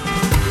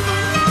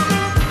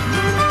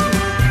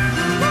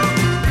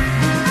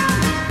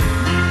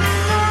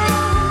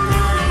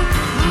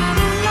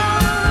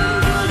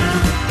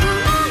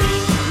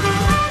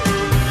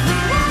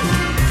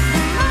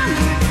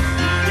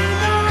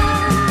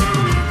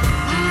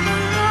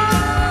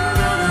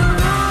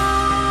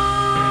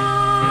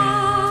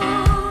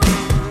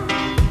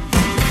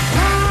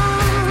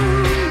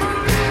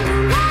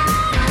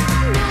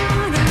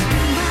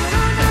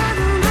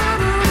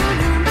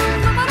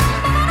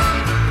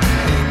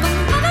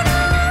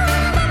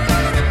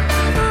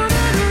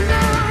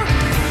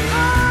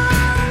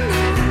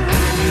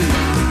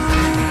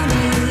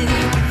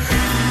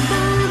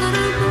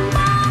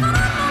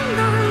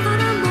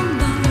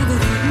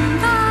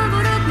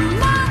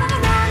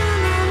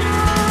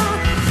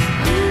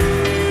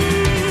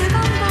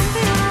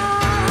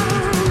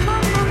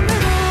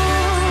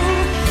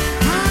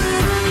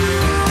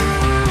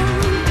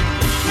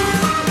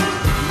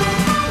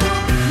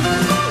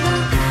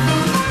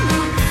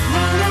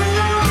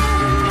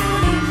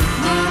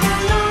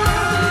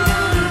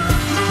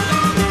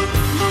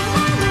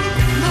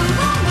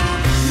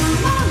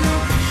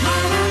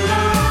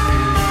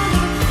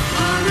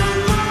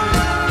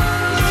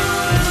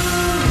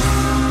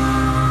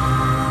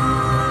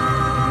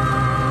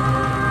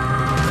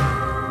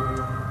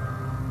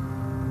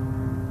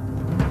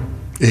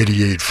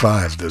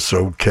 .5, the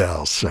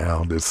SoCal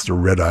sound. It's the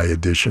Red Eye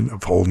edition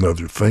of Whole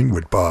Nuther Thing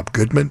with Bob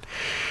Goodman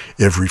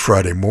every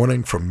Friday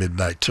morning from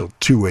midnight till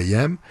 2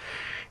 a.m.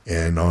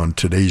 And on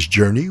today's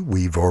journey,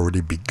 we've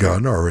already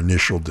begun our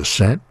initial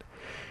descent.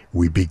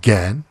 We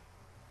began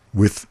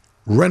with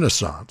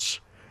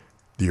Renaissance,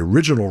 the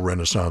original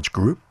Renaissance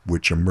group,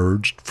 which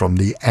emerged from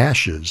the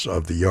ashes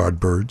of the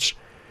Yardbirds.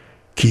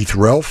 Keith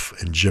Relf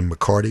and Jim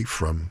McCarty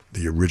from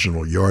the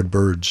original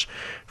Yardbirds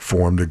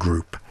formed a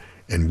group,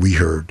 and we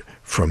heard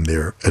from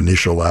their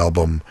initial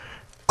album,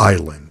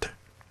 Island.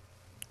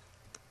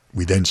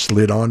 We then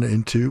slid on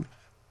into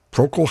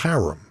Procol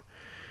Harum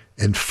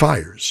and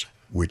Fires,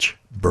 which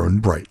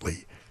burned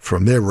brightly,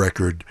 from their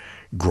record,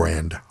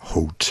 Grand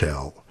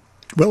Hotel.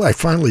 Well, I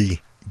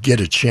finally get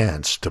a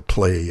chance to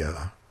play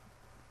a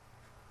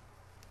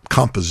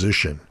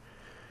composition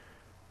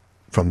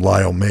from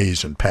Lyle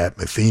Mays and Pat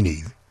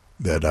Metheny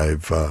that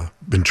I've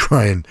been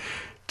trying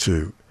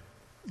to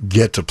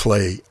get to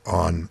play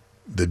on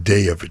the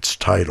day of its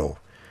title.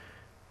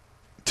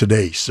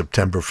 Today,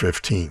 September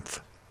 15th.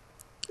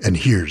 And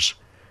here's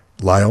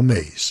Lyle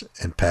Mays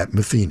and Pat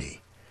Metheny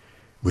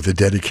with a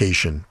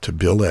dedication to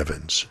Bill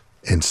Evans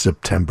and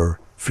September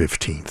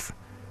 15th.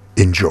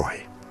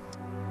 Enjoy.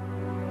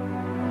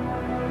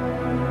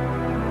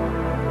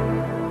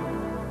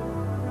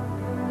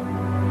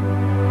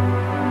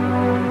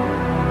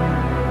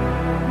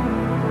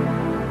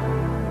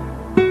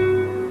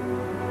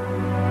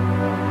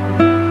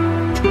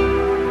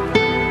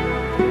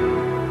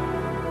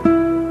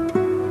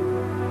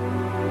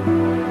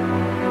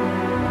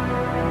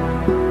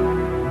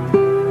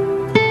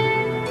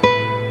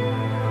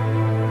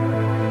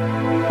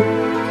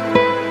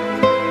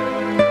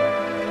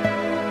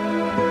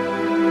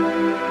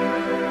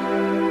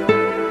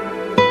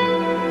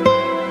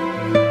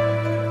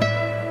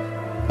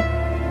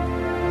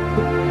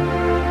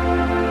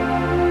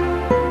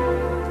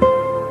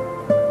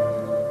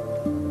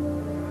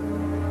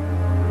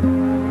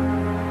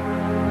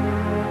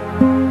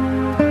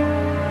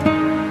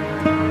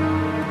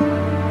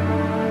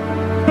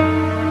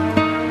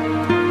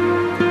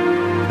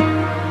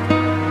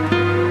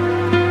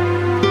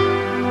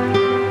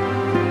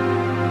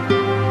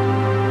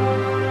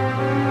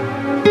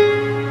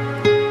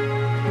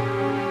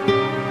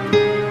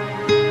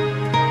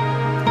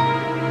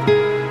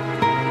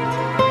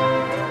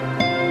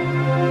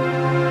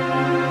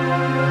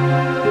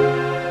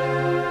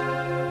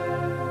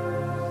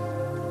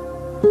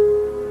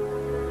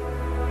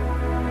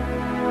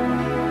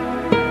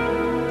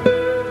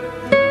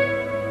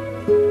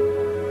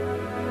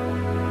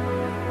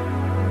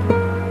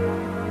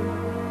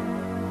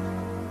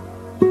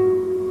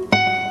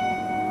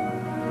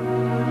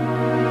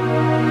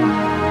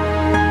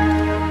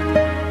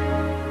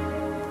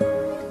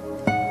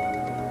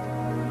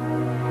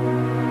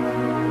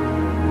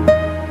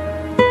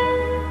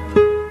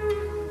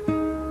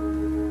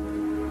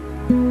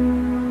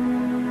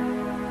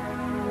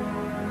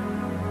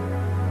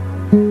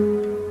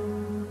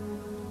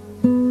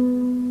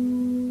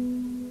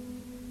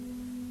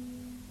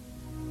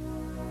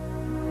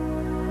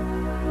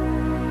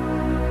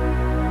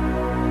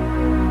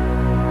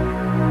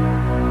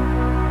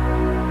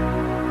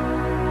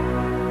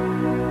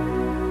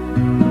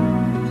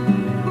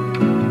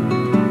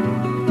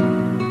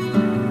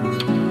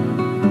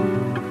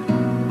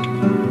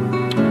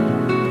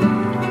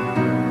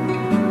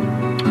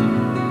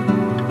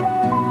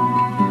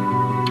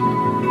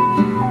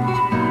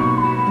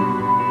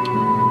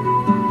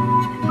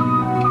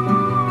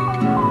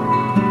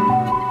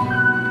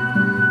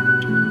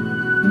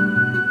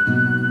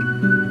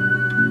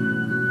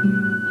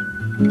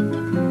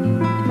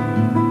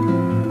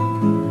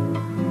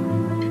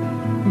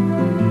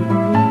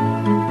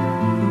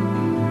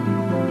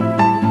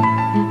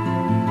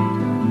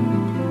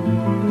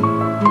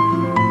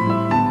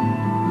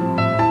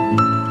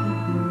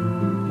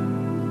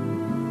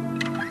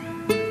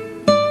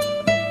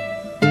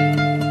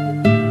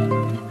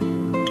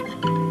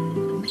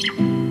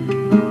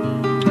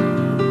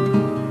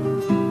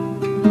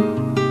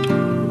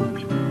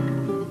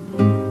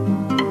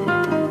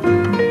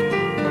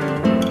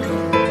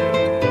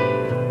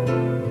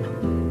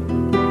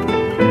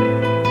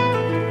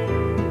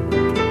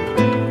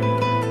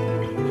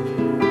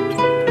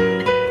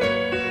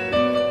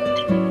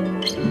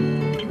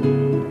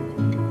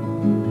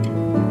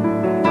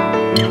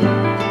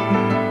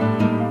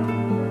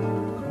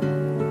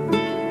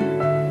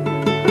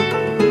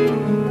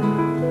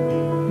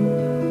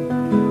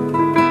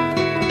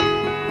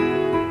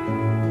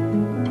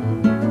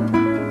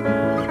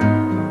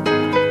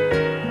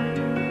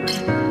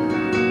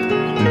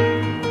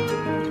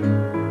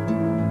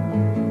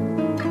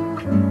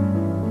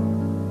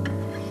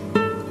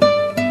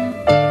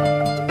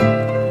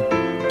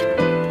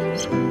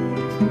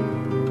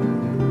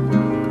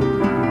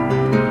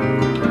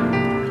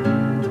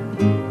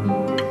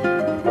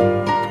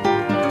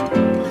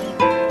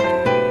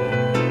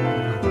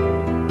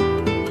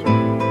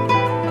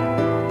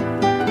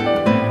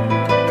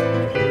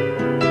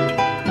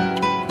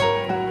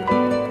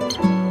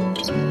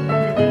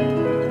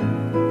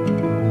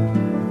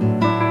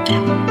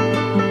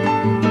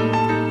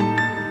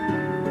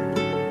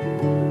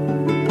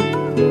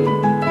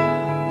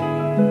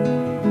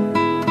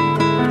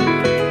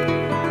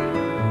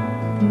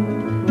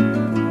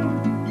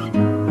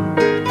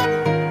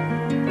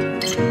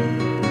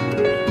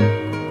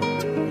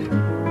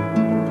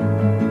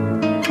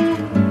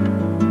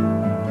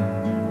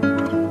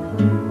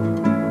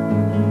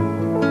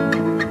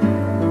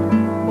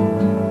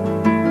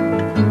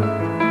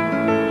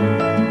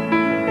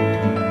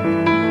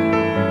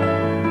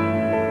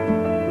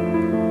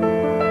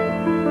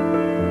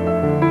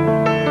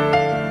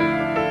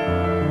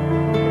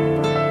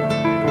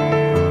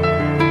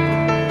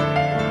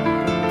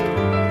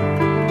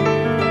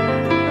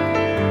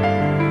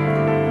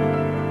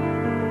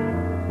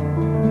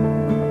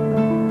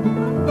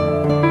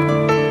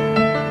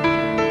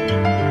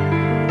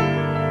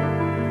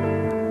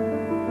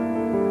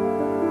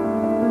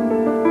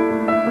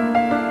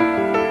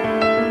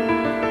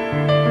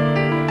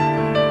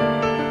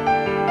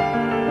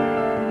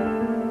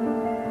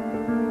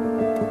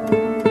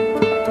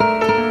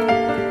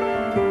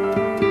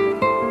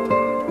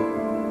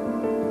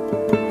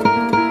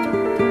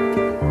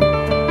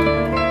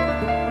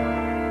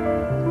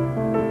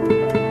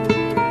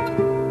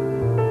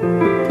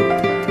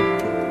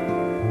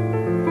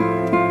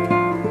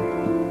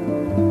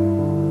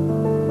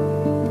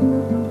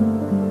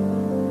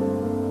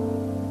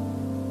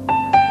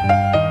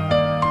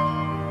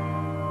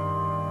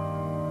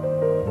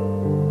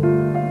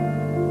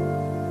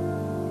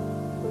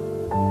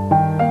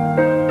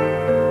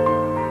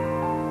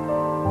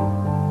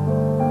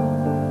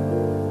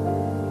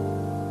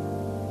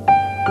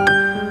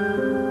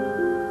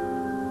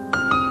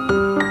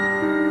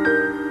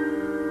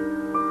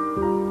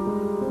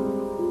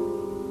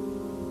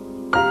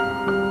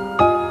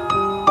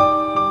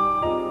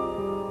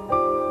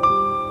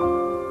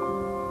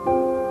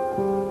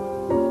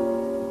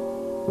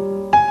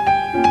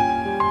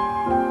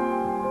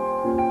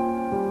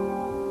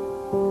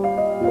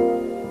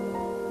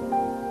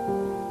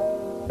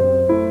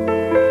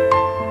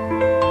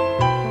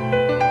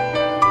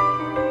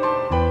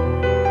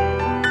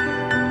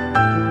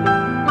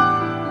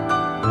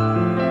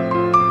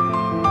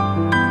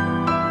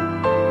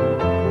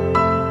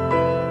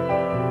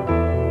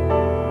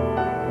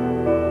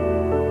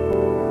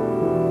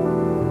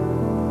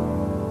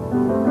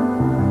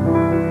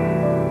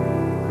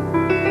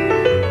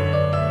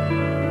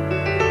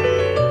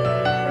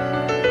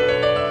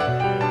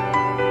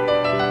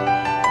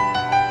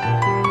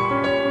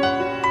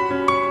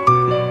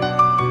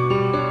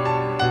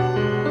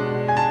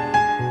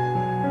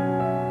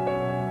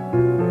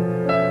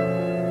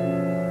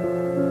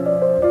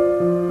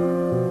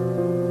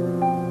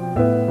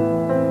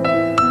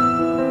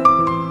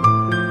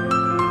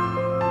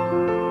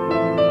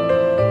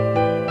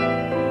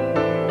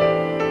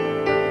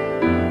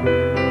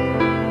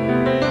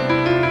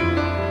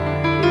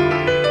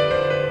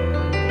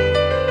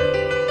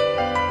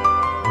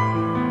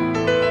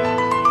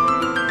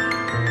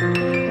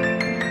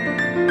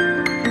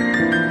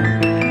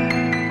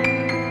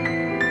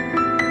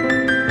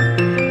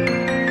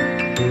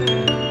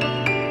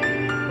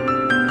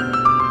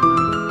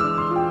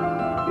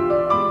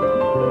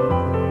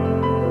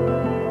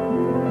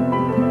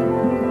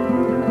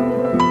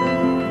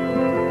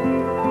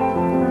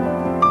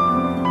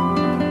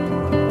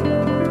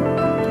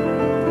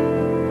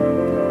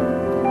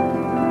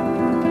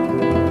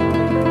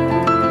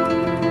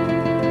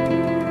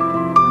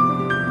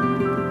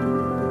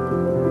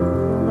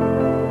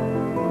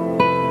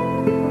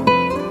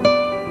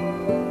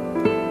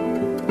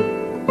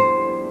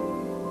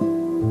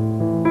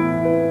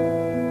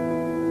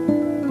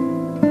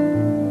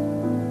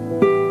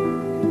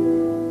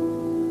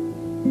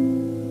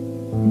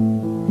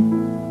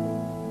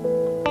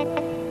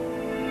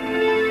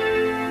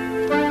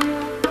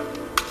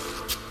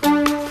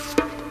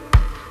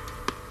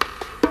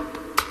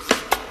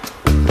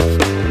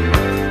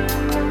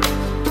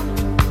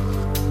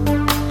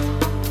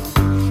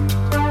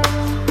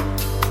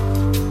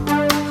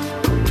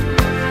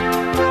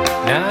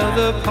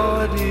 the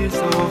party's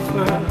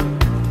over,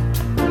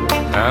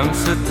 I'm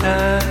so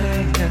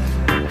tired.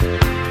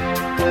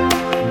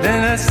 Then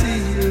I see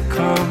you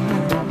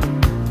coming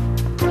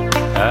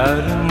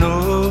out of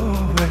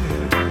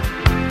nowhere.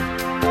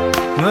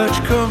 Much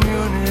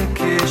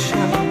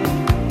communication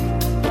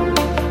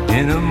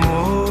in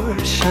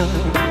emotion,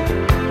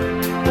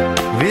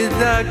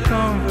 without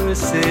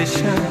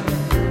conversation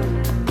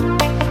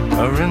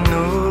or a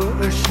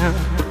notion.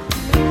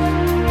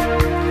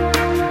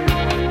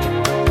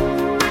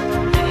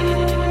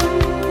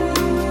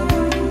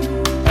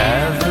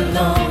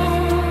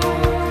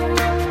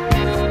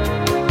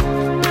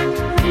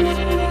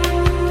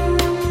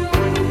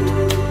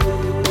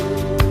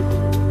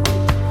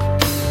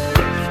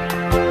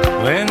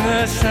 When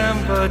the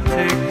samba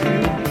take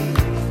you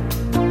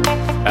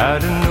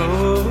out of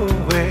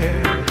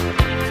nowhere,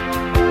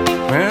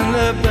 when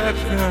the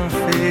background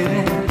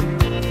fading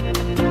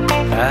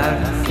out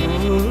of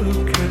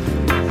focus,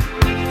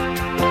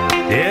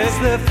 there's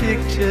the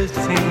picture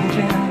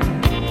changing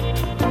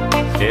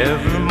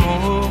every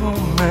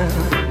moment,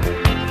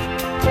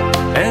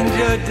 and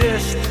your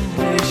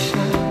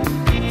destination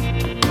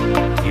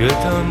you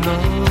don't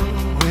know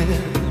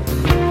where.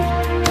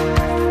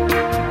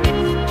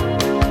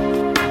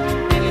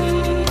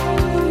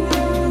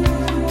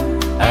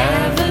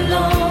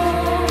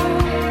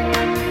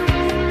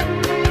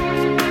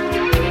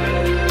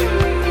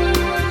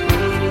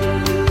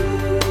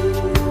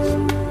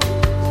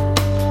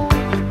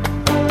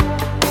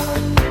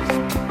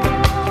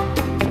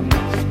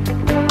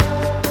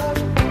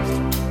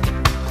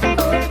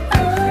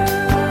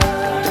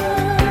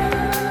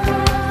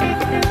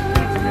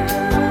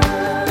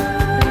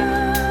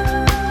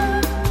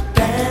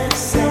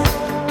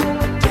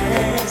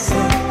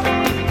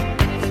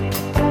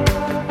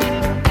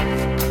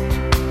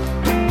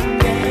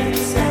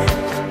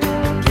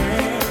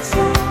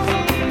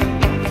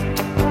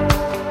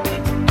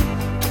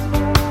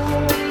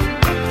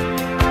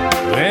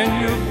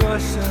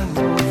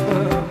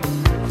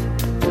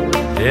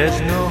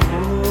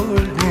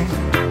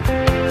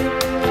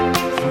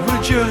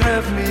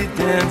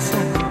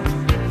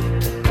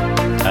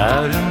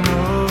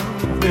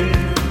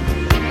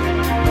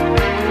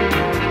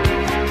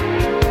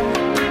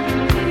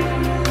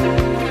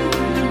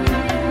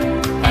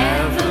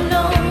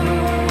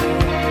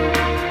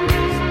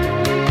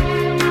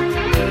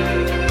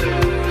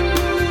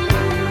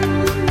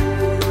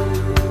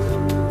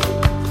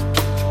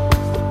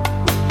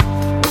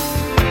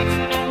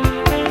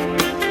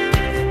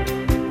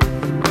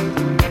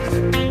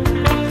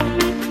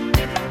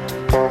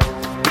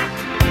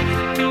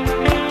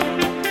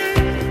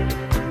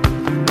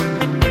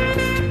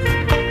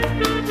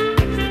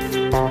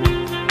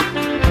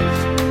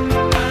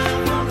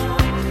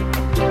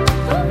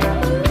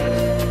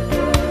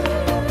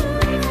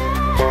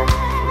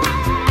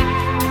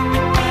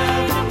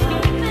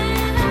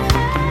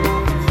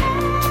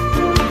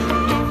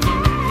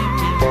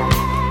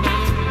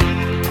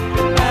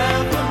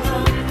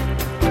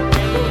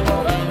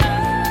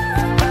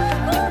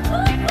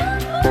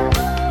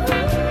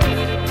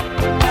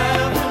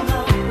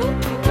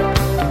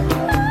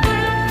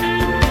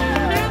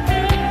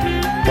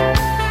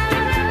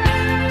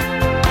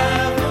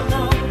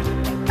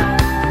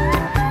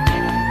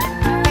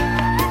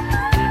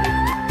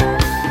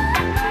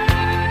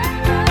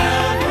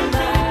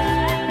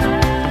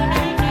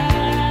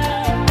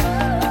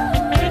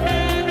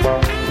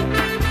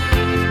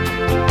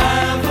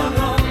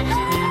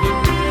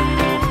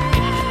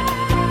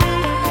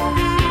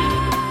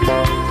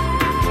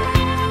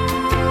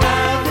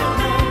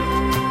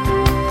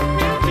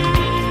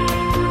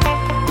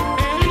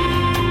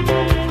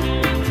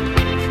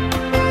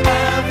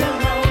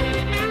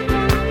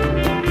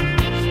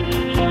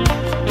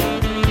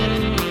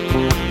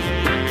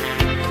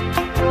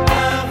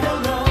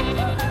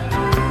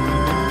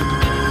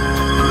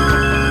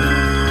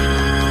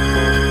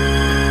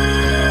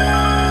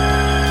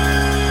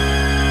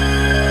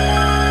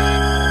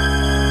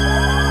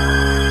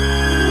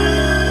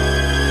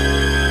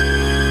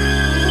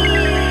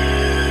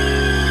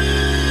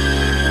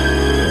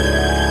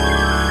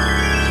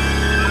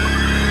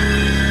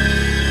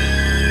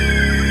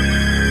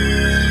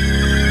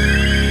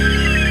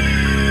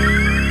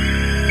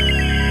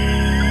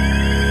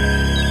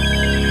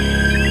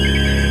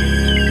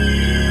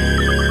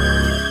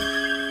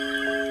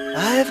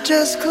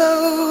 Just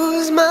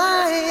close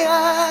my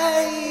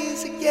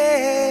eyes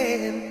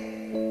again,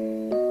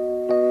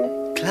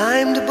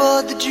 climbed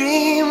aboard the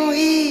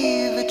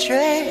Dreamweaver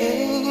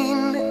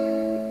train,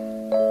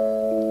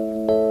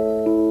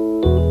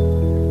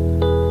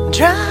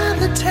 trying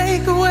to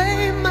take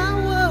away my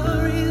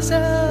worries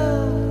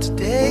of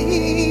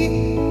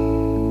today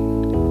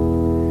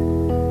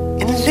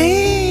and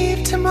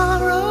leave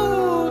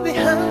tomorrow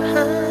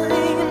behind.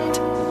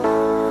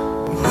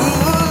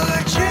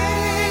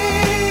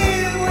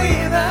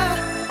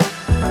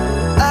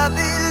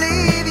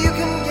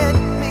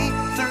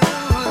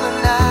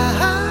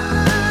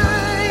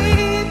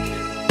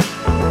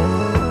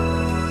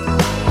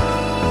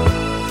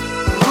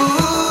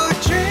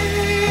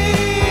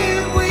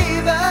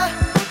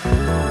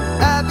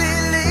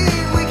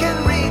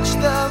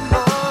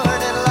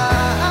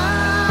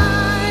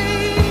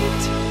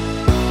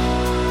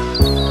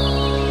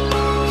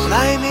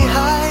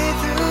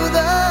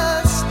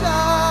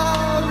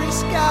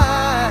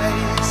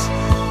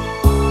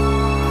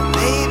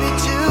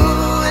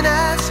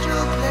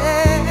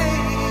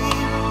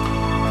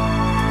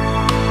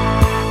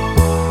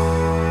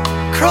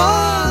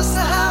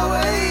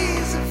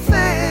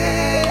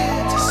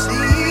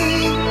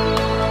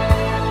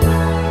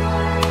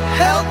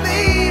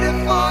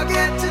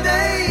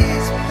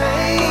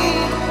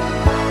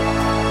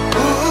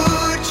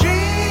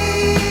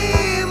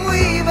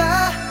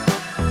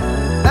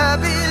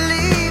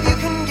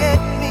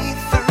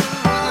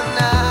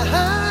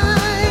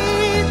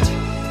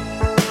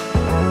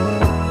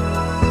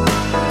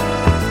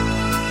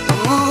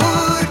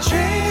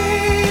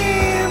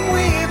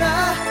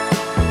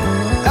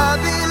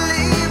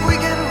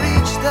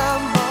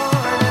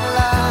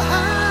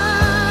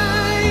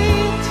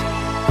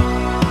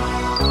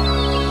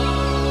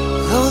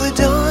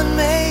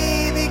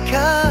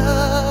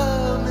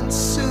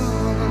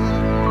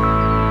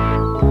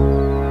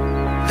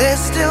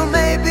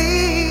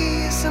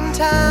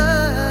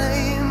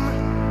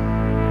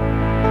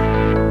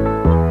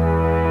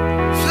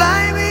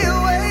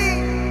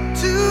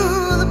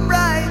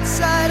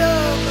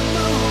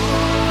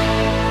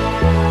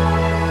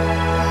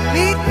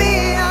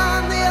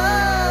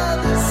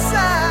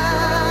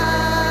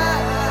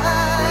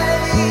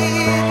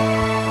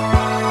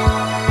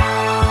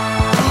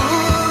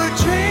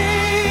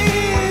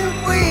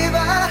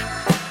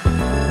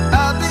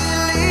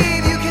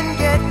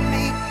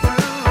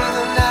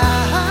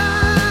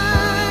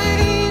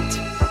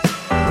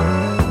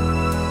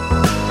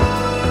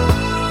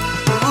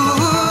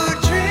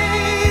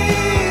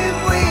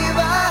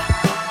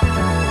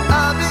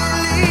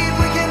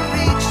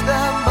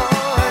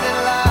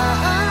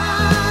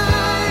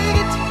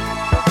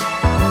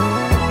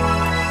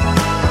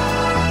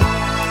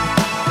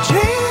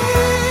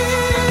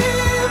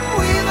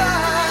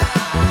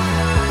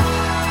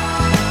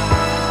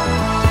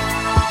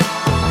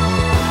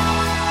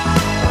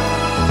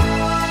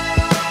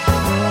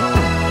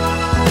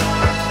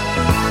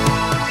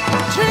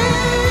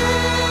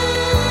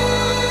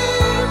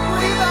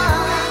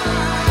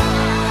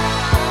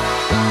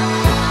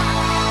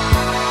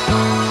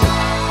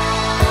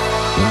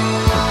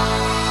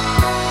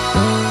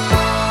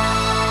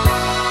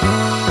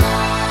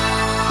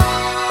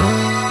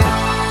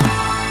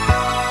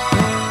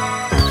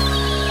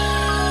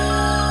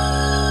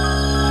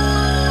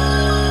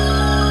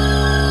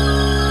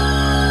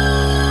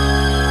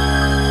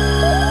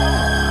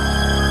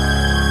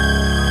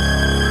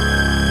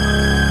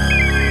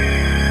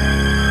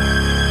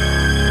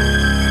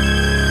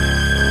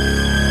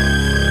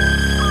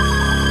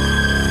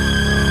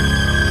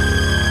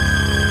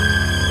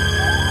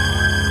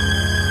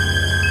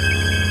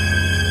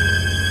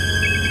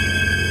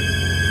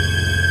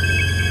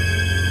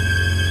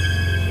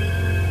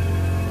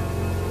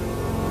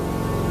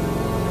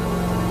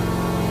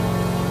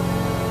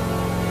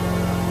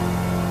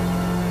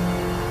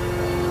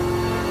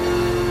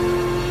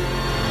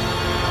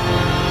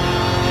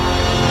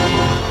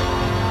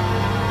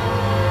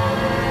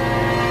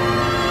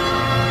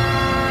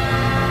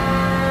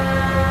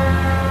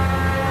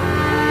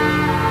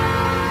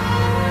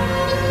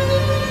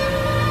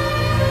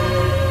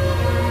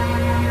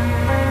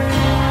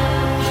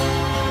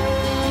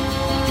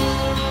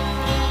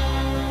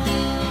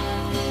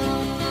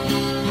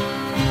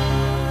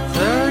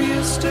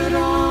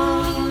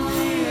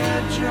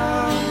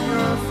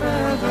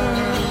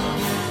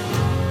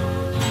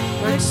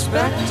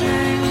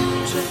 expecting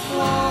to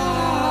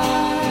fly.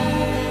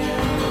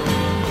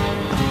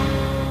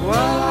 Well,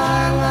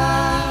 I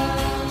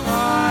laughed,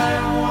 I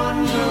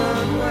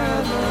wondered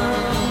whether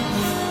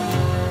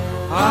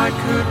I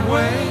could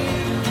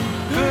wave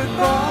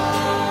goodbye,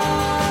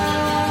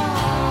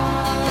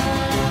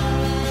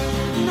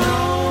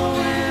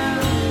 knowing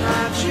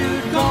that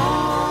you'd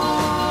gone.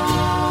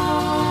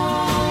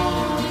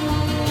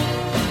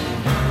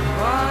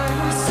 By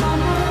the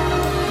summer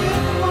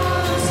it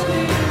was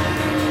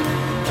here,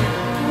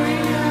 we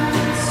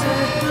had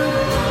said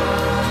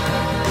goodbye.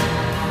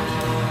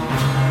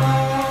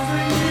 All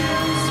the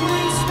years we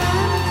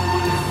spent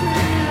with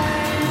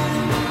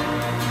freedom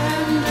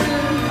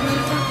ended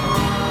with a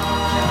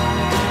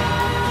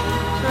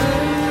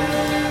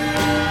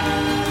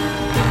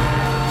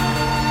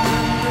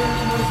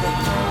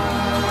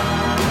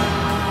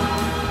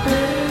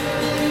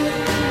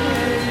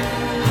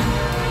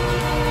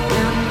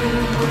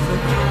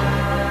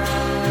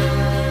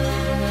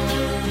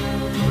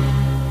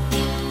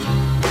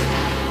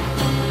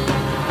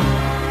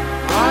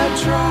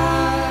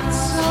tried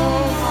so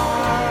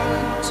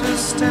hard to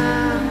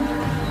stand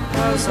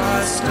as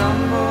I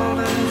stumbled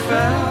and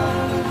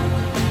fell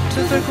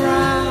to the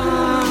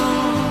ground.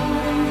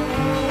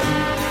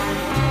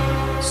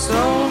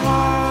 So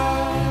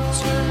hard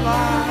to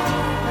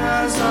laugh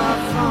as I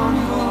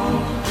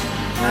fumbled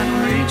and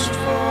reached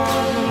for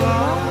the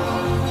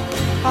love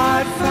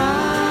I'd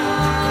found,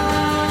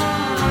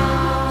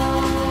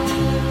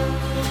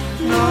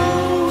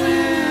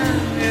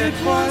 knowing it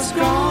was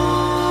gone.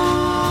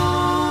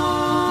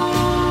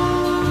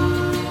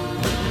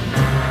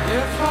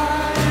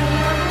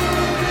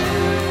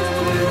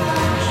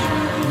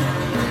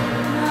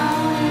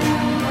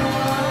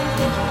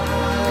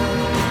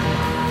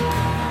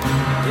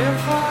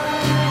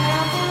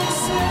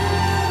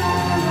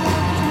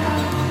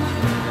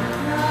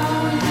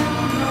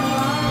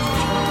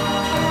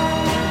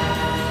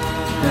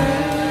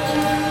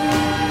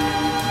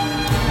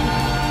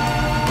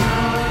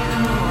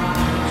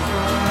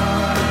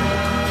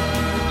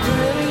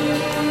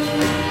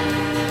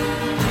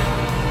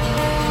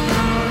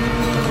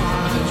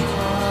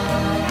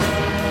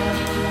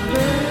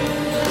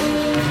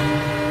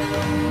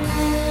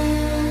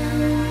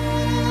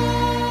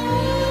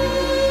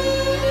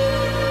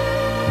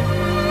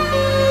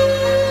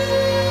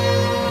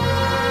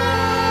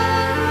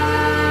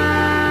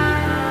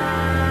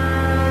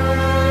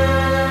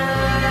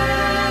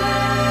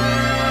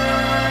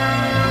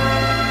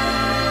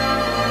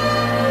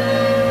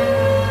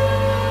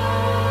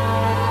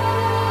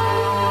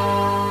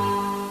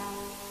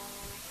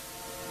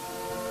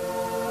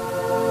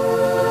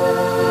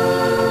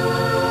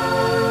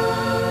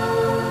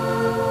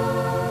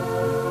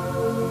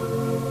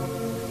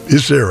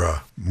 Is there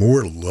a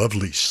more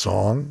lovely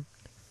song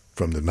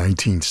from the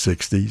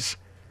 1960s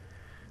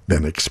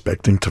than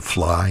Expecting to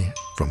Fly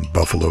from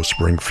Buffalo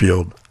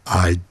Springfield?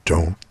 I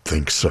don't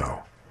think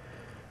so.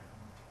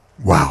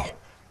 Wow,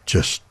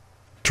 just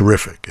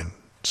terrific and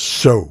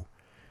so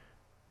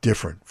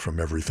different from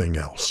everything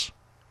else.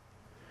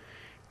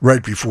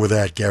 Right before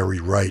that, Gary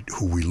Wright,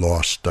 who we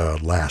lost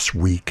last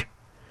week,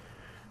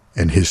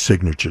 and his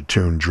signature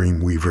tune,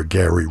 Dreamweaver.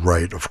 Gary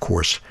Wright, of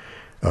course,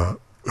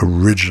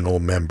 original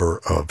member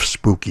of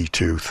Spooky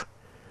Tooth.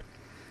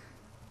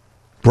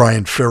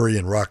 Brian Ferry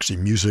and Roxy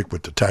Music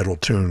with the title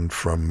tune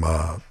from,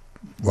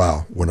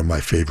 one of my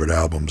favorite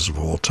albums of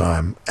all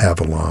time,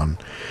 Avalon.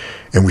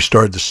 And we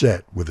started the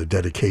set with a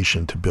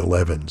dedication to Bill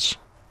Evans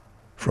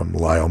from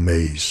Lyle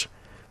Mays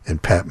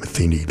and Pat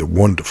Metheny, the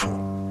wonderful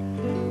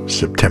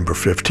September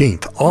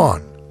 15th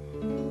on,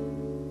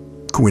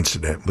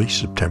 coincidentally,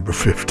 September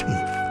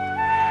 15th.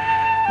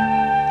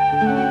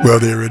 Well,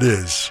 there it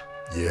is.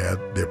 Yeah,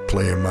 they're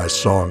playing my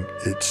song.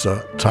 It's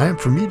time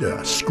for me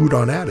to scoot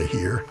on out of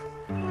here.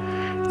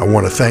 I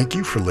want to thank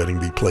you for letting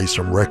me play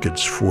some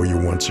records for you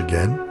once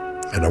again.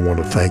 And I want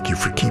to thank you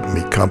for keeping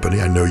me company.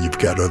 I know you've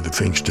got other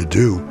things to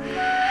do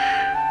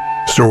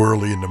so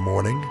early in the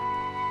morning.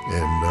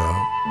 And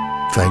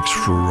thanks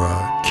for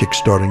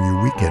kickstarting your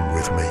weekend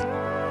with me.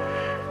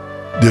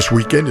 This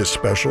weekend is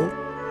special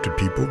to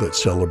people that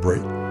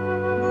celebrate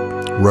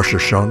Rosh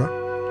Hashanah.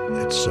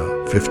 It's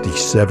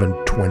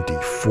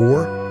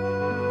 5724.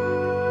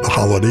 The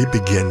holiday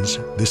begins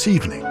this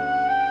evening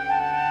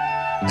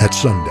at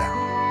sundown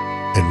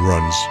and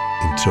runs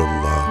until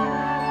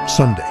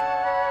Sunday.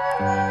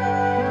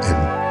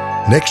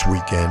 And next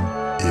weekend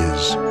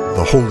is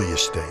the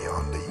holiest day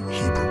on the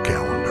Hebrew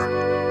calendar,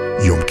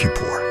 Yom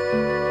Kippur.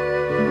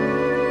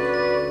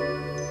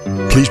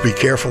 Please be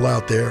careful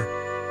out there.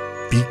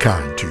 Be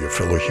kind to your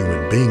fellow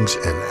human beings.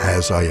 And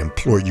as I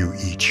implore you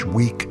each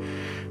week,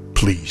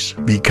 please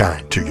be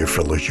kind to your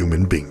fellow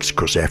human beings,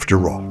 because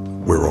after all,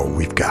 we're all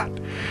we've got.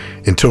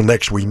 Until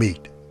next we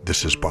meet,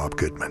 this is Bob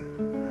Goodman.